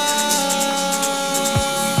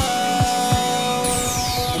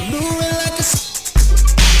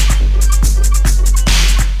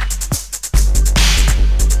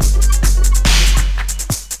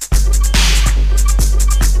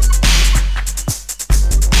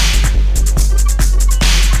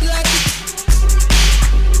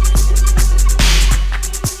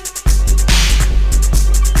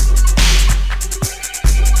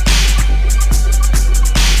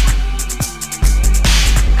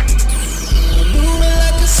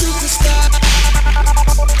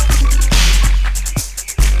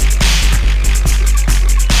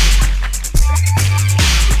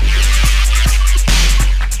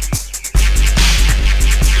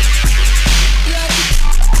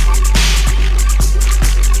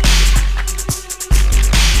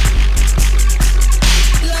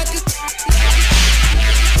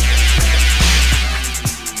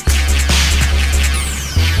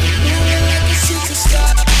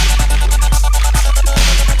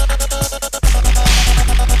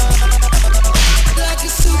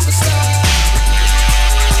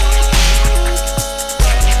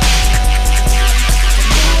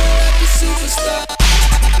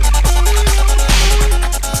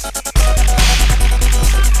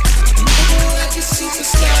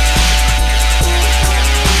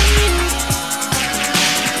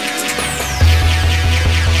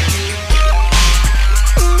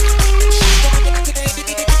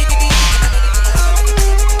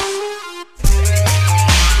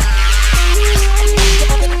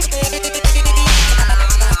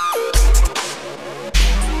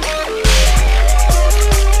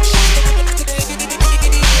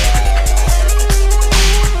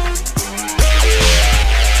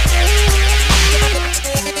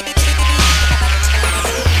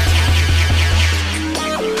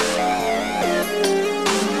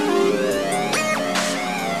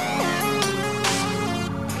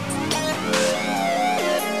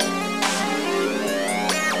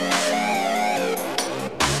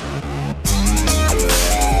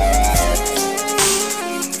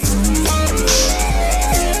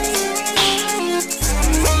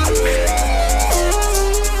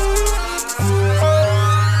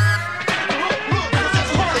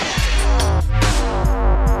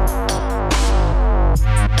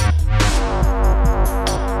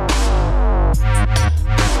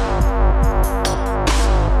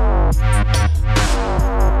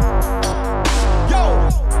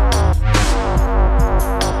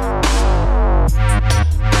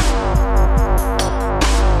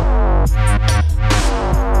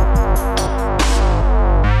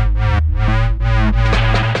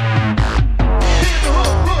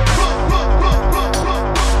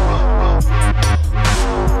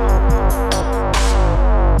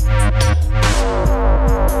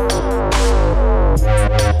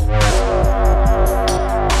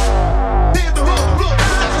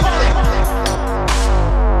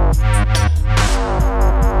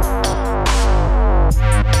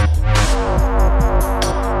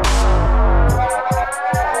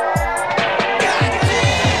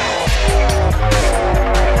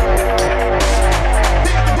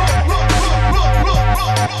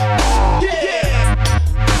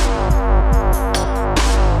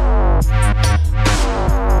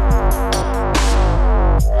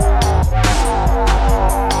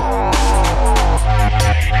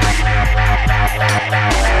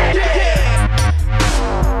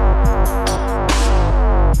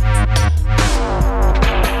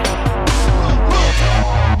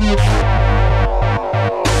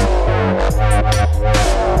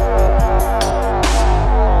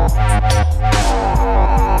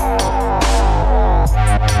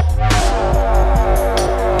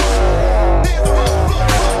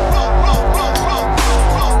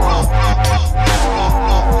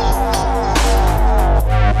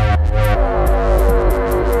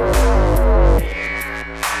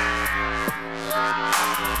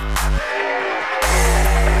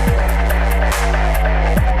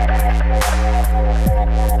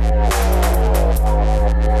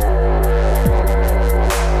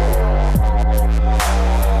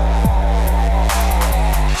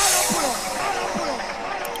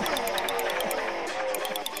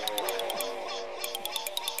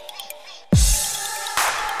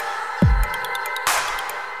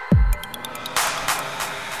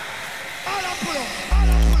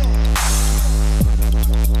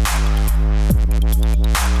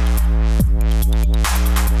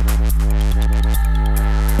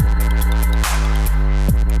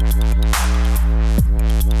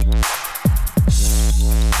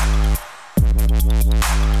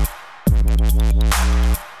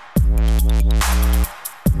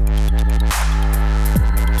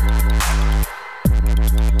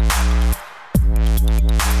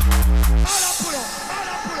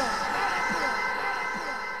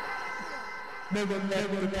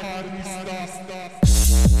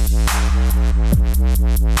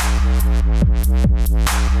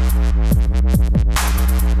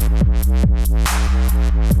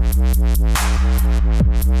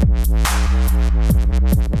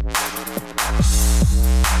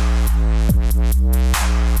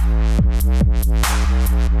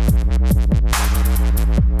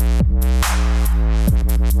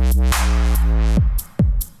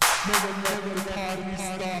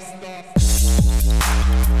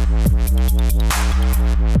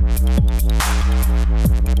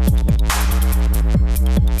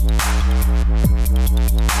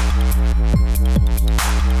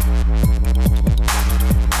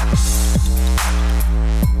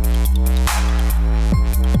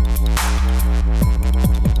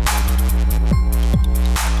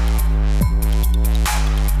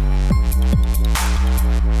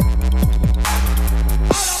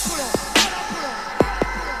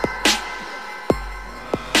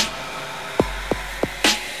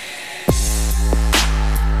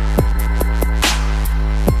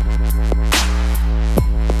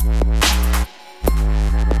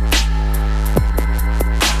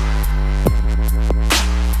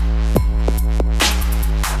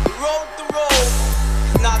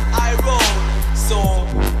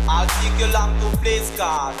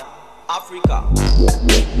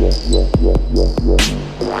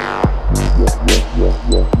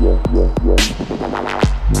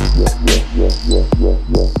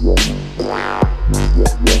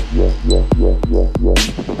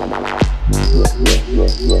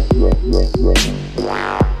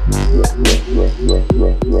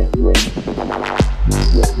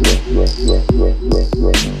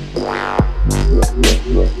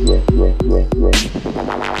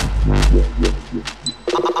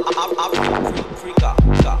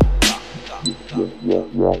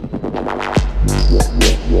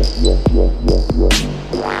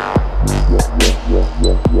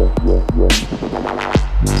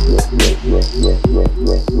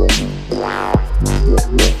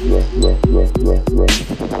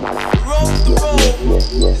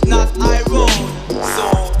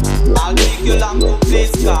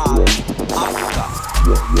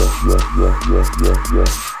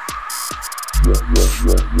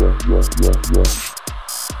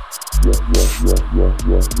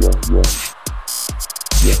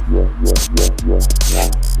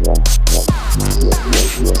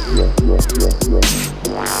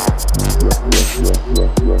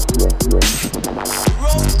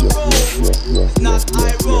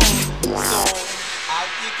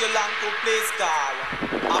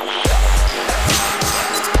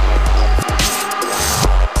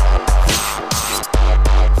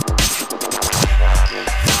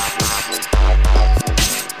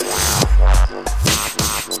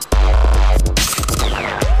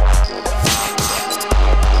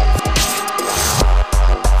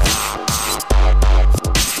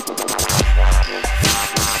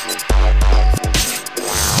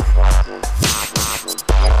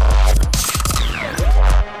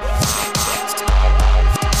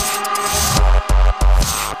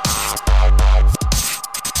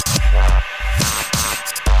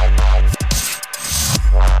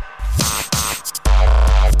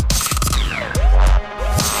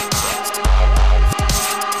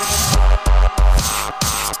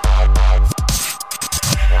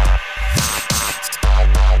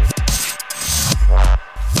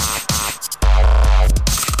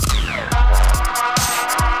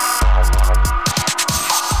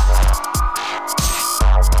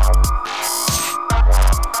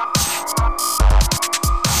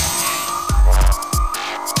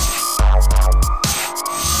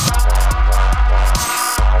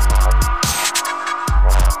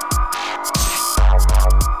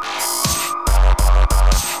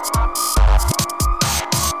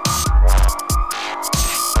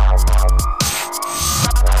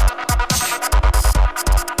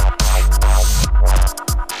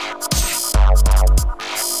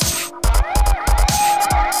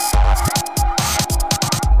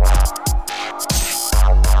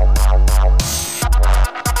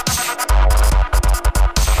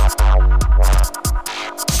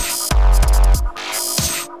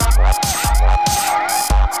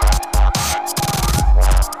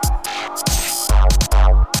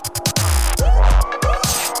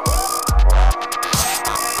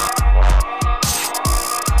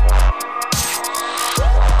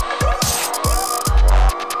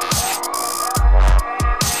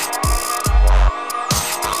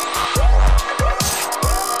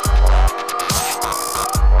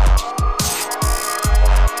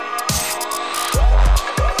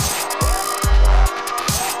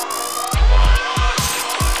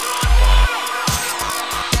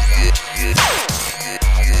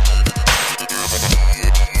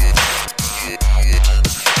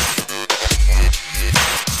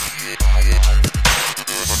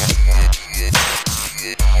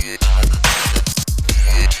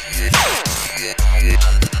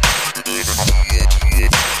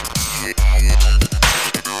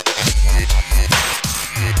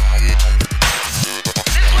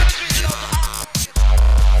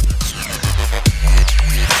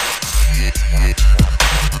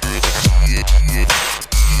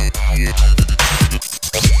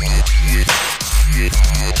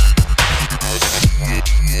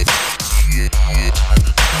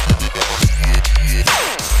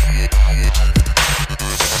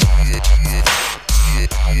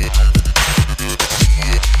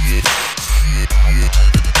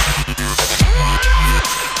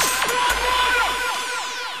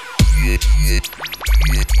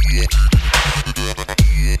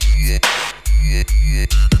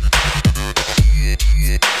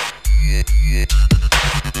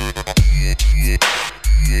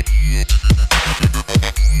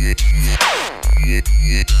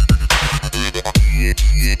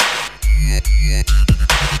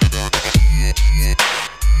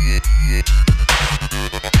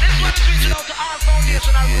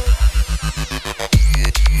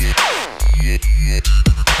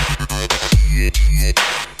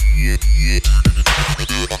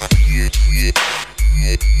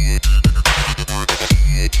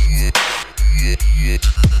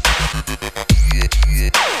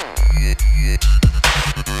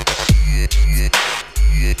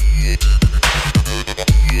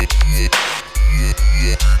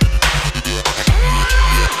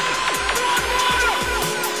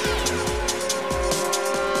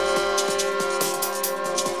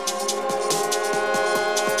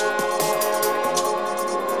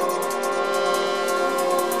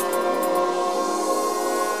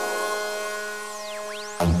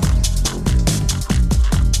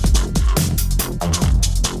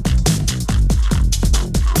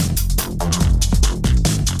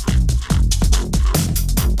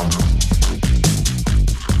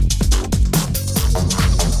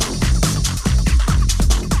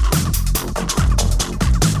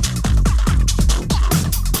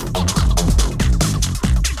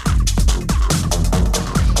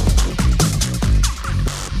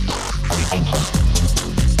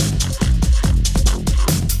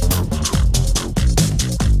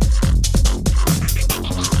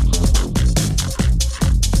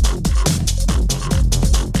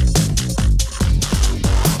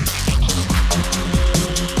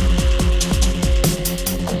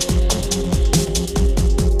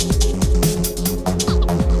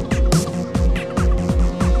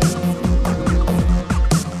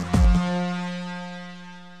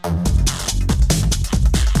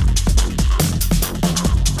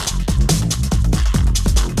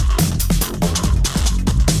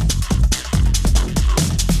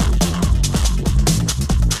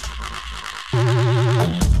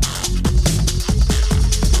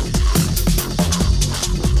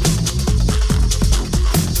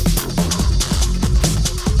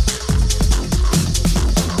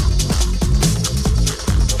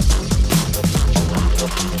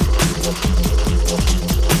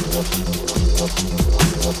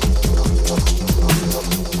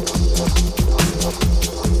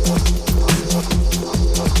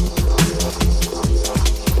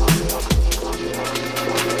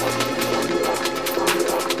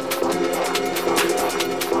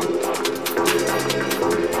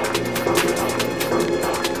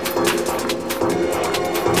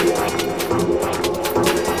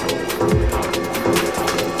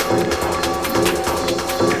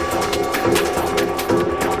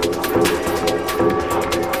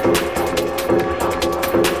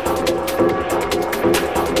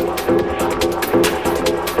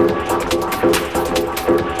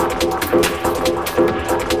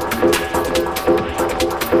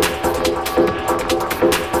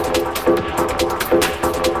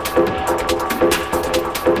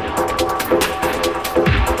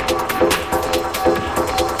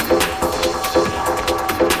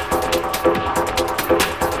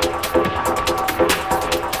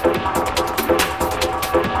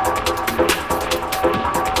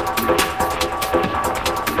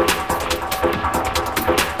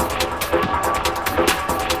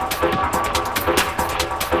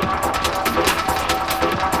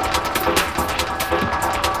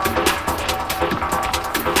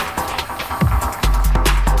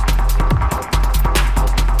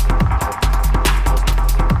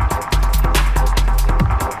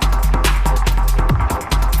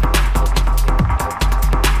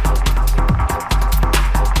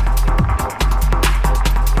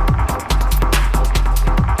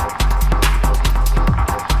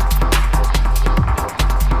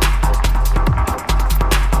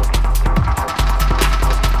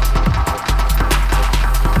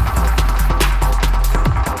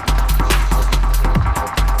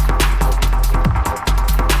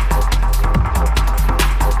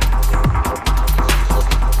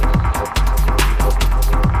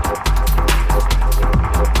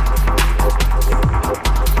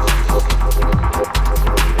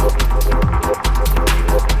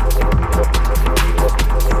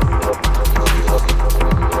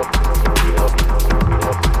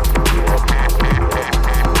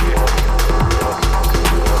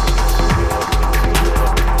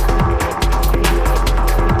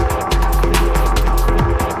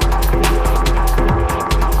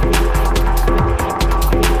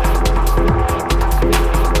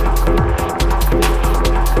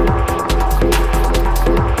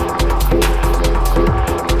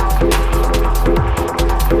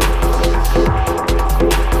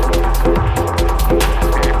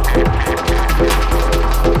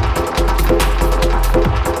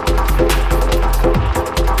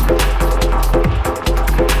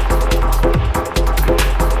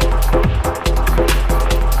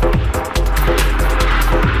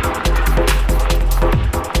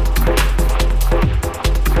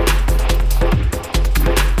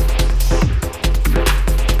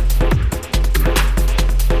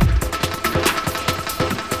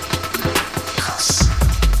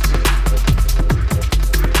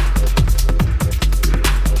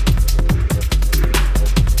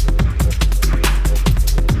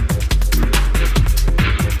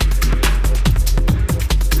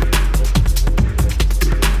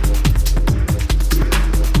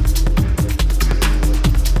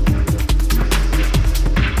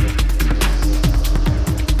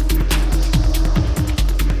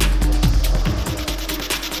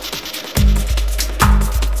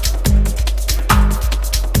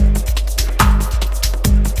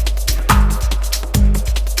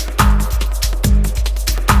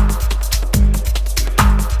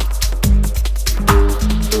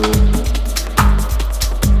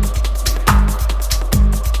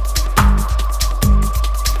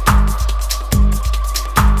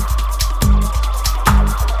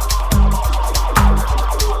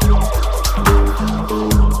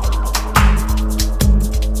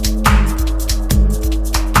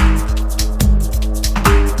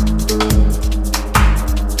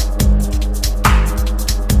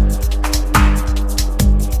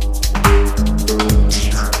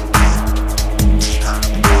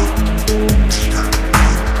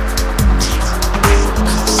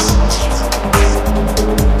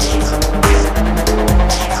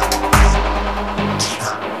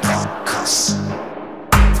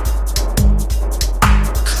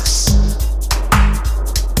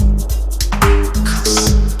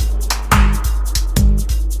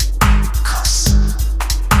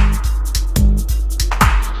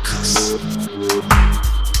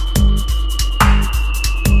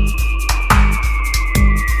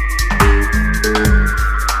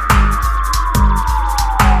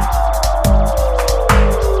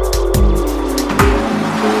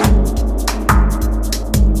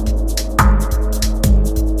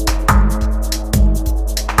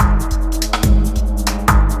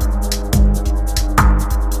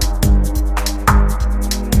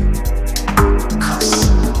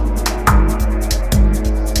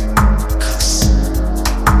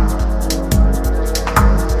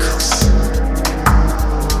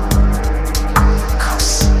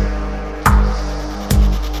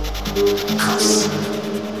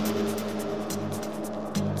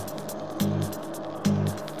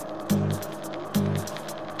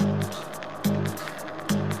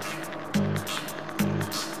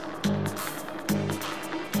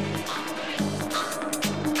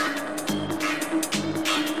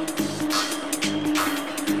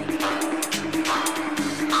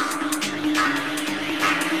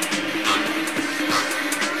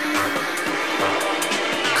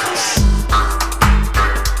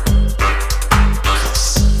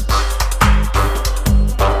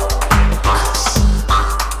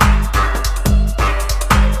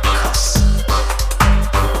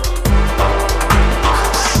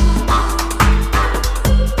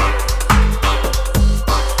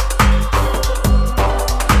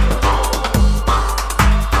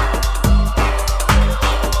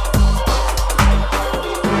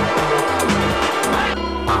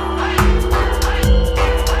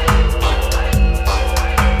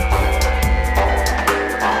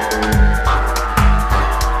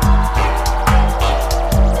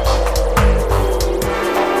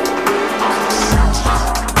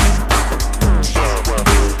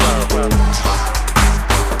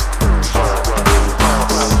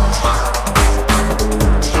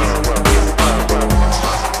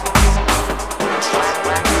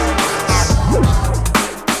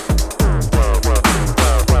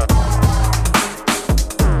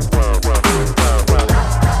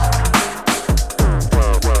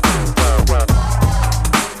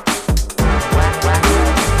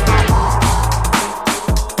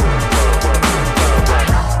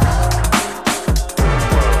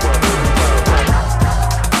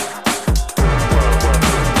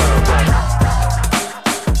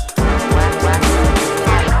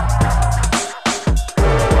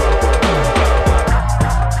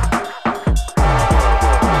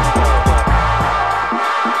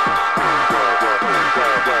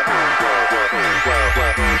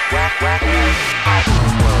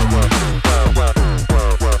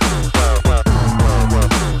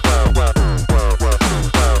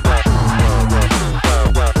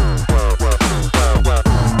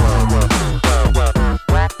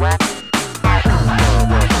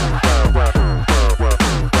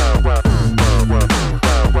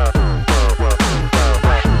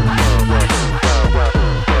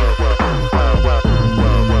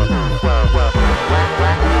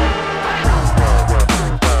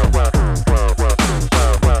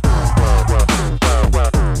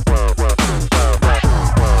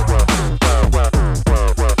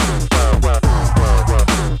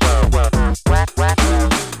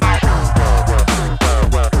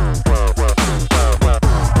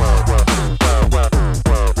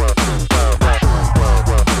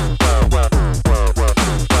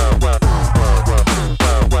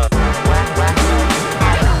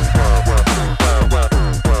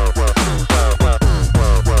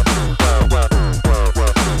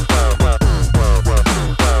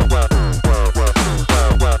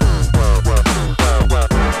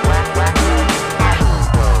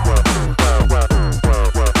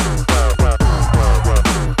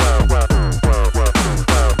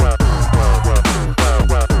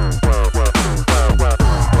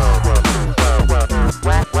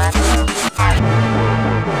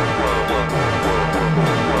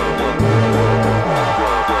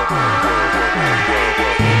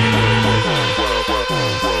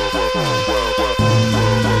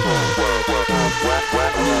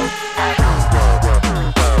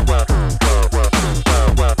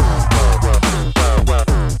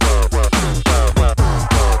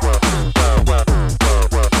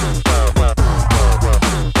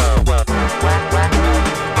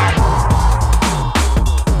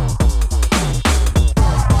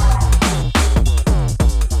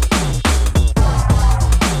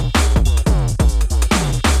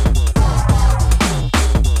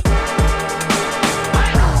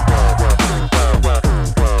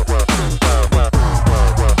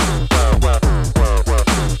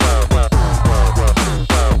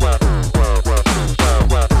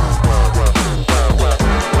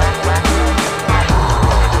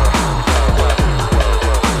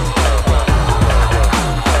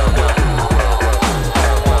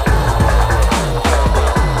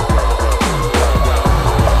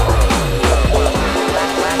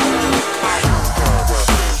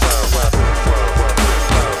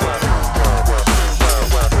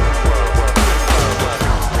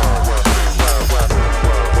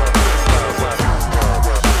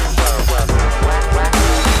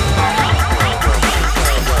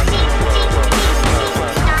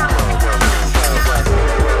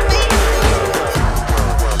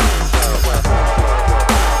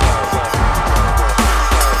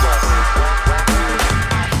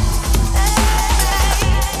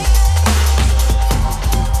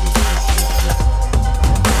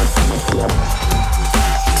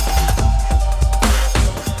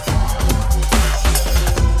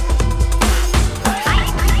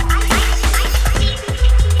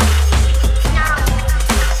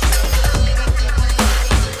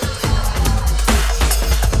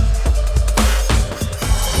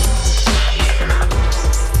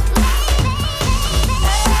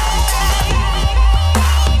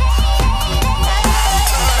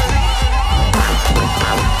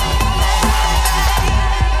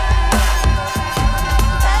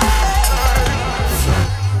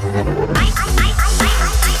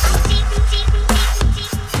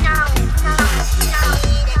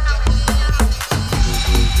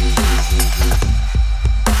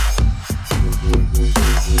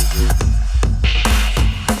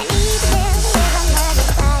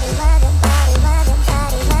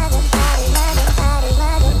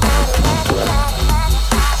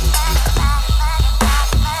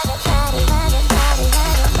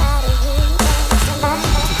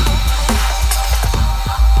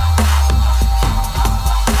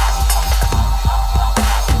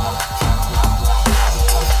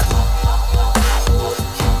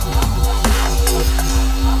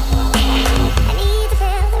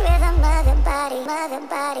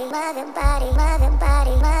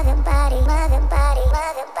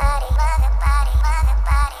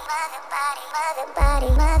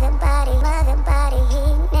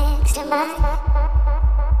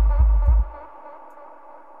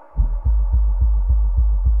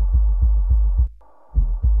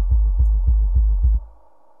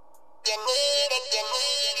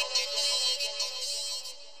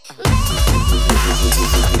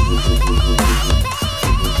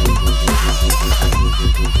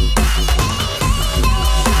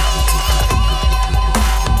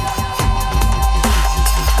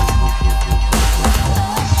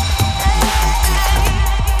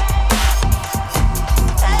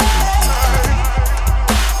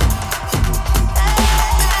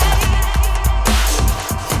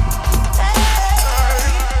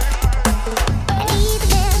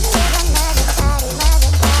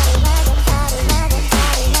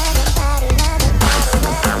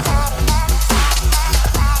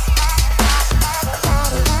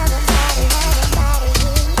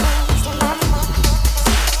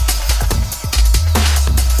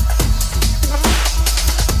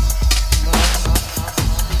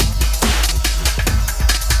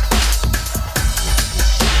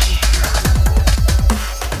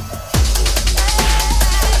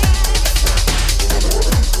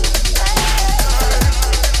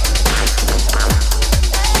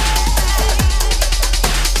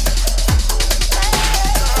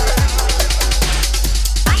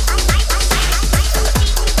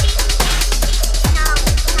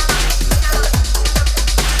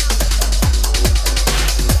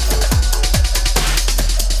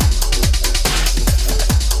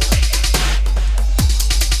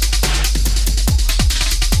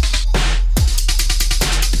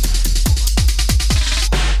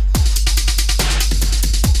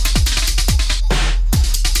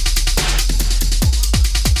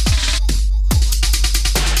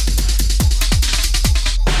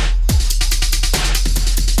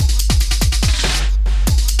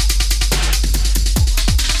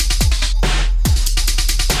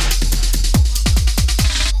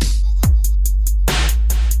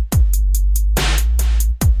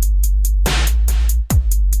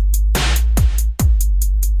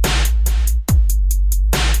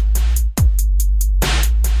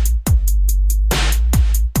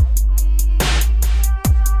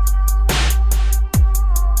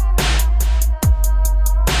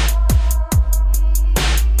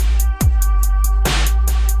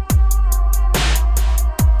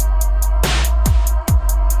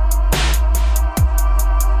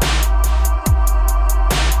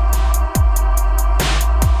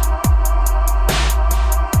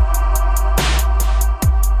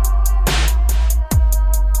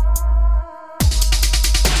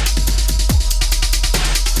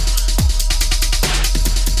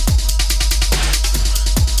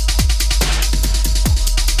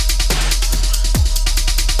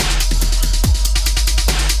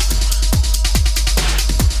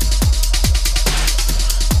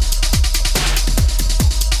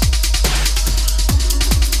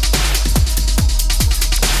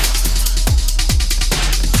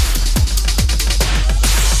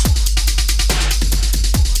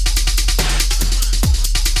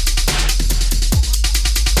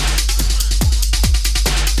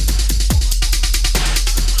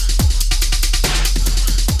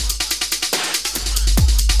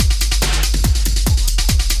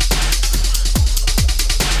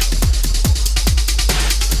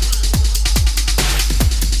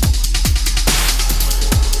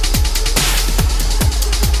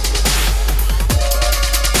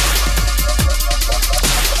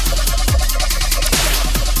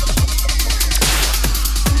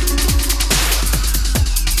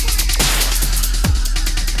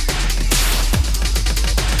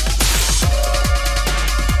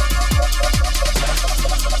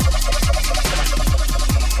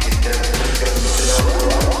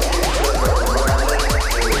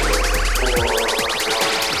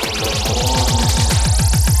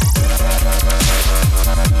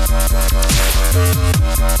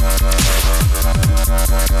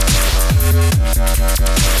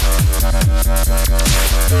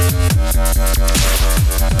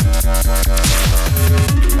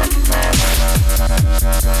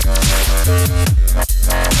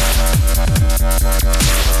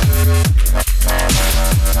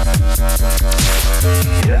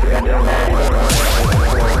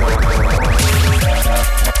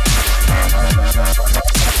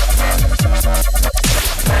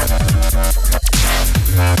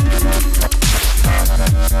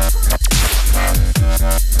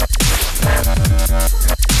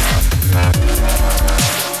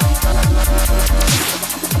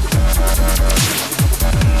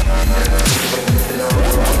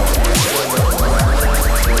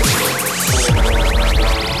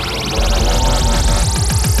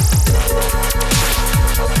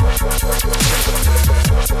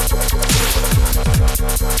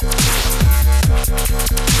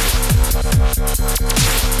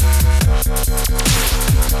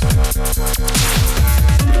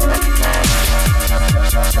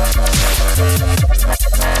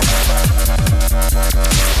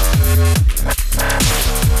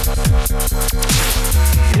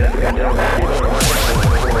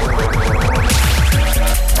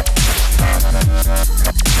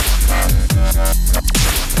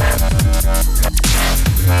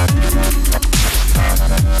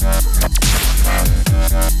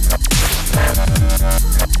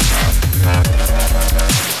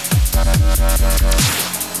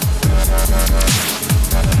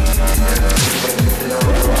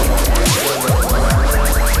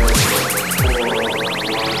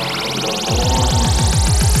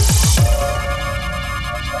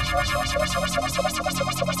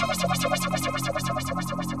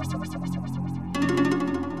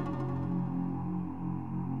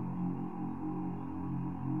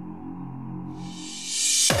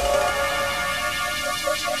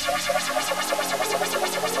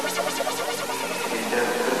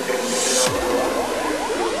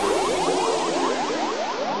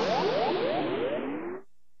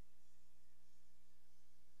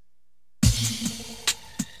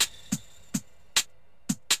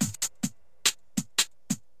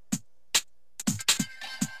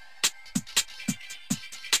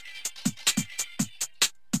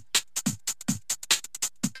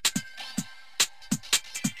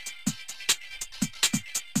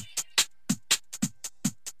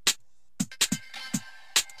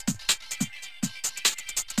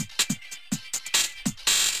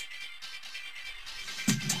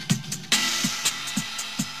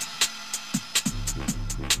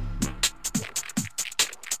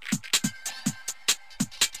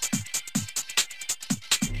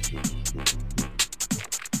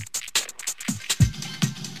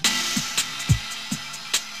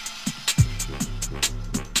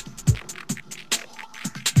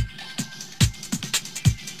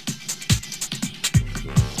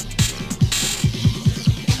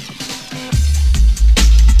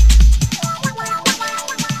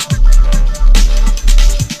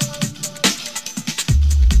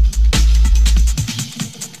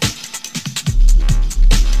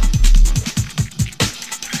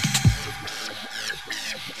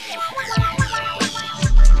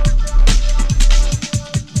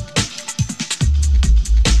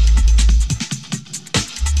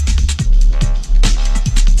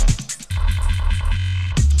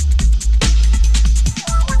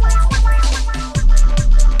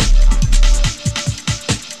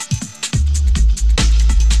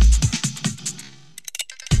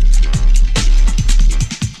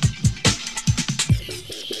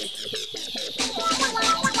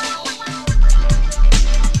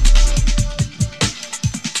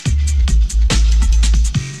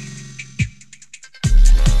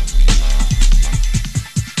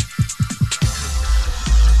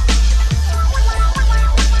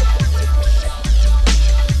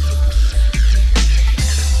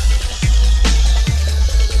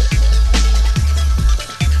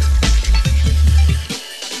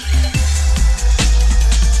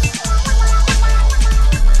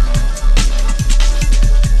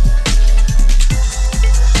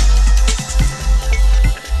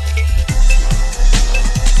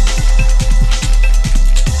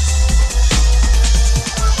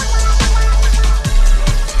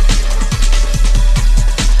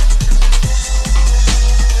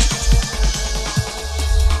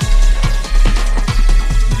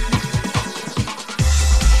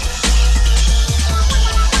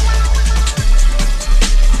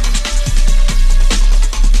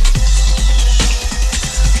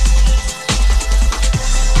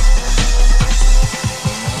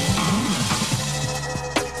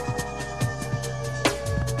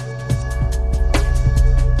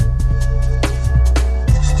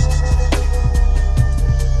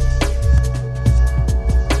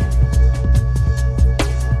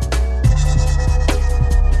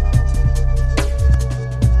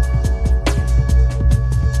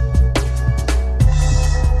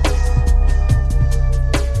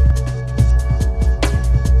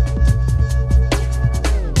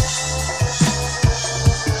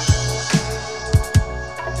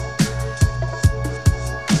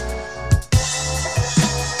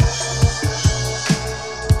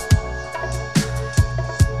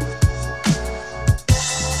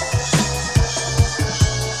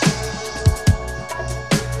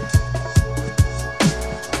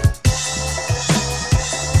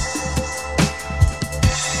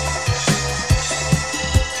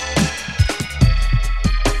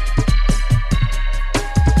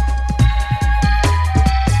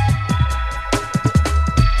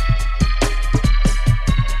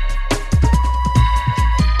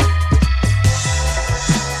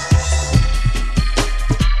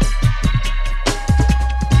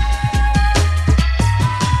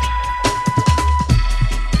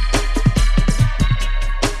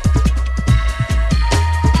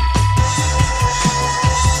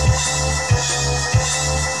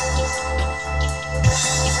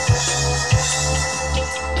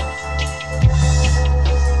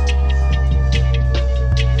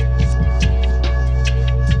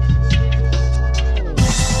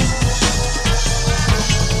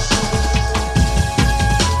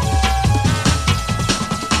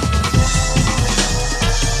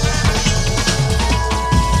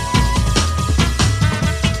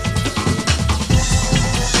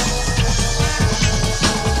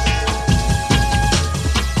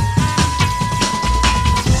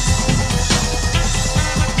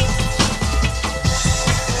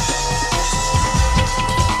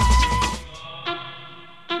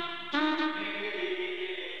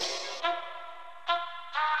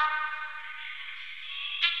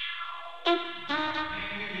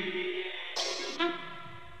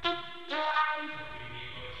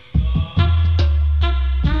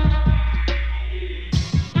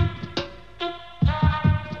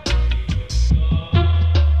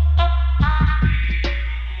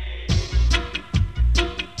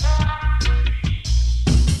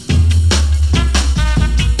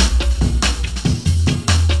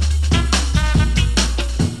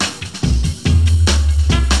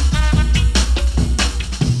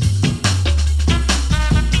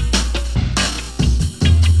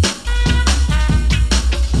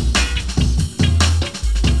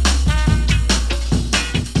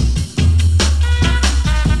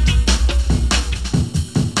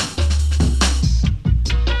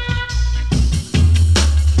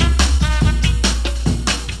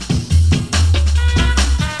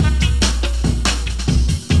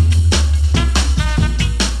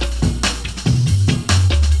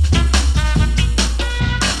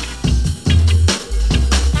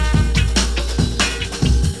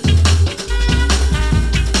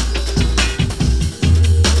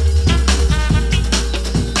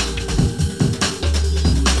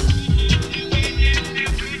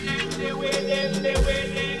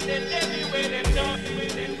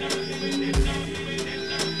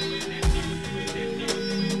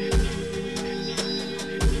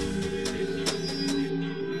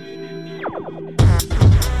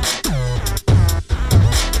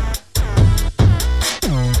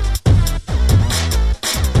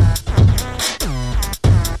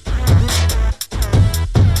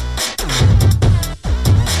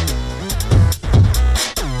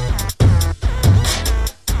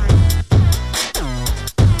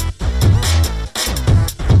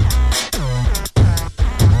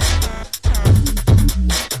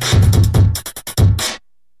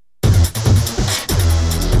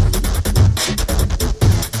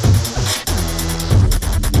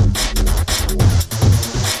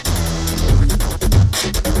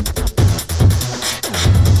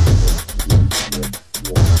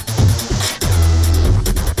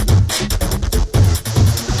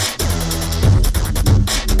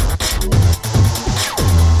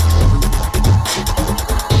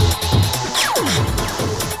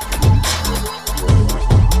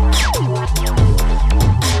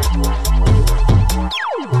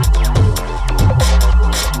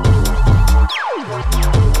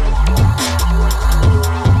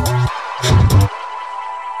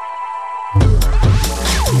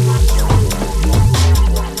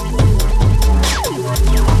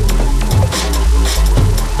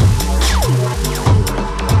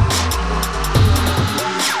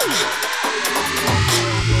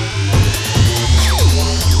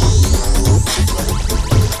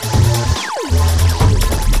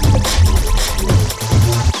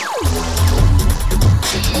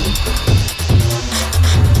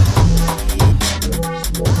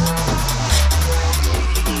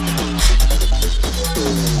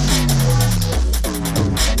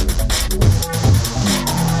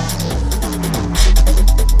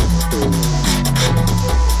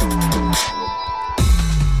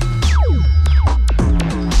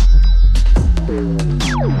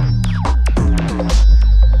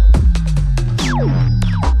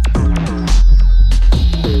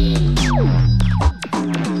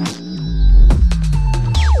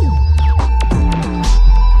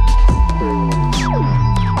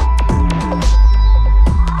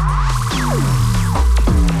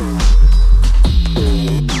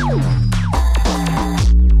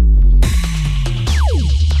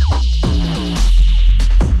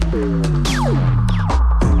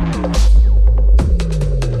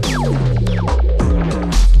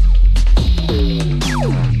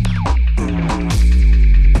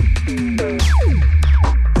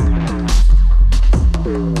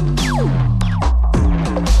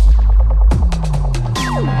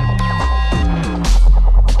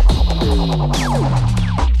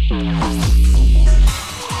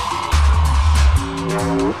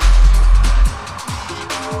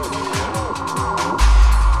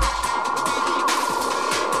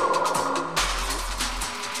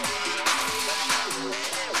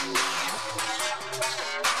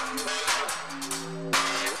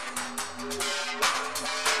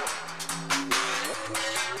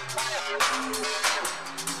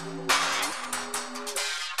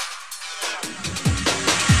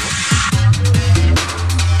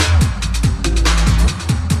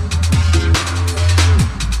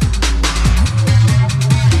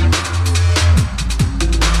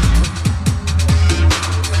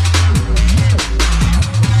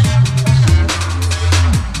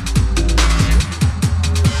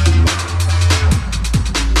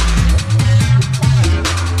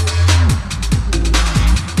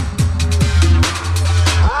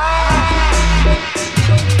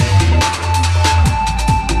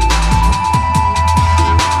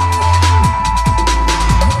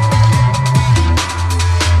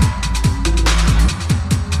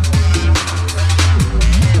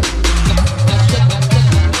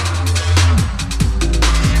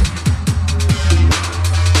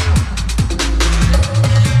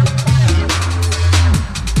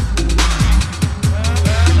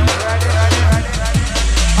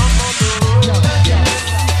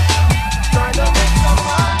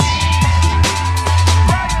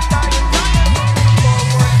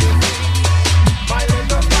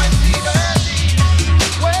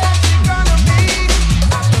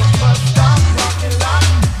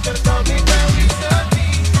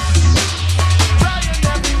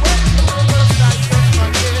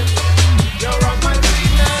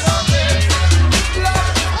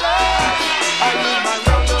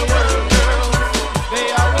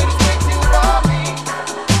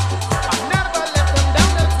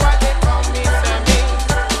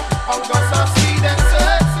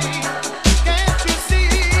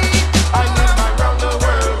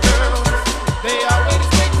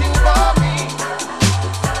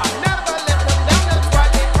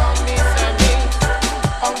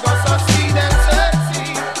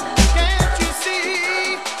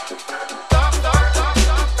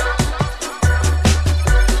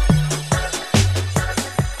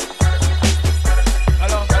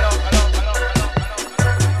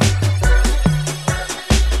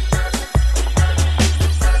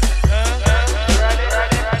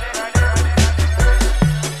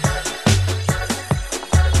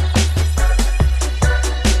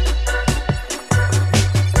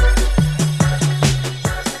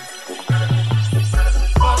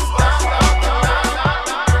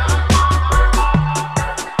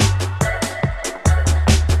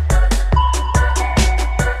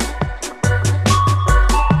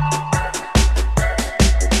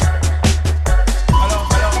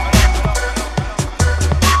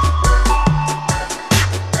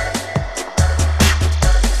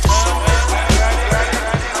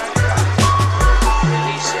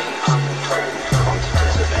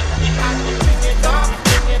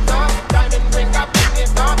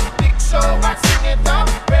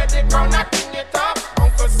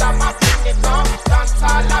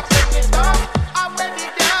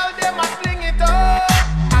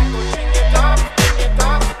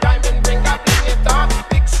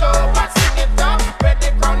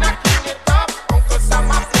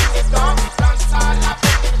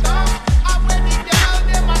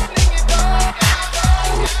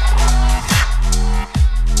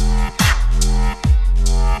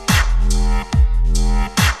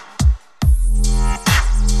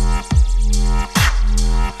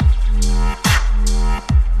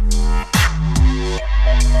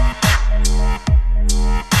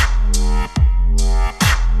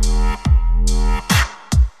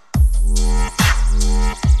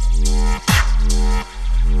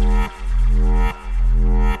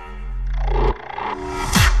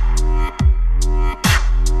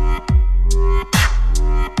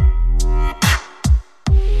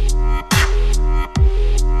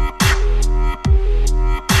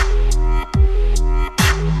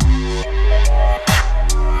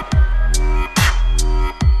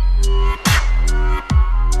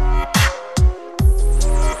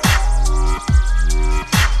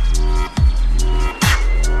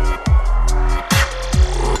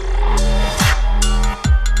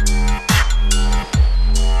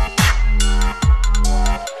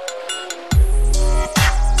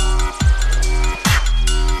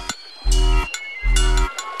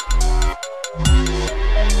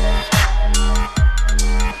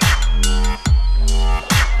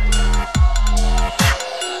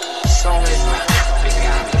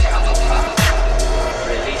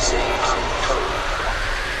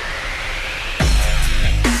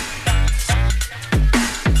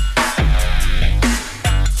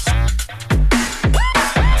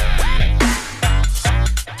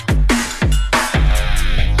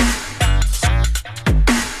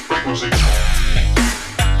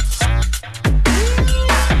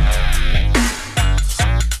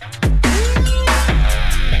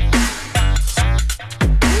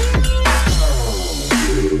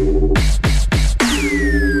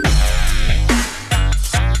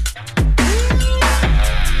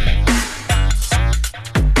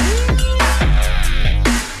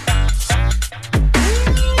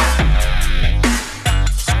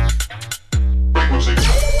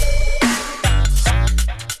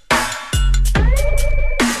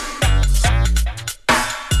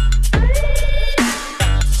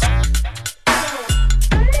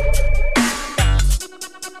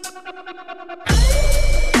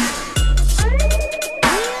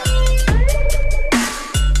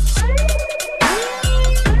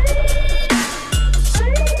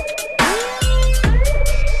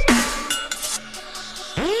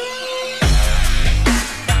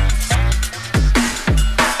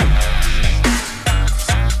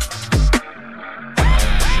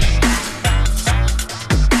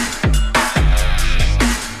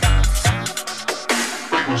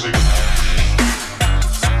 music.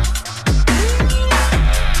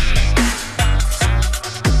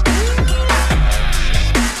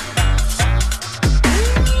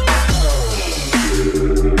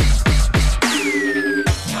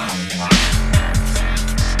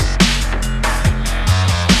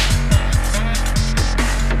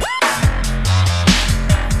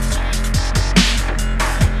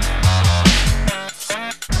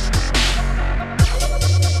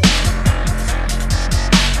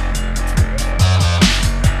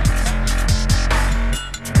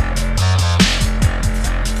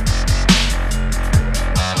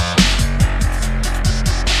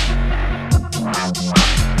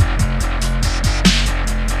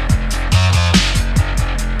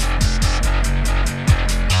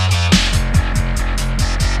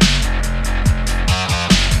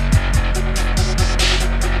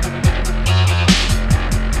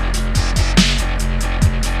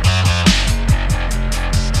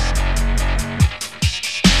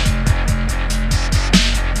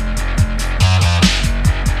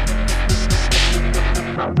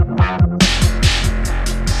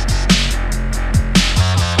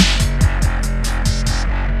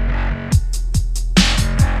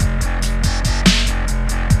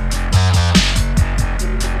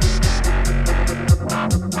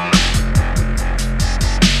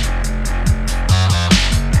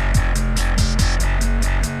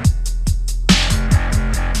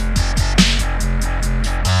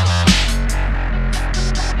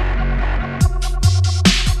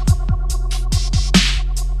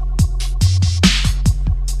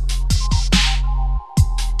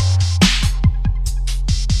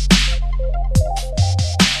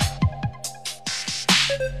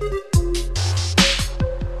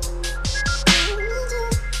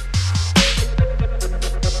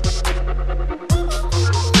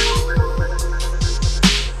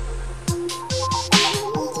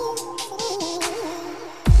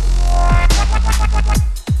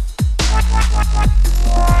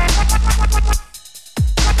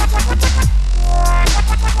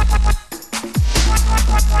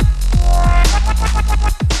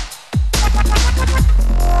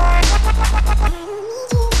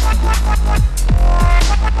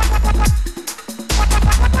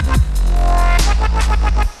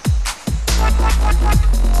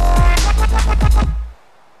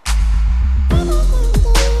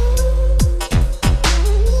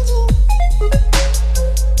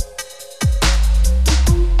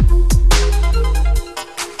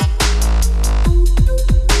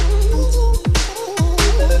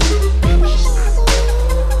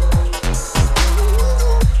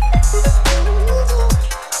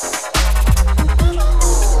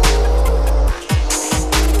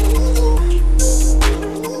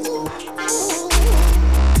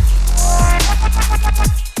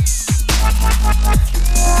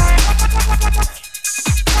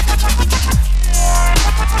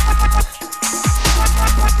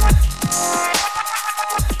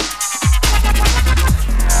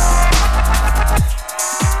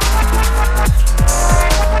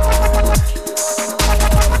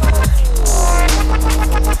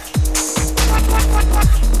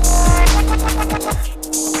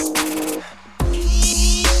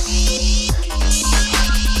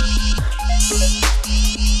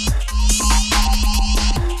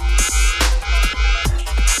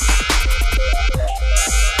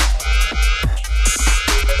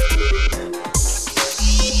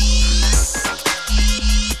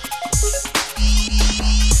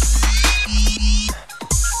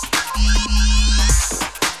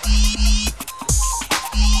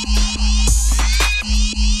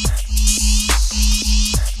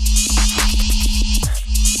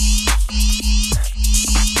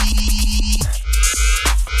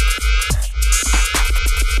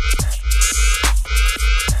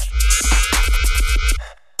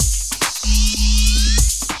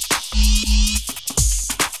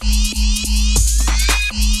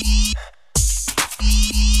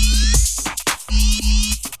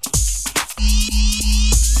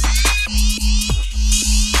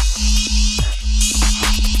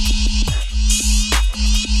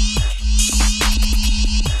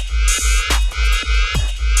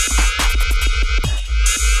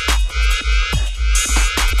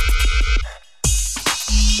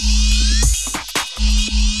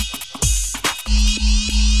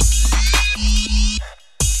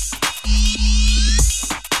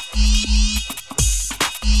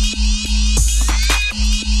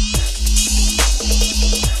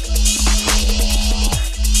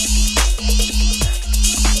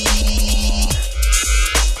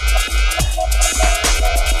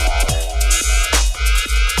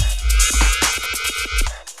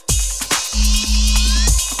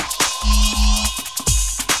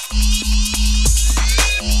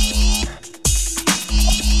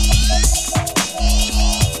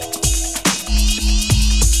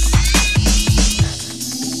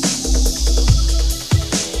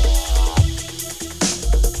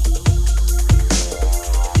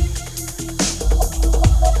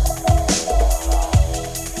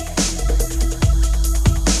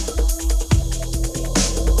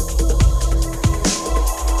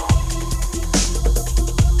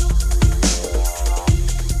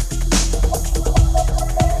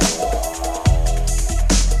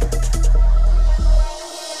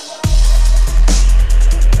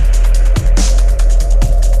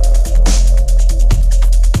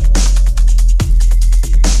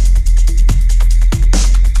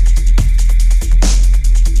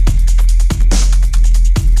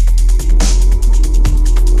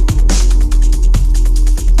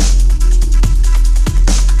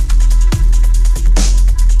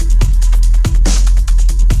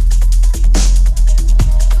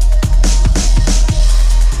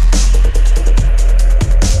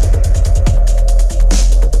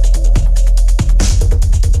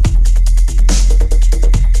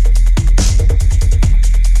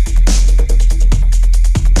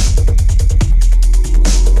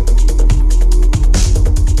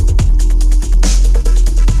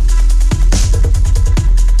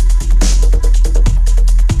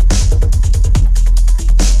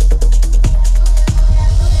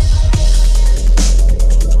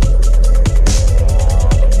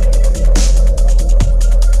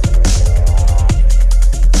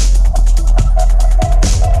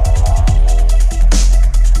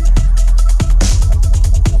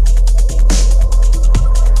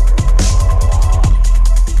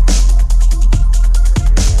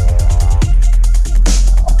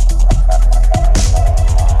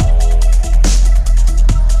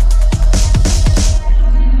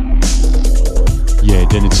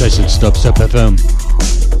 Dubstep FM.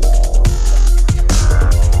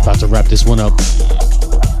 About to wrap this one up.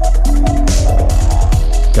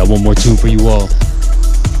 Got one more tune for you all.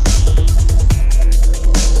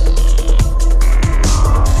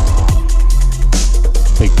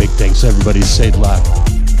 Big thanks to everybody to Save Lock.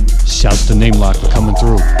 Shouts to Name Lock for coming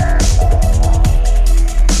through.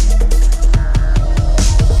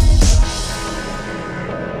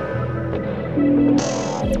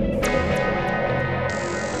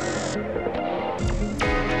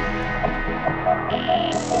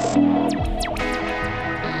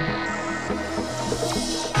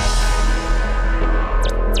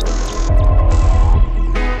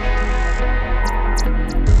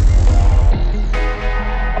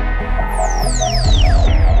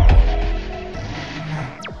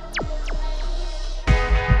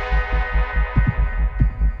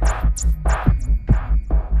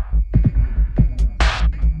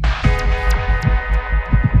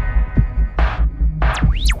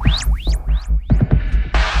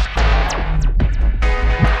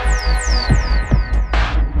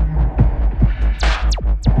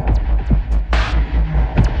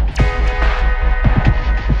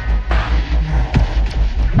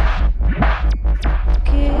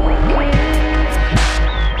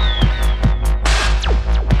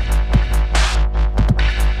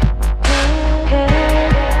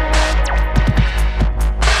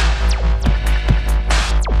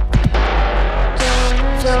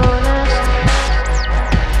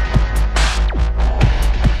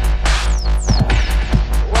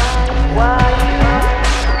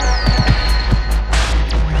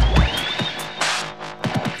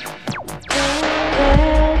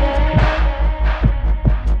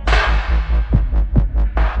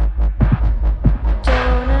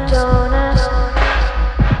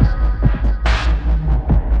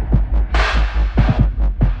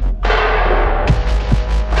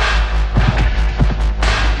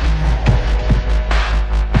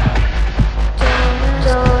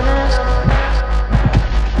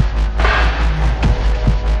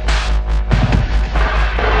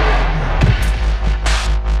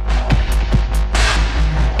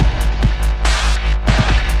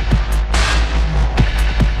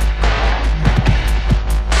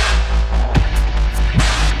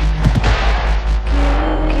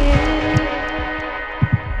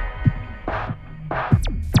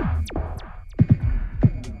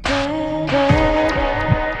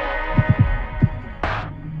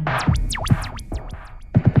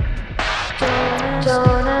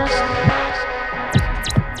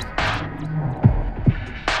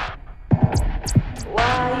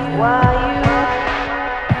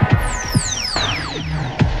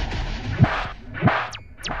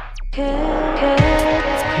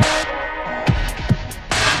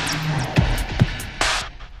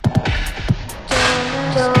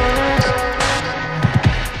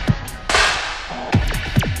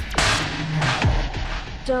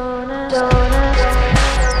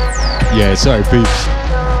 Yeah, sorry peeps.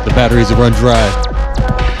 The batteries have run dry.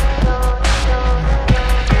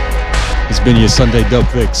 It's been your Sunday Dub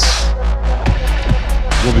Fix.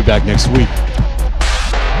 We'll be back next week.